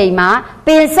အချိန်မှာ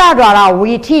ပိစဓာရ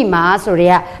ဝီထိမှာဆို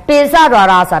တဲ့ပိစဓာ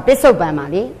ရဆိုတာပစ္စုပန်မှာ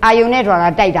လေအာယုန်နဲ့ဓာရ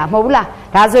တိုက်တာမဟုတ်ဘူးလား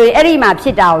ဒါဆိုရင်အဲ့ဒီမှာဖြ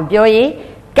စ်တာကိုပြောရင်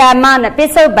ကမ္မနဲ့ပ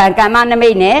စ္စုပန်ကမ္မနမိ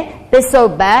တ်နဲ့ပစ္စု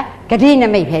ပန်ဂတိန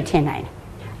မိတ်ပဲထင်နိုင်တယ်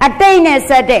အတိတ်နဲ့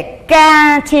ဆက်တဲ့ကံ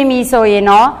ထင်ပြီဆိုရင်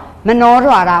တော့မနော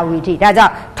ဓာရဝီထိဒါကြော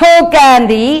င့်ထိုကံ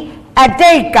သည်အ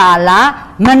တိတ်ကာလ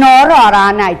မနောဓာရ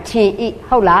၌ထင်၏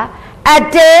ဟုတ်လားအ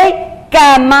တိတ်က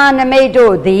မ္မနမိတ်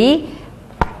တို့သည်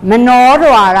မနော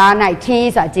ဓာရ၌ထင်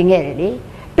ဆိုတာကျင်ခဲ့တယ်လေ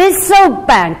ပစ္စုပ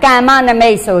န်ကမ္မနမိ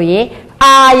တ်ဆိုရင်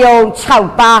အာယုံ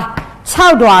6ပါး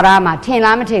6ဓာရမှာထင်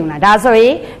လားမထင်ဘူးလားဒါဆိုရ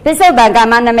င်ပစ္စုပန်ကမ္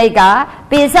မနမိတ်က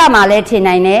ပိစမှာလည်းထင်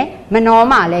နိုင်တယ်မနော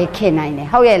မှာလည်းခင်နိုင်တယ်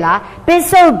ဟုတ်ရဲ့လားပစ္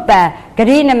စုပန်ဂ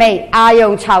တိနမိတ်အာယုံ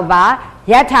6ပါး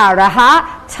ယထာရဟ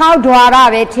6ဓာရ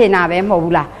ပဲထင်တာပဲမဟုတ်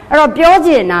ဘူးလားအဲ့တော့ပြောချ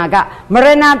င်တာကမရဏ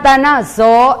တဏ္ဍ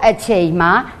ဇောအချိန်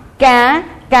မှာကံ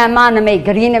ကမ္မနမိတ်ဂ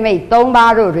ရိနမိတ်၃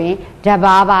ပါးတို့တွင်တ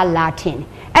ပါးပါးလာထင်တယ်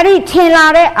အဲ့ဒီထင်လာ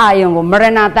တဲ့အာယုံကိုမရဏ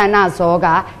တဏ္ဍဇောက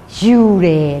ယူတ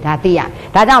ယ်ဒါသိရ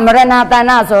ဒါကြောင့်မရဏတဏ္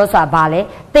ဍဇောဆိုတာဘာလဲ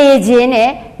သေခြင်းနဲ့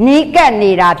နီးကပ်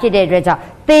နေတာဖြစ်တဲ့အတွက်ကြောင့်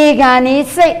သေကံဤ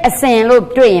စိတ်အစဉ်လို့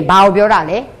တွေ့ရင်ဘာကိုပြောတာ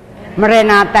လဲမရဏ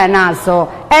တဏ္ဍဇော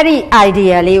အဲ့ဒီ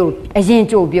idea လေးကိုအရင်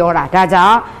ကြိုပြောတာဒါကြော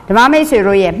င့်ဓမ္မမိတ်ဆွေ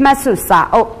တို့ရဲ့မှတ်စုစာ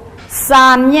အုပ်စာ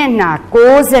မျက်နှာ69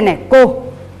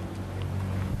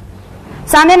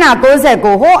စာမျက်နှာ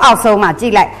69ဟိုအောက်ဆုံးမှာကြ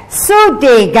ည့်လိုက်စု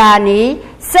တေဂာနီ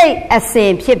စိတ်အစ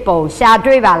ဉ်ဖြစ်ပုံရှာ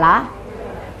တွေ့ပါလား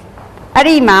အဲ့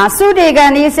ဒီမှာစုတေဂာ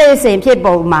နီစိတ်အစဉ်ဖြစ်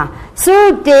ပုံမှာစု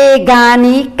တေဂာ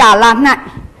နီကာလ၌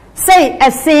စိတ်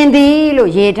အစဉ်သည်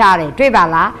လို့ရေးထားတယ်တွေ့ပါ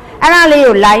လားအဲ့ဒါလေး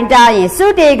ကိုလိုင်းတားရင်စု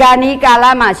တေဂာနီကာလ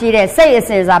မှာရှိတဲ့စိတ်အ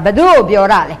စဉ်ဆိုတာဘယ်သူ့ကိုပြော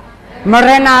တာလဲမရ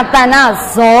ဏတဏ္ဍ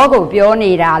ဇောကိုပြော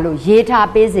နေတာလို့ရေးထား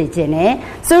ပေးစေခြင်းနဲ့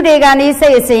စုတေဂာနီစိ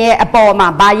တ်အစဉ်ရဲ့အပေါ်မှာ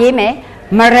ဗာရေးမယ်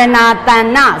မရဏတဏ္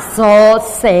ဍဇော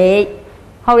စိတ်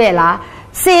ဟုတ်ရဲ့လား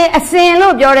စေအစဉ်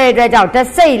လို့ပြောတဲ့အတွက်ကြောင့်တ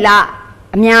စိတ်လား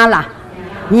အများလား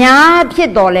များဖြစ်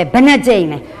တော်လဲဘယ်နှကြိမ်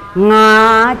လဲ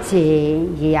5ကြိမ်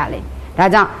ရေးရလဲဒါ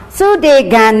ကြောင့်စုတေ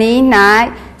ဂာနီ၌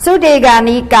စုတေဂာ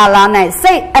နီကာလ၌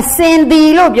စိတ်အစဉ်သည်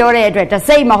လို့ပြောတဲ့အတွက်တ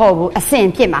စိတ်မဟုတ်ဘူးအစဉ်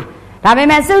ဖြစ်မှာဒါပေ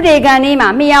မဲ့စုတေဂာနီမှာ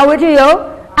မိယာဝိထုယုတ်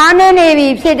အာနေနေပြီ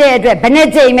ဖြစ်တဲ့အတွက်ဘယ်နှ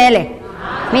ကြိမ်မဲလဲ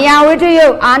မိယာဝိထုယု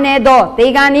တ်အာနေသောတေ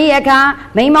ဂာနီအခါ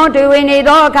မိန်မောတွေ့ဝင်နေ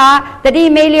သောအခါတတိ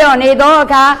မေလျော့နေသောအ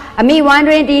ခါအမိဝမ်း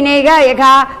တွင်တည်နေကြအ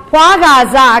ခါဖွားကာ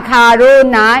စအခါတို့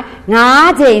၌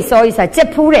5ကြိမ်စောဤစာချက်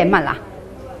ဖူးတယ်မှတ်လား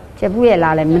ချက်ဖူးရဲ့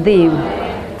လားလည်းမသိဘူး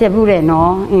ဖြစ်ဘူးတယ်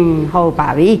နော်ဟုတ်ပါ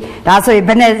ပြီဒါဆိုရင်ဘ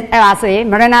ယ်နဲ့အဲ့ဒါဆိုရင်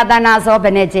မရဏတဏ္ဍဇောဘ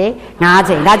ယ်နဲ့ချိန်9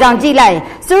ချိန်ဒါကြောင့်ကြည့်လိုက်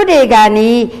သုတေဂာနီ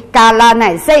ကာလ၌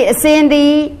စိတ်အစဉ်သ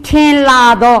ည်ထင်လာ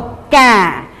သော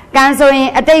ကံဆိုရင်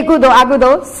အတိတ်ကုသိုလ်အကု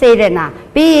သိုလ်စေတနာ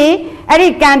ပြီးရင်အဲ့ဒီ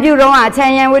ကံပြုတော့အချ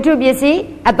မ်းယံဝိထုပစ္စည်း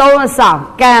အသုံးအဆောင်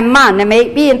ကမ္မနမိတ်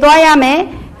ပြီးရင်သွားရမယ်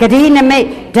ဂတိနမိတ်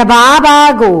တဘာဘာ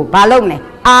ကိုဘာလုပ်လဲ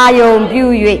အာယုံပြု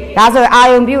၍ဒါဆိုရင်အာ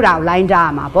ယုံပြုတာကိုလိုင်းထားရ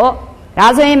မှာပေါ့ဒါ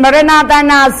ဆိုရင်မရဏတဏ္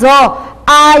ဍဇော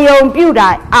အာယုံပြုတာ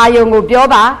အာယုံကိုပြော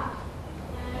ပါ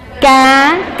ကံ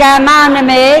ကမ္မန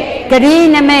မိတ်ဂတိ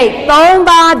နမိတ်3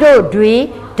ပါးတို့တွင်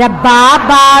တဘာ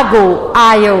ဘာကိုအာ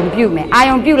ယုံပြုမယ်အာ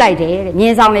ယုံပြုလိုက်တယ်တဲ့ည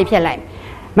င်းဆောင်လေးဖြတ်လိုက်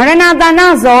မရဏတဏ္ဍ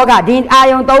ဇောကဒီအာ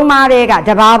ယုံ3ပါးတဲ့ကတ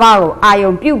ဘာဘာကိုအာ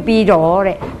ယုံပြုပြီးတော့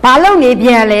တဲ့ဘာလို့နေပြ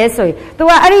န်လဲဆိုရင် तू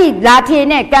ကအဲ့ဒီလာထင်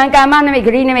နဲ့ကံကမ္မနမိတ်ဂ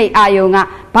ရိနမိတ်အာယုံက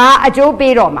ဘာအကျိုး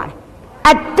ပေးတော့မှာလဲ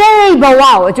အတိတ်ဘဝ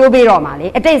ကိုအကျိုးပေးတော့မှာလေ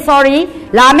အတိတ် sorry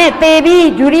လာမဲ့သေပြီး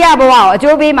ဒုတိယဘဝကိုအ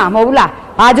ကျိုးပေးမှာမဟုတ်ဘူးလား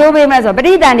ဘာအကျိုးပေးမလဲဆိုတော့ပ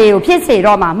ဋိသန္ဓေကိုဖြစ်စေ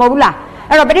တော့မှာမဟုတ်ဘူးလား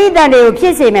အဲ့တော့ပဋိသန္ဓေကိုဖြ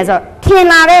စ်စေမယ်ဆိုတော့ထင်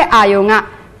လာတဲ့အာယုံက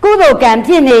ကုသိုလ်ကံ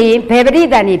ဖြစ်နေရင်ဘယ်ပဋိ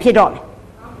သန္ဓေဖြစ်တော့လဲ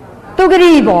သူဂ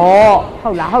ရိပေါ့ဟု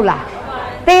တ်လား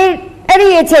သေအဲ့ဒီ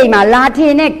အချိန်မှာလာထ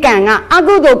င်တဲ့ကံကအ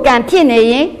ကုသိုလ်ကံဖြစ်နေ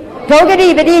ရင်ဒုက္ခတိ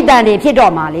ပဋိသန္ဓေဖြစ်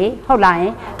တော့မှာလေဟုတ်လားယ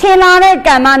င်ထင်လာတဲ့က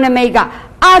မ္မနမိတ်က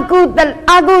အကု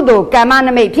သိုလ်ကမ္မန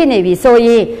မိတ်ဖြစ်နေပြီဆိုရ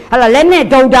င်ဟလာလက်နဲ့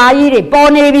ဒုံဓာကြီးတွေပေါ်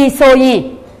နေပြီဆိုရင်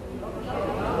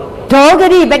ဒုက္ခ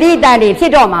တိပဋိသန္ဓေဖြ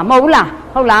စ်တော့မှာမဟုတ်ဘူးလား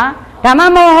ဟုတ်လားဓမ္မ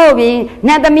မဟုတ်ပြီန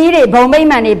တ်သမီးတွေဘုံမိမ့်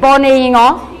မှန်တွေပေါ်နေရင်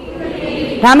ရော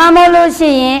ဓမ္မမလို့ရှိ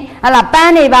ရင်ဟလာပ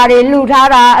န်းတွေဘာတွေလှူထား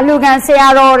တာအလှခံဆရာ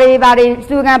တော်တွေဘာတွေ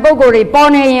လှူခံပုဂ္ဂိုလ်တွေပေါ်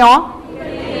နေရင်ရော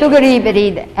သူဂရိပရိ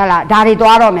ဟလာဒါတွေ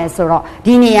သွားတော့မယ်ဆိုတော့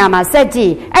ဒီနေရာမှာစက်ကြ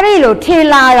ည့်အဲ့ဒီလိုထေ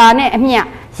လာတာနဲ့အမျှ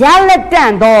ရလက်တ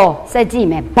န့်သောစက်ကြည့်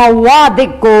မယ်ဘဝသ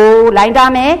စ်ကိုလိုင်း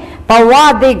ထားမယ်ဘဝ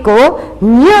သစ်ကို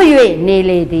ညွတ်၍နေ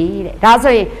လေသည်တဲ့ဒါ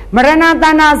ဆိုရင်မရဏတ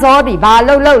ဏ္ဍဇောသည်ဘာ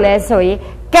လို့လဲဆိုရင်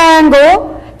ကံကို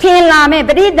ထင်လာမယ်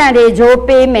ပဋိသန္ဓေဂျိုး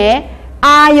ပေးမယ်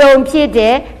အာယုံဖြစ်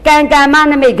တဲ့ကံကမ္မ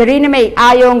နမိတ်ဂရိနမိတ်အာ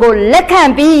ယုံကိုလက်ခံ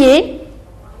ပြီးရင်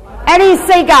အဲ့ဒီ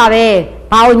စိတ်ကပဲ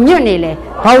ဘာကိုညွတ်နေလဲ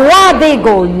ဘဝသစ်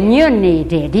ကိုညွတ်နေ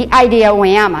တယ်ဒီ idea ဝ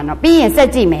င်ရမှာနော်ပြီးရင်စက်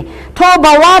ကြည့်မယ်ထိုဘ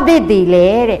ဝသစ်တည်လေ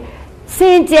တဲ့စ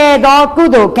င်ကြယ်သောကု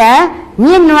သိုလ်ကံ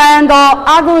ညှဉ်းနှွမ်းသော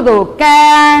အကုသိုလ်ကံ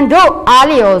တို့အား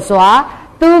လျော်စွာ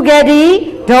သူဂတိ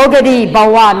ဒုဂတိဘ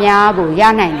ဝများကိုရ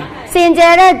နိုင်တယ်စင်ကြ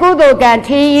ယ်တဲ့ကုသိုလ်ကံထ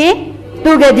င်ရင်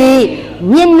သူဂတိ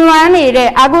ညှဉ်းနှွမ်းနေတဲ့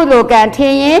အကုသိုလ်ကံထ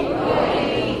င်ရင်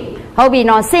ဟုတ်ပြီ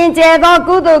နော်စင်ကြယ်သော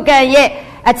ကုသိုလ်ကံရဲ့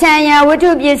အချမ်းယံဝိ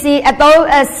ထုပစ္စည်းအသုံး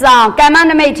အဆောင်ကမ္မ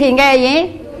နမိတ်ထင်ခဲ့ရင်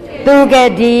သူဂ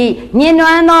တိညှဉ်းနှွ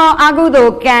မ်းသောအကုသို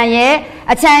လ်ကံရဲ့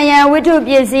အချမ်းယံဝိထုပ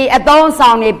စ္စည်းအသုံးအဆော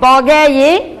င်တွေပေါ်ခဲ့ရ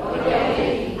င်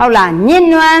ဟုတ်လားညှဉ်း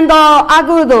နှွမ်းသောအ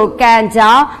ကုသိုလ်ကံ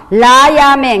ကြောင့်လာရ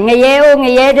မယ်ငရဲအိုင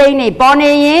ရဲဒိန်းတွေပေါ်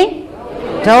နေရင်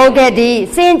ဒုက္ခတိ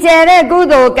စင်ကြယ်တဲ့ကု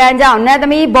သိုလ်ကံကြောင့်နတ်သ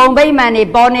မီးဘုံဗိမာန်တွေ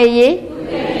ပေါ်နေရင်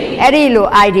အဲ့ဒီလို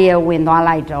idea ဝင်သွား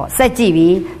လိုက်တော့စက်ကြည့်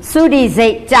ပြီးသုတိစိ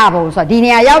တ်ကြပုံဆိုဒီနေ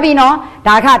ရာရောက်ပြီနော်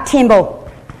ဒါကထင်ပုံ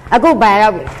အခုဘာရော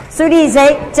က်ပြီသုတိစိ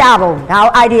တ်ကြပုံဒါ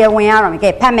ကို idea ဝင်ရတော့မယ်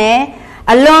ကဲဖတ်မယ်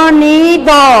အလွန်နီး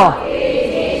သော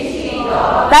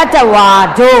တတ္တဝါ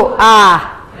တို့အား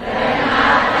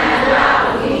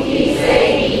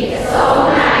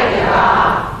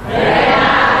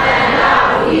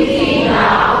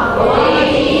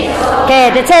ကဲ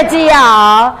တစ်ချက်ကြည့်ရ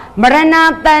အောင်မရဏ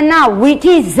တဏ္ဍဝီ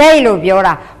ထိစိတ်လို့ပြော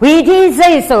တာဝီထိစိ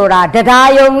တ်ဆိုတာတရား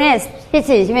ယုံနဲ့ဖြစ်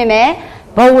ချင်ဖြစ်မယ်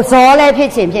ဘုံဇောလည်းဖြ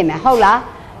စ်ချင်ဖြစ်မယ်ဟုတ်လား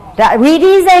ဒါဝီ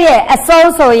ထိစိတ်ရဲ့အ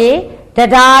ဆုံးဆိုရင်တ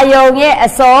ရားယုံရဲ့အ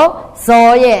ဆုံးဇော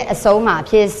ရဲ့အဆုံးမှာ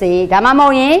ဖြစ်စေဒါမှမဟု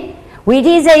တ်ရင်ဝီ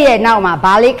ထိစိတ်ရဲ့နောက်မှာ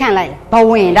ဘာလေးခန့်လိုက်ဘ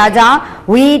ဝင်ဒါကြောင့်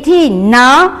ဝီထိ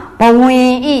နောင်ဘဝ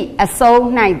င်ဤအဆုံး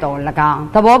၌တော်၎င်း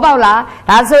သဘောပေါက်လား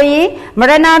ဒါဆိုရင်မ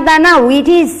ရဏတဏ္ဍဝီ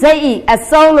ထိစိတ်ဤအ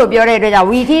ဆုံးလို့ပြောတဲ့အတွက်ကြောင့်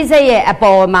ဝီထိစိတ်ရဲ့အ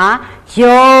ပေါ်မှာ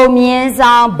ယုံမြင်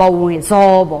ဆောင်ဘဝင်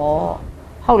ဇောပေါ့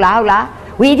ဟုတ်လား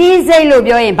ဝီထိစိတ်လို့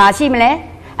ပြောရင်ဘာရှိမလဲ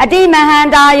အတိမဟန္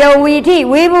တာယုံဝီထိ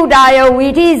ဝိဗုဒ္ဓယုံဝီ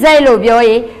ထိစိတ်လို့ပြောရ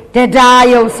င်တရား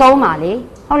ယုံဆုံးပါလေ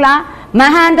ဟုတ်လားမ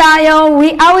ဟန္တာယုံဝီ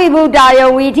အဝိဗုဒ္ဓယုံ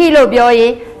ဝီထိလို့ပြောရ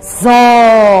င်ဇော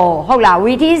ဟုတ်လား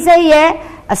ဝီထိစိတ်ရဲ့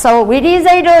အဆုံးဝီထိ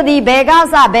စိတ်တို့သည်ဘယ်က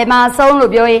စဘယ်မှာဆုံး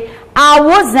လို့ပြောရင်အာဝ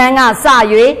ဇ္ဇံကစ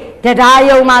၍တရား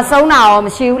ယုံမှာဆုံးတာရောမ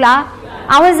ရှိဘူးလား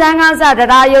အာဝဇ္ဇံကစတ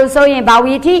ရားယုံဆုံးရင်ဘာ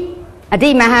ဝီထိအတိ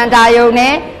မဟန္တာယုံ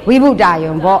နဲ့ဝိဗုဒ္ဓ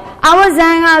ယုံပေါ့အာဝဇ္ဇံ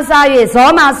ကစ၍ဇော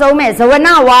မှာဆုံးမဲ့ဇဝန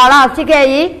ဝါရဖြစ်ခဲ့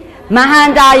ရင်မဟ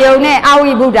န္တာယုံနဲ့အ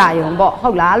ဝိဗုဒ္ဓယုံပေါ့ဟု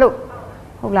တ်လားလို့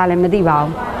ဟုတ်လားလည်းမသိပါ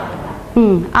ဘူး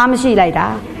အားမရှိလိုက်တာ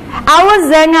အာဝဇ္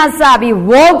ဇံကစပြီး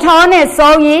ဝေါထောနဲ့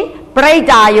ဆုံးရင်ပရိတ္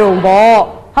တာယုံပေါ့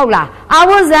ဟုတ်လားအာ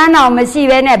ဝဇ္ဇံတော်မရှိ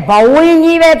ဘဲနဲ့ဘဝင်း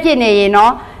ကြီးပဲဖြစ်နေရင်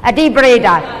နော်အတိပရိတ္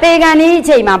တာတေကန်ဒီအ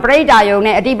ချိန်မှာပရိတ္တာယုံ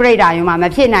နဲ့အတိပရိတ္တာယုံမှာမ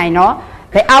ဖြစ်နိုင်တော့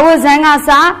အာဝဇံက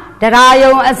စားတရား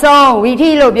ယုံအစုံဝီထိ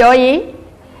လို့ပြောရင်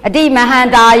အတိမဟန္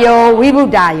တာယုံဝိဗု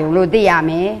ဒ္ဓယုံလို့သိရမ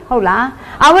ယ်ဟုတ်လား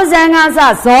အာဝဇံက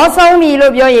စားဇောဆုံးပြီ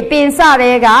လို့ပြောရင်ပင်စ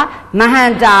တဲ့ကမဟ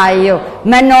န္တာယုံ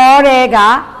မနောတဲ့က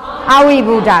အဝိ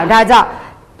ဗုဒ္ဓဒါကြောင့်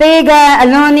တေကံအ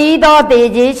လွန်ဤသောတေ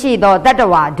ခြင်းရှိသောတတ္တ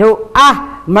ဝါတို့အား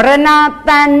မရဏတ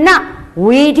ဏ္ဏ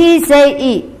ဝီထိစိတ်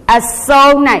ဤအ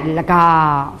ဆုံး၌၎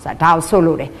င်းဆိုတာဒါကိုဆို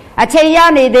လို့တယ်အချိန်ရ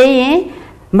နေသေးရင်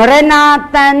မရဏ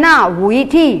တဏ္ဏဝီ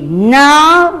ထိနော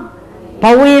က်ဘ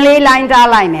ဝင်လေးလိုင်းထား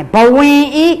လိုက်မယ်ဘဝင်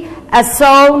ဤအ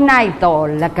ဆုံး၌တော်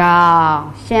၎င်း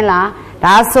ရှင်းလား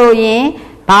ဒါဆိုရင်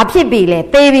ဘာဖြစ်ပြီလဲ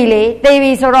တေးပြီလေတေး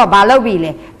ပြီဆိုတော့ဘာလုပ်ပြီ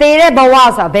လဲတေးတဲ့ဘဝ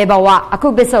ဆိုဘယ်ဘဝအခု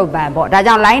ပစ္စုပန်ပေါ့ဒါ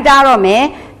ကြောင့်လိုင်းထားတော့မယ်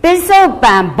ပစ္စုပ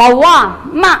န်ဘဝ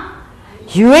မှ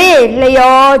ရွေ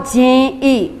လျောခြင်း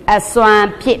ဤအစွမ်း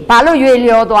ဖြစ်ဘာလို့ရွေ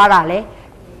လျောသွားတာလဲ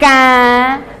ကံ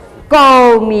ကု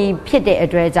န်မီဖြစ်တဲ့အ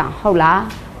တွက်ကြောင့်ဟုတ်လား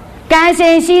ကံရှ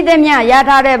င်ရှိသမျှရ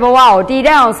ထားတဲ့ဘဝကိုတည်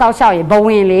တဲ့အောင်စောက်ရှောက်ရင်ဘဝ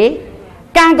င်လေ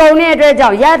ကံကုန်တဲ့အတွက်ကြော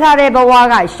င့်ရထားတဲ့ဘဝ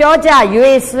ကရှောကြ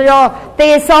ရွေရောတေ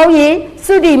ဆုံးရင်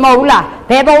သုတိမဟုတ်လား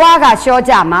ဘယ်ဘဝကရှော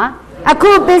ကြမှာအ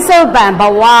ခုပစ္စုပန်ဘ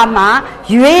ဝမှာ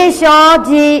ရွေလျော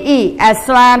ခြင်းဤအ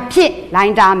စွမ်းဖြစ်လို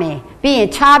င်းတာမယ်ပြီးရင်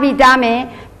ခြားပြီးတာမယ်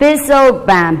ပစ္စုပ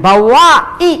န်ဘဝ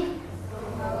ဤ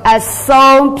အ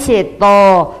ဆုံးဖြစ်သော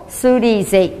သုတိ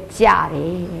စိတ်ကြတ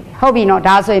ယ်ဟုတ်ပြီနော်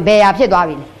ဒါဆိုရင်ဘယ်ဟာဖြစ်သွား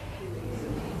ပြီလဲ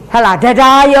ဟလာတ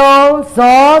ရားယုံ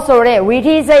ဇောဆိုတဲ့ဝီ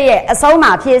ထိစိတ်ရဲ့အဆုံး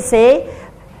မှာဖြစ်စေ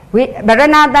ဗရဏ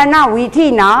တဏ္ဏဝီထိ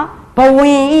နာဘဝ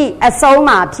င်ဤအဆုံး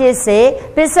မှာဖြစ်စေ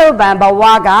ပစ္စုပန်ဘဝ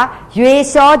ကရွေ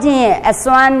လျှောခြင်းရဲ့အ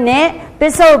စွမ်းနဲ့ပ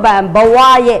စ္စုပန်ဘဝ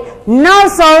ရဲ့နော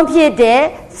က်ဆုံးဖြစ်တဲ့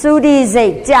သုတိစိ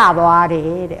တ်ကြသွားတ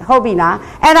ယ်တဲ့ဟုတ်ပြီလား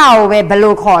အဲ့ဒါကိုပဲဘယ်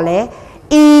လိုခေါ်လဲ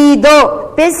ဤတို့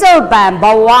ပစ္စုပန်ဘ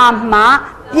ဝမှာ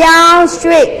ပြောင်း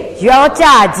ရွှေ့ရောကြ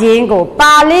ခြင်းကို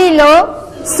ပါဠိလို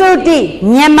သုတိ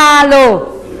မြန်မာလို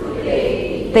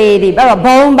သေဒီအဲ့တော့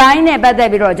ဘုံပိုင်းနဲ့ပတ်သက်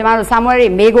ပြီးတော့ကျမတို့ဆာမွဲတွေ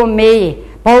မေးကိုမေး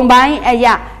ဘုံပိုင်းအ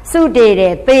ရာသုတေတ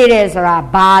ယ်သေတယ်ဆိုတာ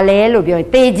ဘာလဲလို့ပြောရင်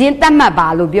သေခြင်းတတ်မှတ်ပါ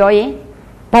လို့ပြောရင်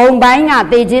ဘုံပိုင်းက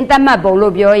သေခြင်းတတ်မှတ်ပုံ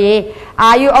လို့ပြောရင်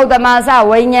အာယုဥတ္တမစ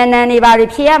ဝိညာဏနေပါ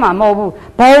ဖြေရမှာမဟုတ်ဘူး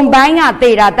ဘုံပိုင်းက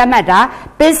သေတာတတ်မှတ်တာ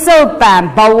ပစ္စုပန်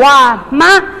ဘဝ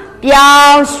မှာပြော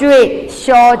င်းရွှေ့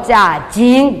လျှောကြခြ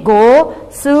င်းကို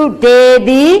သုတေ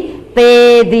သည်သေ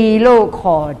သည်လို့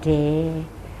ခေါ်တယ်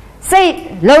စိတ်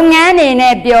လုပ်ငန်းနေ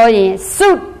နဲ့ပြောရင်သု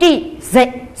တိစိ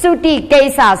တ်သုတိကိ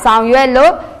စ္စဆောင်ရွက်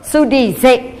လို့သုတိ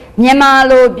စိတ်မြန်မာ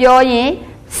လိုပြောရင်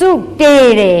သုတေ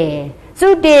တယ်သု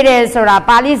တေတယ်ဆိုတာ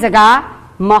ပါဠိစကား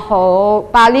မဟုတ်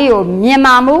ပါဠိကိုမြန်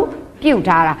မာမှုပြုတ်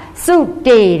ထားတာသု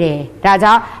တေတယ်ဒါ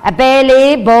ကြောင့်အပယ်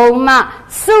လေးဘုံမှ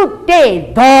သုတေ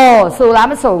သောဆိုလား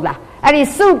မဆိုလားအဲ့ဒီ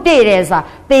သုတေတယ်ဆိုတာ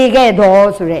တေခဲ့သော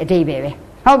ဆိုတဲ့အဓိပ္ပာယ်ပဲ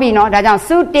ဟုတ်ပြီနော်ဒါကြောင့်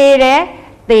သုတေတယ်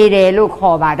သေတယ်လို့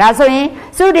ခေါ်ပါဒါဆိုရင်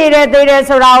သုတေတယ်သေတယ်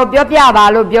ဆိုတာကိုပြောပြပါ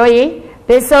လို့ပြောရင်ပ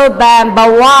စ္စုပန်ဘ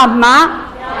ဝမှာ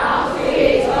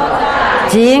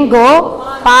ခြင်းကို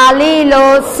ပါဠိ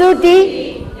လိုသုတိ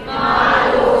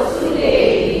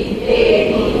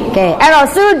ကဲအဲ့တော့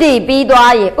သုတိပြီး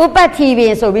သွားရင်ဥပ္ပတ္တိပ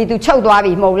င်ဆိုပြီးသူချုပ်သွား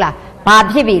ပြီမဟုတ်လားဘာ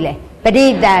ဖြစ်ပြီလဲပဋိ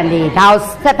တန်တွေဒါကို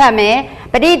ဆက်ဖတ်မယ်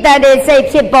ပဋိတန်တွေစိတ်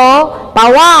ဖြစ်ပေါ်ဘ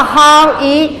ဝဟောင်း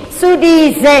ဤသုတိ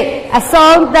စိတ်အ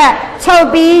ဆုံးသက်ချုပ်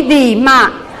ပြီးသည်မှ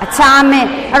အခြားမဲ့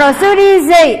အဲ့တော့သုတိ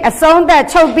စိတ်အဆုံးသက်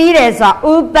ချုပ်ပြီးတယ်ဆို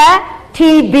တာဥပ္ပတ္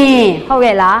တိပင်ဟုတ်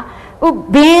ရဲ့လား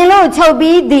ဘင်လို့ချုပ်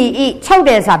ပြီးသည်ဤချုပ်တ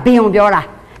ယ်ဆိုတာဘင်ုံပြောတာ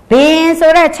ဘင်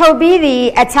ဆိုတော့ချုပ်ပြီးသည်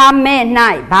အခြားမဲ့၌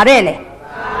ဗါတဲ့လေ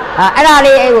အဲ့ဒါ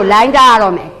လေးအဲ့ကိုလိုင်းကြရ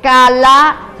တော့မယ်ကာလ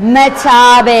မချာ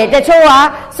ပဲတချို့က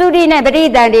သုတိနဲ့ပဋိ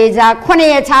တန်တွေကြား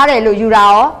9ရက်ချားတယ်လို့ယူတာ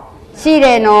ရောရှိတ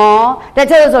ယ်နော်တ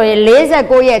ချို့ဆိုရင်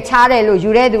49ရက်ချားတယ်လို့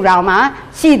ယူတဲ့သူတောင်မှ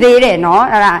ရှိသေးတယ်နော်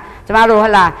အဲ့ဒါကျမတို့ဟ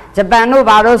လာဂျပန်တို့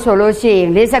ဘာလို့ဆိုလို့ရှိရင်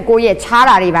49ရက်ချား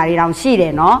တာတွေဘာတွေတောင်ရှိတ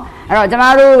ယ်နော်အဲ့တော့ကျမ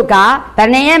တို့ကဘယ်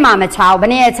နှစ်ရက်မှမချားဘူးဘ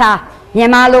ယ်နှစ်ရက်ချားမြ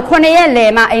န်မာလို9ရက်လ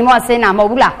ယ်မှအိမ်မော့ဆင်းတာမဟုတ်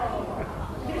ဘူးလား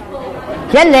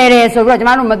ရက်လေတယ်ဆိုပြီးတော့ကျ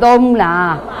မတို့မတော်ဘူး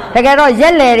လားတကယ်တော့ရ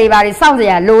က်လေတွေပါတွေစောင့်စ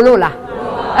ရာလိုလို့လား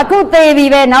အခုသေပြီ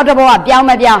ပဲနောက်တစ်ဘဝပြောင်း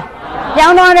မပြောင်း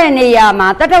သွားတဲ့နေရာမှာ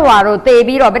တတ္တဝါတို့သေ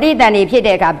ပြီးတော့ပဋိတန်တွေဖြစ်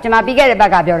တဲ့အခါကျမပြီးခဲ့တဲ့ဘ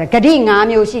က်ကပြောတယ်ဂတိ5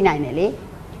မျိုးရှိနိုင်တယ်လေ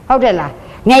ဟုတ်တယ်လား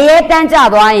ငရဲတန်းကြ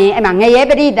သွားရင်အဲ့မှာငရဲ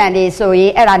ပဋိတန်တွေဆိုရ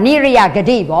င်အဲ့ဒါနိရိယဂ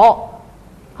တိပေါ့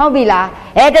ဟုတ်ပြီလား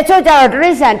တချို့ကျတော့တိရ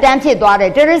စ္ဆာန်တန်းဖြစ်သွားတ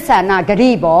ယ်တိရစ္ဆာန်နာဂ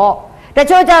တိပေါ့တ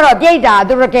ချို့ကျတော့ပြိတ္တာ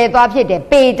သူရကေသွားဖြစ်တယ်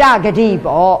ပေတဂတိ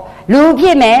ပေါ့လူဖြ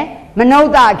စ်မယ်မနု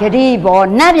ဿဂတိပေါ့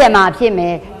နတ်မြတ်မှာဖြစ်မ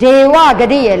ယ်ဒေဝဂ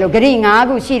တိရဲ့လို့ဂတိ5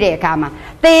ခုရှိတဲ့အခါမှာ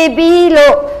သေပြီး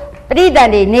လို့ပဋိတန်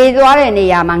တွေနေသွားတဲ့နေ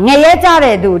ရာမှာငရဲကြ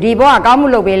တဲ့သူဒီဘောကကောင်းမှု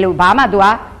လုပ်ပေးလို့ဘာမှသူက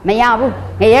မရဘူး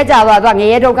ငရဲကြသွားသူကင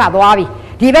ရဲဒုက္ခသွားပြီ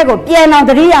ဒီဘက်ကိုပြန်အောင်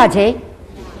တတိယချိန်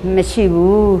မရှိ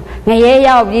ဘူးငရဲ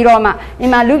ရောက်ပြီးတော့မှအ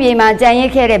င်မလူပြေမှာကြံရ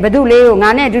စ်ခဲ့တဲ့ဘသူလေးကိုငါ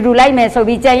နဲ့အတူတူလိုက်မယ်ဆို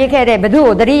ပြီးကြံရစ်ခဲ့တဲ့ဘသူ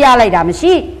ကိုတတိယလိုက်တာမ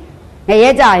ရှိငရဲ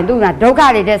ကြရင်သူကဒုက္ခ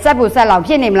တွေတဲ့ဆက်ဖို့ဆက်လောက်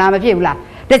ဖြစ်နေမလားမဖြစ်ဘူးလား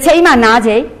တစ်ချိန်မှနား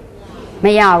ချိန်မ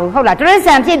ရဘူးဟုတ်လားတရိစ္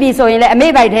ဆာန်ဖြစ်ပြီဆိုရင်လည်းအမေ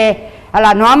ဘိုက်ထဲဟ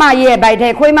လာနွားမကြီးရဲ့ဘိုက်ထဲ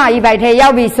ခွေးမကြီးဘိုက်ထဲရော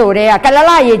က်ပြီဆိုတဲ့ကလ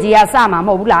လရေကြီးကစမှာမ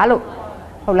ဟုတ်ဘူးလားလို့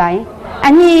ဟုတ်လားအ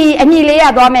ညီလေးရ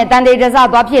သွားမယ်တန်တေတစ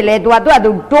သွားဖြစ်လဲသူက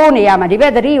သူတိုးနေရမှာဒီဘ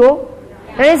က်တတိကို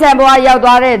တရိစ္ဆာန်ဘဝရောက်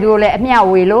သွားတဲ့သူကိုလည်းအမျှ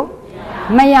ဝေလို့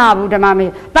မရဘူးဓမ္မမေ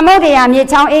သမုဒ္ဒရာမြေ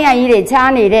ချောင်းအင်းအိုင်ကြီးတွေချား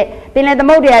နေတဲ့ပင်လယ်သ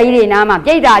မုဒ္ဒရာကြီးတွေနားမှာ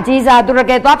ပြိတ္တာအကြီးစားသူရ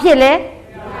ကဲသွားဖြစ်လဲ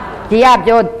ဒီက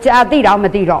ပြောကြာသိတော့မ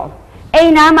သိတော့အိ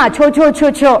မ်နားမှာချိုး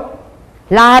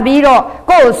လာပြီးတော့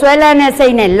ကိုယ်ကိုဆွဲလန်းတဲ့စိ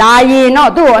တ်နဲ့လာရင်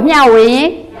တော့သူ့ကိုအမျှဝေရ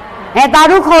င်တာ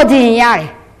ရုခေါ်ကြည့်ရင်ရတယ်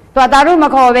သူကတာရုမ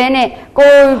ခေါ်ဘဲနဲ့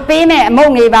ကိုပေးမဲ့အမု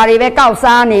တ်ငေပါတွေပဲကောက်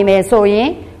စားနေမယ်ဆိုရင်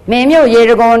မင်းမျိုးရေ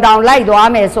တကုံတောင်လိုက်သွား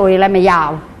မယ်ဆိုရင်လည်းမရ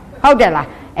ဘူးဟုတ်တယ်လား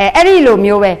အဲ့ဒီလို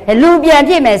မျိုးပဲလူပြန်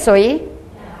ဖြစ်မယ်ဆိုရင်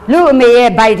လူအမေရဲ့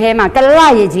ဘိုက်ထဲမှာကလလ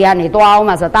ရေကြီးကနေသွားအောင်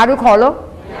မှာဆိုတာရုခေါ်လို့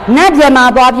နတ်ပြန်မှာ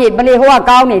သွားဖြစ်ပလေဟိုက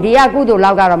ကောင်းနေဒီကကုသိုလ်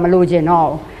လောက်ကတော့မလိုချင်တော့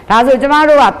ဒါဆိုကျမ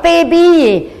တို့ကသေပြီးရ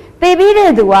င်သေပြီး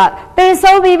တဲ့သူကသေ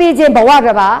ဆုံးပြီးချင်းဘဝတ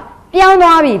စ်ပါးပြောင်း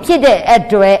သွားပြီဖြစ်တဲ့အ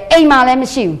တွက်အိမ်မှာလည်းမ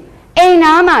ရှိဘူးအိမ်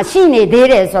နားမှာရှိနေသေး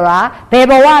တယ်ဆိုတာဘယ်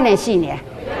ဘဝနဲ့ရှိနေလဲ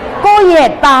ကိုယ့်ရဲ့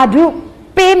တာဓု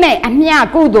ပေးမဲ့အမျှ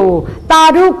ကုသိုလ်တာ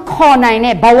ဓုခေါ်နိုင်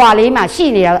တဲ့ဘဝလေးမှာရှိ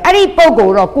နေတာအဲ့ဒီပုံကို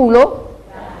တော့ကုလို့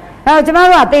အဲ့တော့ကျမ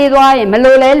တို့ကသေသွားရင်မ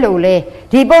လိုလဲ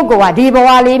ဒီပုံကဒီဘဝ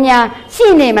လေးများရှိ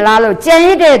နေမလားလို့ကြံရ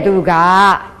စ်တဲ့သူက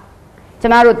ကျ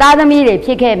မတို့သားသမီးတွေဖြ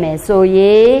စ်ခဲ့မယ်ဆိုရ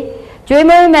င်ကျွေး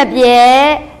မွေးမပြည့်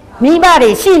မိဘ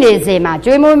တွေရှိနေစေမှာ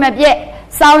ကျွေးမွေးမပြည့်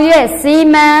ဆောင်ရွက်စီ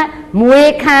မံမွေ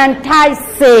ခံထိုက်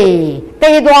စေ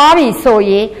သေသွားပြီဆို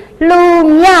ရင်လူ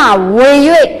မြဝေ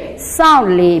၍စောင့်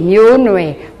လေမျိုးနွ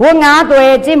ယ်ဝငါးသွဲ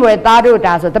ကျင့်ပွဲသားတို့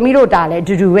တာဆိုသမီးတို့တာလည်းအ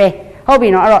တူတူပဲဟုတ်ပြီ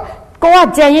နော်အဲ့တော့ကိုက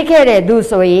ကြံရစ်ခဲ့တဲ့သူ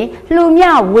ဆိုရင်လူမြ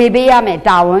ဝေပေးရမယ်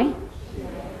တာဝန်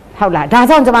ဟုတ်လားဒါ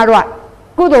ကြောင့်ကျမတို့က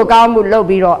ကုသိုလ်ကောင်းမှုလုပ်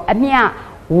ပြီးတော့အမျှ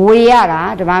ဝေရတာ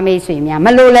ဓမ္မမိတ်ဆွေများမ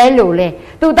လိုလဲ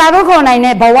သူတာတို့ခေါ်နိုင်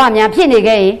တဲ့ဘဝများဖြစ်နေ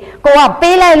ခဲ့ရင်ကိုက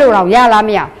ပေးလိုက်လို့တော့ရလားမ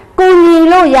ရကိုညီ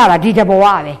လို့ရတာဒီတဘဝ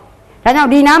ပဲဒါကြောင့်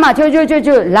ဒီနားမှာချိုး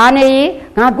လာနေရင်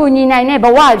ငါကိုညီနိုင်တဲ့ဘ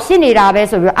ဝဖြစ်နေတာပဲ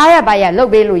ဆိုပြီးအားရပါရလှု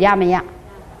ပ်ပေးလို့ရမရ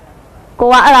ကို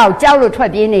ကအဲ့ဒါကိုကြောက်လို့ထွ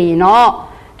က်ပြေးနေရင်တော့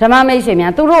ဓမ္မမိတ်ဆွေ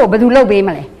များသူတို့ကိုဘယ်သူလှုပ်ပေးမ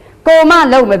လဲကိုမ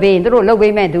လှုပ်မပေးရင်သူတို့လှုပ်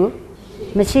ပေးမဲ့သူ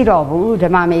မရှိတော့ဘူးဓ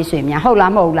မ္မမိတ်ဆွေများဟုတ်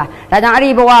လားမဟုတ်လားဒါကြောင့်အဲ့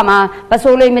ဒီဘဝမှာပ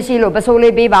စိုးလေးမရှိလို့ပစိုး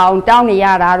လေးပေးပါအောင်တောင်းနေရ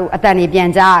တာတို့အတန်နေပြန်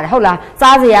ကြားရတယ်ဟုတ်လား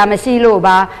စားစရာမရှိလို့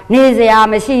ပါနေစရာ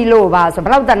မရှိလို့ပါဆိုဘ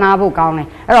ယ်တော့တနာဖို့ကောင်းလဲ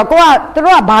အဲ့တော့ကိုကသူ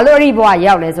တို့ကဘာလို့အဲ့ဒီဘဝ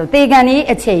ရောက်လဲဆိုတေကန်ဒီ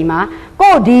အချိန်မှာ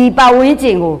ကိုဒီပတ်ဝန်းကျ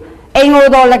င်ကိုအိမ်ကို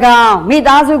တော်၎င်းမိ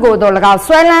သားစုကိုတော်၎င်း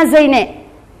ဆွဲလန်းစိတ်နဲ့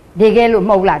ဒီကဲလို့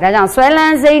မဟုတ်လားဒါကြောင့်ဆွဲလ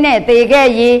န်းစိမ့်နဲ့တေခဲ့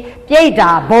ရေးပြိတ္တာ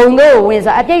ဘုံတို့ဝင်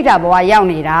ဆိုအပြိတ္တာဘဝရောက်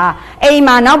နေတာအိမ်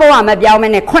မှာနောက်ဘဝမပြောင်းမ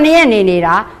နဲ့9ရက်နေနေ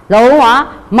တာလုံးဝ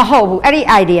မဟုတ်ဘူးအဲ့ဒီ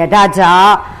idea ဒါကြော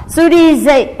င့်သုတိ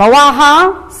စိတ်ဘဝဟောင်း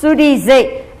သုတိစိတ်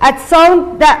အဆုံး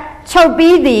သက်ချုပ်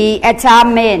ပြီးသည်အခြား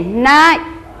မဲ့၌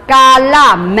ကာလ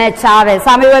မချားပဲ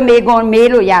စာမေးပွဲမေကွန်မေး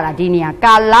လို့ရတာဒီနေရာ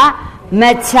ကာလမ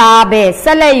ချားပဲဆ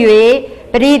က်လက်၍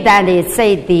ပရိသန္တိစိ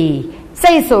တ်သည်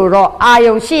စိတ်ဆိုတော့အာ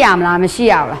ယုံရှိရမလားမရှိ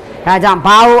ရဘူးလားဒါကြောင့်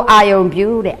ဘာကိုအာယုံပြု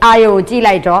တဲ့အာယုံကြည့်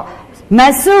လိုက်တော့မ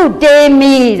စုတေ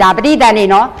မီဒါပဋိသန္ဓေ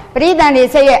နော်ပဋိသန္ဓေ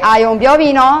စိတ်ရဲ့အာယုံပြော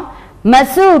ပြီးနော်မ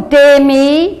စုတေမီ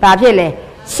ဘာဖြစ်လဲ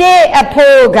ရှေးအ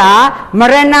ဖို့ကမ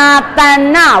ရဏတဏ္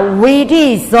ဏဝီထိ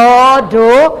ဇော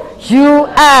တို့ယူ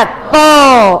အပ်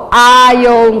သောအာ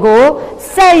ယုံကို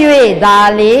ဆက်၍သာ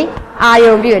လေအာ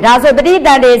ယုံပြုဒါဆိုပဋိသ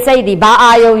န္ဓေစိတ်ဒီဘာ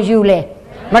အာယုံယူလဲ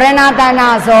မရဏတဏ္ဏ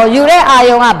ဇောယူတဲ့အာ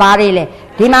ယုံကဘာတွေလဲ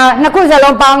ဒီမှာနှစ်ခုစ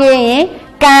လုံးပေါင်းရင်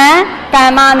ကံက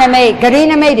မ္မနမိတ်ဂရိ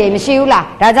နမိတ်တွေမရှိဘူးလား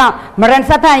ဒါကြောင့်မရဏ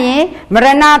စဖတ်ရင်မရ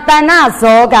ဏတဏ္ဏ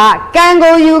ဇောကကံ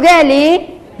ကိုယူခဲ့လေ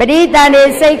ပဋိသန္ဓေ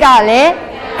စိတ်ကလည်း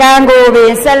ကံကိုပ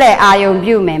င်ဆက်လက်အာယုံ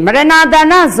ပြုမယ်မရဏတဏ္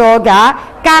ဏဇောက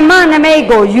ကမ္မနမိတ်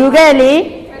ကိုယူခဲ့လေ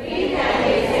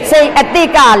စိတ်အတိ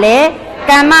တ်ကလည်း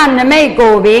ကမ္မနမိတ်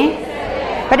ကိုပင်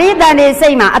ပဋိသန္ဓေစိ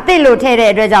တ်မှာအတိတ်လို့ထည့်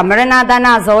တဲ့အတွက်ကြောင့်မရဏတဏ္ဏ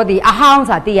ဇောသည်အဟောင်း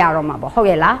ဆိုတာသိရတော့မှာပေါ့ဟုတ်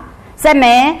ရဲ့လားဆက်မ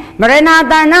ယ်မရဏ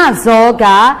တဏ္ဏဇောက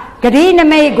ဂရိန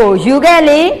မိတ်ကိုယူခဲ့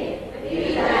လေ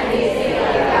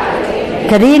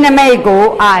ဂရိနမိတ်ကို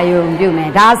အာယုံပြုမ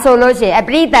ယ်ဒါဆိုလို့ရှိရင်ပ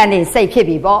ဋိသန္ဓေစိတ်ဖြစ်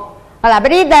ပြီပေါ့ဟုတ်လားပ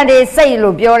ဋိသန္ဓေစိတ်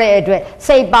လို့ပြောတဲ့အတွက်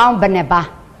စိတ်ပေါင်းဘယ်နှပါ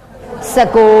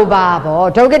19ပါပေါ့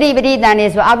ဒုက္ခတိပဋိသန္ဓေ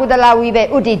ဆိုအကုသလဝိဘဲ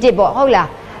ဥတီတစ်ပေါ့ဟုတ်လား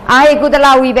အာဟိကုသလ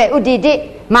ဝိဘဲဥတီတစ်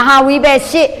မဟာဝိဘဲ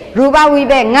8ရူပဝိ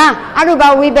ဘဲ9အရူပ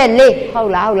ဝိဘဲ4ဟု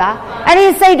တ်လားအဲ့ဒီ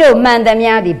စိတ်တို့မှန်သ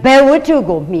မျှဒီဘယ်ဝတ္ထု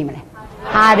ကိုမှီမလဲ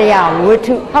အာရယဝတ္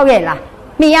ထုဟုတ်ရဲ့လား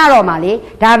မှီရတော့မှာလေ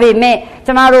ဒါပေမဲ့ကျ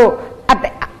မတို့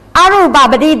အရူပ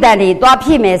ပဋိသန္ဓေသွားဖြ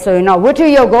စ်မယ်ဆိုရင်တော့ဝတ္ထု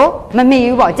ယုတ်ကိုမမှီ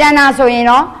ဘူးပေါ့ကျန်တာဆိုရင်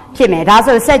တော့ ဖြစ်မယ်ဒါ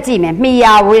ဆိုဆက်ကြည့်မယ်မိ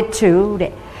ယာဝိတု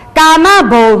တဲ့ကာမ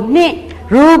ဘုံနှင့်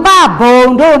ရူပဘုံ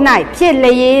တို့၌ဖြစ်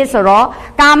လျေဆိုတော့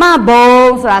ကာမဘုံ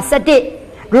ဆိုတာ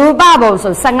17ရူပဘုံ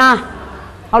ဆို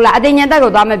15ဟုတ်လားအတင်ညာတက်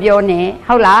ကိုသွားမပြောနဲ့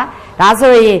ဟုတ်လားဒါ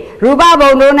ဆိုရင်ရူပ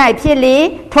ဘုံတို့၌ဖြစ်လေ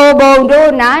ထိုဘုံတို့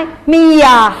၌မိ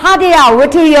ယာဟတယဝ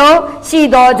တ္ထုယရှိ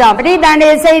သောကြောင့်ပဋိသန္ဓေ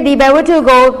စိတ်ဒီဘယ်ဝတ္ထု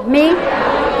ကိုမိ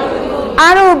အ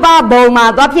ရူပဘုံမှာ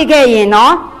သွားဖြစ်ခဲ့ရင်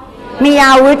နော်မိယာ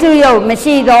ဝတ္ထုယမ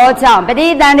ရှိသောကြောင့်ပဋိ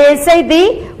သန္ဓေစိတ်သည်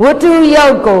ဝတ္ထုယ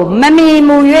ကိုမမီ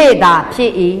မူ၍သာဖြ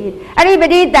စ်၏အဲ့ဒီပ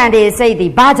ဋိသန္ဓေစိတ်သ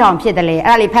ည်ဘာကြောင့်ဖြစ်တယ်လဲ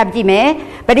အဲ့ဒါလေးဖတ်ကြည့်မယ်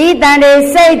ပဋိသန္ဓေ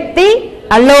စိတ်သည်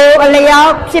အလိုအလျော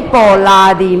က်ဖြစ်ပေါ်လာ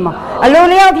သည်မအလို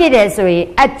လျောက်ဖြစ်တယ်ဆိုရင်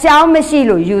အကြောင်းမရှိ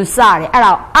လို့ယူဆတယ်အဲ့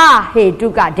ဒါအဟေတု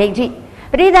ကဒိဋ္ဌိ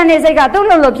ပဋိသန္ဓေစိတ်ကသူ့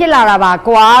လို့ဖြစ်လာတာပါ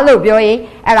ကွာလို့ပြောရင်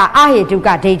အဲ့ဒါအဟေတုက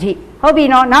ဒိဋ္ဌိဟုတ်ပြီ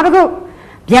နော်နောက်တစ်ခု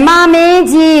ဗြဟ္မာမင်း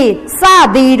ကြီးစ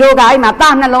သည်တို့ကအဲ့မှာတ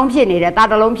နှလုံးဖြစ်နေတယ်တ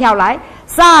တစ်လုံးဖြောက်လိုက်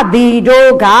စသည်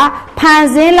တို့ကဖန်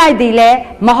ဆင်းလိုက်သည်လဲ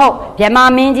မဟုတ်ဗြဟ္မာ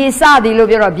မင်းကြီးစသည်လို့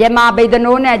ပြောတော့ဗြဟ္မာဗေဒ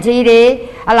နိုးနဲ့ကြီးတွေ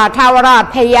ဟလာထာဝရ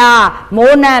ဖယား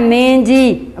မိုးနတ်မင်းကြီး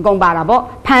အကုန်ပါတာပေါ့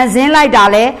ဖန်ဆင်းလိုက်တာ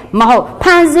လဲမဟုတ်ဖ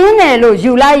န်ဆင်းတယ်လို့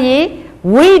ယူလိုက်ရင်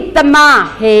ဝိတမ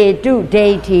ဟေတုဒိ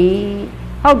ဋ္ဌိ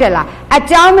ဟုတ်တယ်လားအ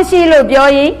ကြောင်းမရှိလို့ပြော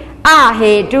ရင်အ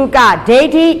ဟေတုကဒိဋ္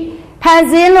ဌိဖန်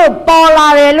ဆင်းလို့ပေါ်လာ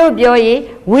တယ်လို့ပြောရင်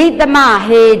ဝိတမ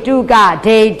ဟေတုက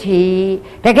ဒိဋ္ဌိ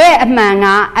တကယ်အမှန်က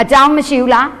အကြောင်းမရှိ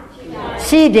ဘူးလား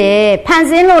ရှိတယ်ဖန်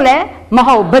ဆင်းလို့လည်းမ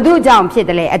ဟုတ်ဘသူကြောင့်ဖြစ်တ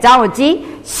ယ်လေအကြောင်းကိုကြည့်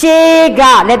ရှေးက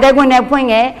လက်သက်ခွန်းနဲ့ဖွင့်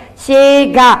ခဲ့ရှေး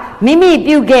ကမိမိ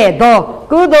ပြုခဲ့သော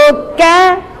ကုသိုလ်ကံ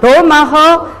ဒို့မဟု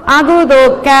တ်အကုသို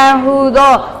လ်ကံဟူ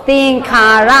သောသင်္ခါ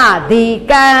ရဒီ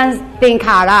ကံသင်္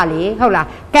ခါရလေဟုတ်လား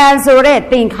ကံဆိုတဲ့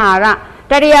သင်္ခါရ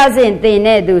တရိယာစဉ်သင်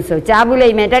တဲ့သူဆိုကြားဘူးလိ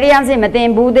မ့်မယ်တရိယာစဉ်မသင်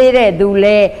ဘူးသေးတဲ့သူ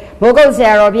လဲမိုးကုတ်ဆ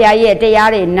ရာတော်ဘုရားရဲ့တ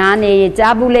ရားတွေနားနေ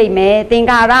ကြားဘူးလိမ့်မယ်သင်္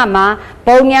ခါရမှာ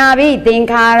ပုံညာဘိသင်္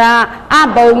ခါရအ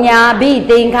ပုံညာဘိ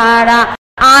သင်္ခါရ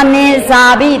အာနိဇာ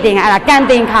ဘိသင်္ခါရကံ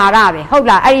သင်္ခါရပဲဟုတ်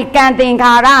လားအဲ့ဒီကံသင်္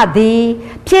ခါရသည်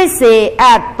ဖြစ်စေအ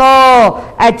ပ်သော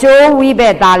အကျိုးဝိဘ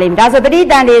က်သားလိမ့်မယ်ဒါဆိုပဋိ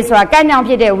သန္ဓေဆိုတာကံကြောင့်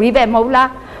ဖြစ်တဲ့ဝိဘက်မဟုတ်လား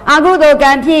အကုသိုလ်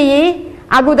ကံဖြစ်ရင်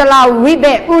အကုသလဝိဘ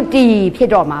က်ဥတီဖြစ်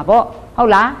တော့မှာပေါ့ဟု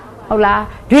တ်လားဟုတ်လား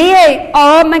ဒွိဟိ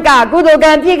ဩမကကုသိုလ်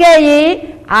ကံဖြစ်ခဲ့ရင်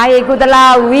အာဟိကုသလ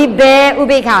ဝိဘေဥ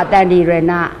ပိ္ပခာတန္တိရ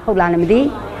ဏဟုတ်လားလည်းမသိ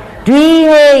ဒွိ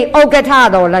ဟိဩကထ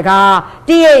တော်လကား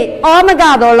တိဟိဩမက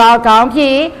တော်လောကောင်းဖြ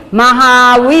စ်မဟာ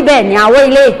ဝိဘေညာဝိ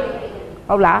တ်လေး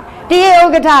ဟုတ်လားတိဟိဩ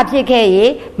ကထဖြစ်ခဲ့ရ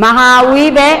င်မဟာဝိ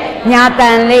ဘေညာတ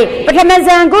န်လေးပထမဇ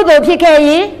န်ကုသိုလ်ဖြစ်ခဲ့ရ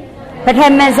င်ပထ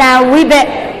မဇန်ဝိဘေ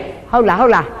ဟုတ်လားဟု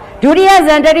တ်လားဒုတိယဇ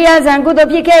န်တတိယဇန်ကုသိုလ်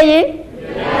ဖြစ်ခဲ့ရင်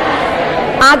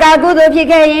အာကာကုသိုလ်ဖြစ်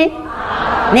ခဲ့ရင်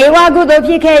နေဝကုသိုလ်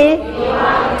ဖြစ်ခဲ့ရင်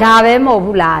ဒါပဲမဟုတ်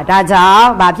ဘူးလားဒါကြောင့်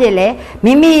ဘာဖြစ်လဲ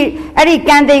မိမိအဲ့ဒီ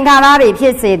ကံသင်္ခါရတွေဖြ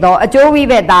စ်စေတော့အကျိုးဝိ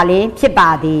ဘက်သားလေးဖြစ်ပါ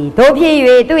သည်တို့ဖြစ်၍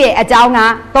သူ့ရဲ့အကြောင်းက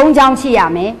၃ကြောင်းရှိရ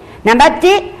မယ်နံပါတ်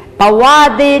1ဘဝ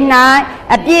သေး၌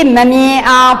အပြည့်မမြင်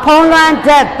အောင်ဖုံးလွှမ်းတ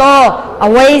တ်သောအ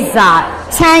ဝိဇ္ဇာ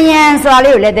ချမ်းရံဆိုတာ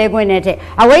လေးကိုလက်သေးခွင့်နဲ့ထည့်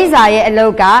အဝိဇ္ဇာရဲ့အလု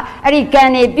တ်ကအဲ့ဒီကံ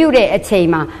နေပြုတ်တဲ့အချိန်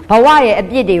မှာဘဝရဲ့အ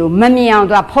ပြည့်တွေကိုမမြင်အောင်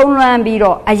သူကဖုံးလွှမ်းပြီး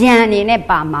တော့အယံအနေနဲ့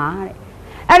ပါမှာတဲ့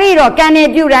အဲ့ဒီတော့ကံနေ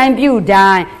ပြုတ်တိုင်းပြုတ်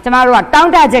တိုင်းကျမတို့ကတော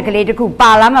င်းတချက်ကလေးတစ်ခုပါ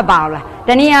လားမပါဘူးလားတ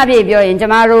နည်းအားဖြင့်ပြောရင်ကျ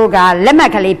မတို့ကလက်မှ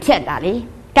တ်ကလေးဖြတ်တာလေ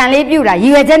ကံလေးပြုတ်တာရ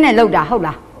ည်ရွယ်ချက်နဲ့လုပ်တာဟုတ်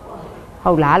လား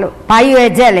ဟုတ်လားလို့ဘာရွယ်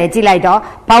ချက်လဲကြည့်လိုက်တော့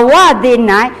ဘဝသေး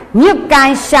၌မြုပ်ကို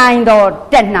င်းဆိုင်တော့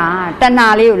တဏှာ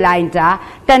လေးကိုလိုက်တာ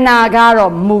တဏှာက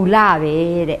တော့မူလပဲ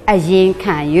တဲ့အရင်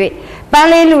ခံ၍ပန်း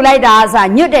လေးလူလိုက်တာအစား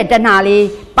ညွတ်တဲ့တဏှာလေး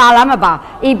ပါလားမပါ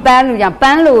ဤပန်းလူကြောင့်ပ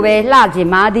န်းလိုပဲလှခြင်း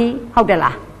မာသည်ဟုတ်တယ်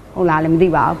လားဟုတ်လားလည်းမသိ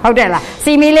ပါဘူးဟုတ်တယ်လား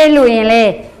စီမီလေးလူရင်လေ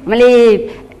မလေး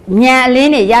ညံအလ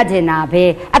င်းနေရကျင်တာပဲ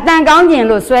အတန်ကောင်းကျင်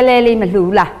လို့ဆွဲလဲလေးမလှူ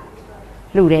လား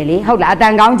လှူတယ်လေဟုတ်လားအတ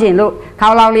န်ကောင်းကျင်လို့ခေါ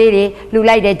င်းလောင်းလေးတွေလှူ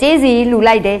လိုက်တယ်ကျေးစီလှူ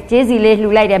လိုက်တယ်ကျေးစီလေးလှူ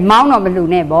လိုက်တယ်မောင်းတော့မလှူ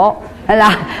နဲ့ပေါ့ဟ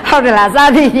လားဟုတ်တယ်လား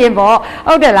စားသိရင်ပေါ့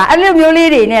ဟုတ်တယ်လားအဲ့လိုမျိုးလေး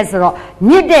တွေနဲ့ဆိုတော့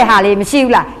ညစ်တဲ့ဟာလေးမရှိ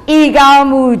ဘူးလားဤကောင်း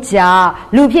မှုကြောင့်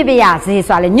လူဖြစ်ပြရစေ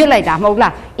ဆိုတာလေညွတ်လိုက်တာမဟုတ်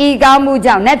လားဤကောင်းမှု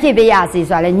ကြောင့်နတ်ဖြစ်ပြရစေ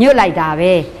ဆိုတာလေညွတ်လိုက်တာ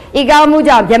ပဲဤကောင်းမှု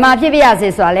ကြောင့်ဗြဟ္မာဖြစ်ပြရစေ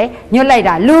ဆိုတာလေညွတ်လိုက်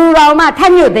တာလူတော်မှထ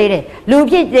ညွတ်သေးတယ်လူ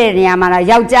ဖြစ်တဲ့နေရာမှာလား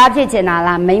ယောက်ျားဖြစ်ချင်တာ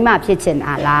လားမိန်းမဖြစ်ချင်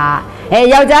တာလား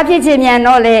ယောက်ျားဖြစ်ချင်မြန်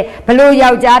တော့လေဘလို့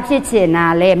ယောက်ျားဖြစ်ချင်တာ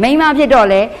လဲမိန်းမဖြစ်တော့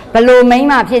လေဘလို့မိန်း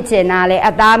မဖြစ်ချင်တာလဲ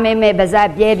အသားမဲမဲပါးစပ်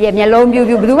ပြဲပြဲမျက်လုံးပြူ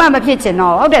ပြူဘယ်သူမှမဖြစ်ချင်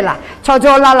တော့ဟုတ်တယ်လားချော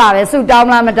ချောလှလှပဲဆူတောင်း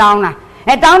လားမတောင်းလား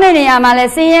တောင်းတဲ့နေရာမှာလဲ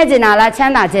ဆင်းရဲချင်တာလားချ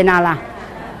မ်းသာချင်တာလား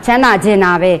ချမ်းသာချင်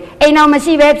တာပဲအိမ်အောင်မ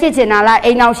ရှိပဲဖြစ်ချင်တာလား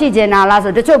အိမ်အောင်ရှိချင်တာလား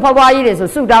ဆိုတချို့ဖွားဖွားကြီးတွေဆို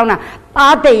ဆူတောင်းတာ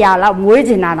သား100လောက်မွေး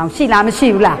ချင်တာတော့ရှိလားမရှိ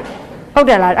ဘူးလားဟုတ်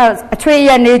တယ်လားအချွေရ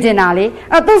နေချင်တာလေ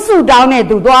သူဆူတောင်းနေ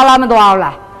သူသွားလားမသွားဘူး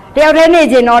လားတယောက်တည်းနေ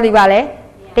ချင်တော့ဒီပါလေ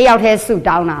တယောက်တည်းဆု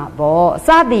တောင်းတာပေါ့စ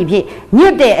သည်ဖြင့်ညွ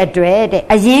တ်တဲ့အတွက်တဲ့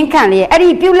အရင်ခံလေအဲ့ဒီ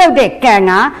ပြုတ်လောက်တဲ့ကံ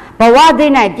ကဘဝသိ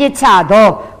၌ပြစ်ချသော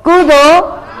ကုသိုလ်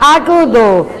အကု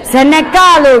သိုလ်ဇနက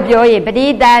လို့ပြောရင်ပဋိ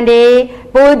သန္ဓေ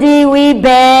ပုဒီဝိ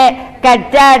ဘေကတ္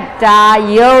တတာ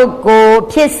ယုတ်ကို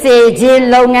ဖြစ်စေခြင်း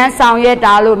လုပ်ငန်းဆောင်ရွက်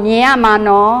တာလို့မြင်ရမှာ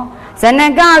နော်ဇန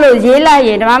ကလို့ရေးလိုက်ရ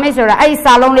င်ဓမ္မမိတ်ဆိုတာအဲ့ဒီ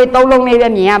စာလုံးလေး၃လုံးလေးပဲ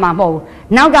မြင်ရမှာမဟုတ်ဘူး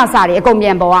နောက်ကစာတွေအကုန်ပြ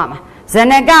န်ပေါ်ရမှာဇ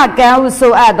နကကံဟု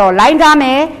ဆိုအပ်တော့လိုင်းထားမ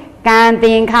ယ်ကံသ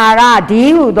င်္ခါရဒီ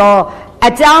ဟုသော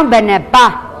အကြောင်းဘယ်နှပါ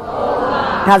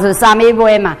ဒါဆိုစာမေး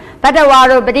ပွဲမှာတတဝါ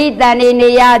တို့ပဋိသန္ဓေနေ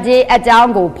ရခြင်းအကြော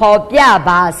င်းကိုဖော်ပြ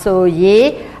ပါဆို၍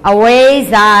အဝိဇ္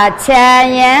ဇာချမ်း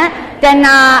ယံတ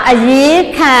ဏှာအရေး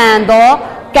ခံသော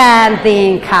ကံသ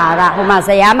င်္ခါရဟိုမှာဇ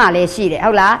ယားမှာလည်းရှိတယ်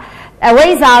ဟုတ်လားအဝိ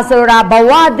ဇ္ဇာဆိုတာဘ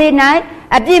ဝသိ၌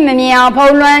အပြစ်မမြင်အောင်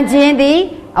ဖုံးလွှမ်းခြင်းသည်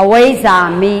အဝိဇ္ဇာ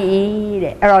မိ၏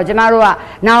တဲ့အဲ့တော့ကျမတို့က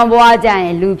နောင်ဘဝကြရ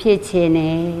င်လူဖြစ်ခြင်း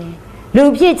နဲ့လူ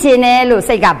ဖြစ်ခြင်းနဲ့လို့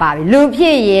စိတ်ကပါပြီလူဖြ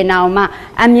စ်ရင်နောင်မှ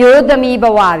အမျိုးသမီးဘ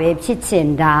ဝပဲဖြစ်ချင်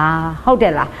တာဟုတ်တ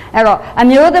ယ်လားအဲ့တော့အ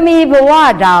မျိုးသမီးဘဝ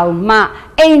တောင်မှ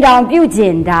အိမ်တောင်ပြုတ်ကျ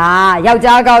င်တာယော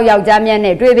က်ျားကောက်ယောက်ျားမြတ်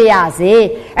နဲ့တွေ့ပါရစေ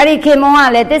အဲ့ဒီခင်မွန်းက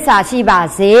လည်းတစ္ဆာရှိပါ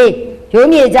စေရိုး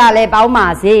မြေကြလည်းပေါင်းပါ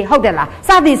စေဟုတ်တယ်လားစ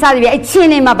သည်ပြအဲ့ချင်း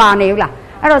နေမပါနေဘူးလား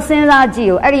အဲ့တော့စဉ်းစားကြည့်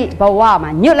ကိုအဲ့ဒီဘဝမှာ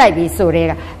ညွတ်လိုက်ပြီဆိုတဲ့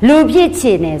ကလူဖြစ်ချ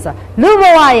င်နေဆိုလူဘ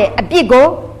ဝရဲ့အပြစ်ကို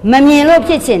မမြင်လို့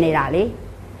ဖြစ်ချင်နေတာလေ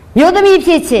မျိုးသမီး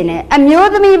ဖြစ်ချင်တယ်အမျိုး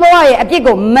သမီးဘဝရဲ့အပြစ်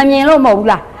ကိုမမြင်လို့မဟုတ်ဘူး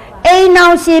လားအိမ်နော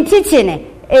င်ရှင်ဖြစ်ချင်တယ်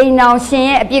အိမ်နောင်ရှင်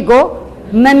ရဲ့အပြစ်ကို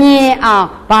မမြင်အောင်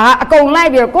ဘာအကုန်လို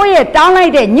က်ပြီးကိုယ့်ရဲ့တောင်းလို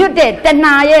က်တဲ့ညွတ်တဲ့တ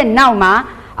ဏှာရဲ့နောက်မှာ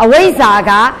အဝိဇ္ဇာ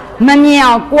ကမမြင်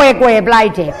အောင်ကွယ်ပလို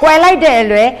က်တယ်ကွယ်လိုက်တဲ့အ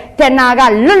လွယ်တဏှာက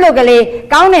လွတ်ကလေး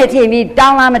ကောင်းတယ်ထင်ပြီးတော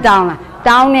င်းလားမတောင်းလား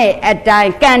တောင်းတဲ့အတို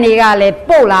င်းကံတွေကလည်း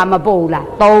ပို့လားမပို့လား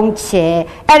သုံးချက်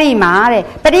အဲ့ဒီမှာတဲ့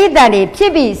ပဋိသန္ဓေဖြ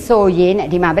စ်ပြီဆိုရင်တဲ့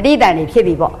ဒီမှာပဋိသန္ဓေဖြစ်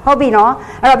ပြီပေါ့ဟုတ်ပြီနော်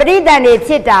အဲ့တော့ပဋိသန္ဓေ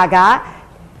ဖြစ်တာက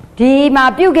ဒီမှာ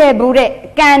ပြုတ်ခဲ့ဘူးတဲ့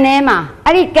ကံထဲမှာ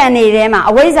အဲ့ဒီကံတွေထဲမှာ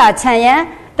အဝိဇ္ဇာခြံရံ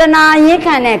တဏှာရင်း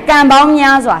ခံတဲ့ကံပေါင်း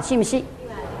များစွာရှိမရှိ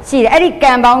ရှိတယ်အဲ့ဒီ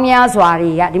ကံပေါင်းများစွာ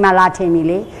တွေကဒီမှာလာထင်ပြီ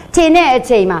လေထင်တဲ့အ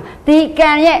ချိန်မှာဒီကံ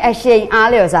ရဲ့အရှိန်အား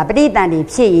လျော်စွာပဋိသန္ဓေ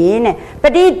ဖြစ်ရင်တဲ့ပ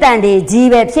ဋိသန္ဓေကြီး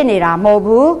ပဲဖြစ်နေတာမဟုတ်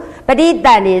ဘူးပဋိသ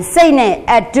န္ဓေစိတ်နဲ့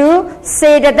အတူ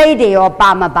စေတသိက်တွေရောပါ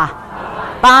မ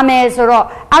ပါမယ်ဆိုတော့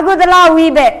အကုသလဝိ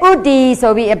ဘက်ဥတီ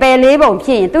ဆိုပြီးအပယ်လေးပုံဖြ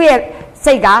စ်ရင်သူ့ရဲ့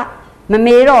စိတ်ကမ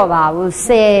မေးတော့ပါဘူး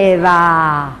10ပါ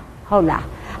ဟုတ်လား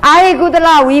အာရိကုသလ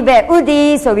ဝိဘက်ဥတီ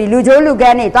ဆိုပြီးလူချိုးလူက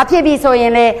န်းနေသွားဖြစ်ပြီဆိုရ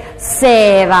င်လေ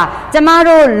10ပါကျမ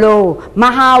တို့လိုမ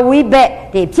ဟာဝိဘက်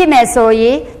တွေဖြစ်မဲ့ဆိုရ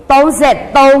င်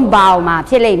33ပေါင်မှာ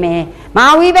ဖြစ်လိမ့်မယ်မဟာ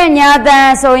ဝိဘက်ညာတန်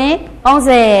ဆိုရင်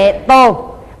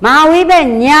33မဟာဝိဘက်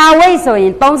ညာဝိတ်ဆိုရ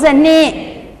င်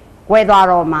32ဝဲသွား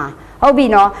တော့မှာဟုတ်ပြီ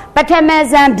နော်ပထမ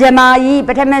ဇန်ဗြမာကြီးပ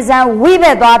ထမဇန်ဝိဘ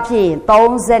က်သွားဖြစ်ရင်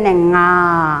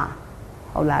35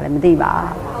ဟုတ်လားလည်းမသိပါ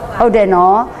ဟုတ်တယ်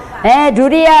နော်ဒု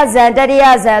တိယဇန်တတိယ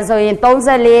ဇန်ဆိုရင်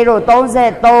34တို့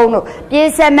33တို့ပြေ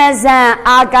စမဇန်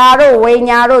အာကာတို့ဝိ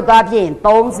ညာတို့သွားဖြစ်ရင်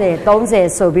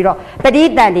30ဆိုပြီးတော့ပဋိ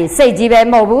သန္ဓေစိတ်ကြီးပဲ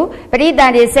မဟုတ်ဘူးပဋိသ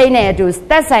န္ဓေစိတ်နဲ့အတူ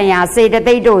သက်ဆိုင်ရာစေတ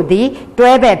သိက်တို့သည်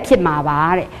တွဲပဲဖြစ်မှာပါ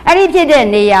တဲ့အဲ့ဒီဖြစ်တဲ့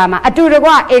နေရာမှာအတူတကွ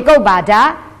ဧကုပ္ပါဒ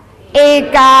ဧ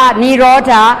ကာနိရော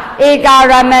ဓဧကာ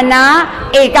ရမဏ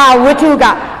ဧကာဝတ္ထုက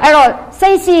အဲ့တော့စိ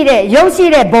တ်ရှိတဲ့ရုပ်ရှိ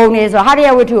တဲ့ဘုံတွေဆိုဟာရယ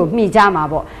ဝတ္ထုကိုမှီကြမှာ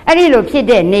ပေါ့အဲ့ဒီလိုဖြစ်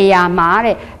တဲ့နေရာမှာ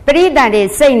တဲ့ပရိသန္ဓေ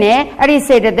စိတ်နဲ့အဲ့ဒီ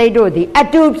စေတသိက်တို့သည်အ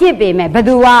တူဖြစ်ပေမဲ့ဘ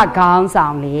သူကခေါင်းဆော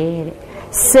င်လေတဲ့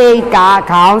စိတ်က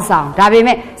ခေါင်းဆောင်ဒါပေ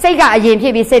မဲ့စိတ်ကအရင်ဖြ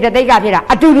စ်ပြီးစေတသိက်ကဖြစ်တာ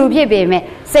အတူတူဖြစ်ပေမဲ့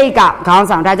စိတ်ကခေါင်း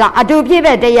ဆောင်ဒါကြောင့်အတူဖြစ်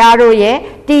တဲ့တရားတို့ရဲ့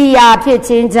တရားဖြစ်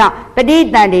ခြင်းကြောင့်ပရိ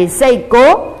သန္ဓေစိတ်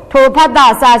ကိုထိုဖတ်တာ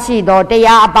စရှိသောတ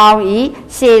ရားအပေါင်းဤ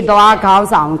ရှေသွားခေါင်း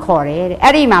ဆောင်ခေါ်တယ်တဲ့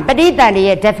အဲ့ဒီမှာပဋိသန္ဓေ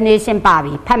ရဲ့ definition ပါ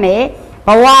ပြီဖတ်မယ်ဘ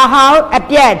ဝဟောင်းအ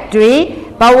ပြတ်တွေ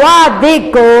ဘဝသစ်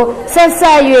ကိုဆက်ဆ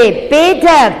က်၍ပေးတ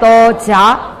တ်သောကြော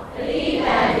င့်ပဋိသ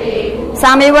န္ဓေ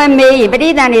စာမေးပွဲမေးရင်ပဋိ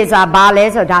သန္ဓေဆိုတာဘာလဲ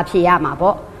ဆိုတာဖြေရမှာ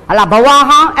ပေါ့ဟလာဘဝ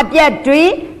ဟောင်းအပြတ်တွေ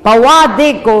ဘဝသ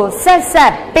စ်ကိုဆက်ဆ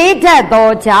က်ပေးတတ်သော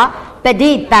ကြောင့်ပ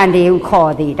ဋိသန္ဓေကို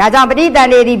ခေါ်သည်ဒါကြောင့်ပဋိသန္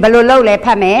ဓေဒီဘယ်လိုလုပ်လဲဖ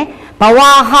တ်မယ်ဘဝ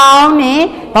ဟောင်းနှင့်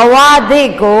ဘဝသစ်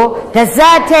ကိုတစ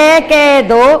က်သေးကဲ့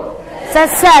သို့ဆ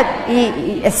က်ဆက်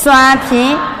အစွမ်းဖြ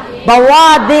င့်ဘဝ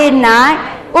သစ်၌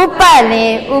ဥပတ်လ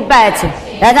င်ဥပတ်ခြင်း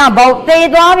ဒါကြောင့်ဘုံသေ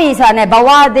သွားပြီဆိုတာနဲ့ဘဝ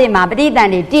သစ်မှာပဋိသန္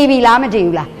ဓေတည်ပြီလားမတည်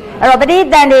ဘူးလားအဲ့တော့ပဋိ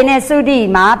သန္ဓေနဲ့သုတိ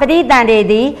မှာပဋိသန္ဓေ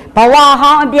သည်ဘဝ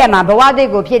ဟောင်းအပြတ်မှာဘဝသစ်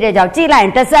ကိုဖြစ်တဲ့ကြောင့်ကြည့်လိုက်ရ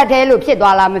င်တစက်သေးလို့ဖြစ်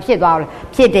သွားလားမဖြစ်သွားဘူးလား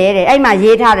ဖြစ်တယ်တဲ့အဲ့မှာ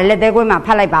ရေးထားတယ်လက်သေးကွင်းမှာဖ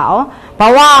တ်လိုက်ပါအောင်ဘ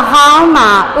ဝဟောင်းမှာ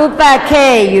ဥပတ်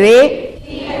ခဲ့၍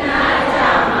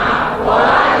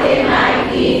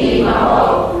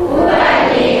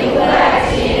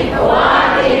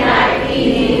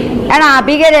အဲ့ဒါ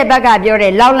ပြီးခဲ့တဲ့ဘက်ကပြောတ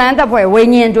ယ်လောက်လန်းသက်ဖွဲ့ဝိ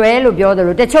ညာဉ်တွဲလို့ပြောတယ်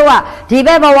လို့တချို့ကဒီဘ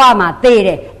က်ဘဝမှာသေတ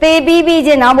ယ်သေပြီးချ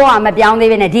င်းနောက်ဘဝမပြောင်း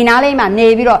သေးဘဲနဲ့ဒီနားလေးမှာနေ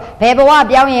ပြီးတော့ဘယ်ဘဝ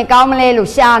ပြောင်းရင်ကောင်းမလဲလို့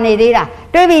ရှာနေသေးတာ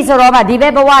တွေးပြီးဆိုတော့မှဒီဘ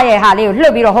က်ဘဝရဲ့ဟာလေးကိုလှု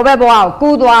ပ်ပြီးတော့ဟိုဘက်ဘဝကို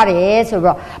ကူးသွားတယ်ဆို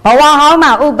ပြီးတော့ဘဝဟောင်း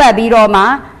မှာဥပတ်ပြီးတော့မှ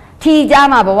ထီကြ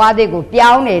မှာဘဝသစ်ကို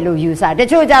ပြောင်းတယ်လို့ယူဆတ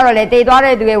ချို့ကြတော့လေတည်သွား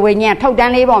တဲ့သူရဲ့ဝိညာဉ်ထုတ်တ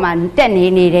န်းလေးပေါ်မှာတက်နေ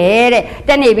တယ်တဲ့တ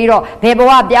က်နေပြီးတော့ဘယ်ဘ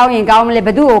ဝပြောင်းရင်ကောင်းမလဲဘ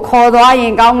သူ့ကိုခေါ်သွားရ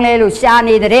င်ကောင်းမလဲလို့ရှာ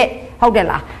နေတဲ့ဟုတ်တယ်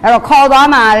လားအဲ့တော့ခေါ်သွား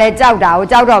မှာလဲကြောက်တာကို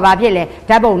ကြောက်တော့ဘာဖြစ်လဲ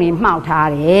ဓာတ်ပုံတွေမှောက်ထား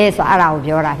တယ်ဆိုအဲ့ဒါကို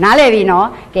ပြောတာနားလည်ပြီနော်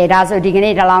ကဲဒါဆိုဒီက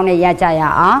နေ့ဒီလောက်နဲ့ရကြရ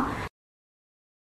အောင်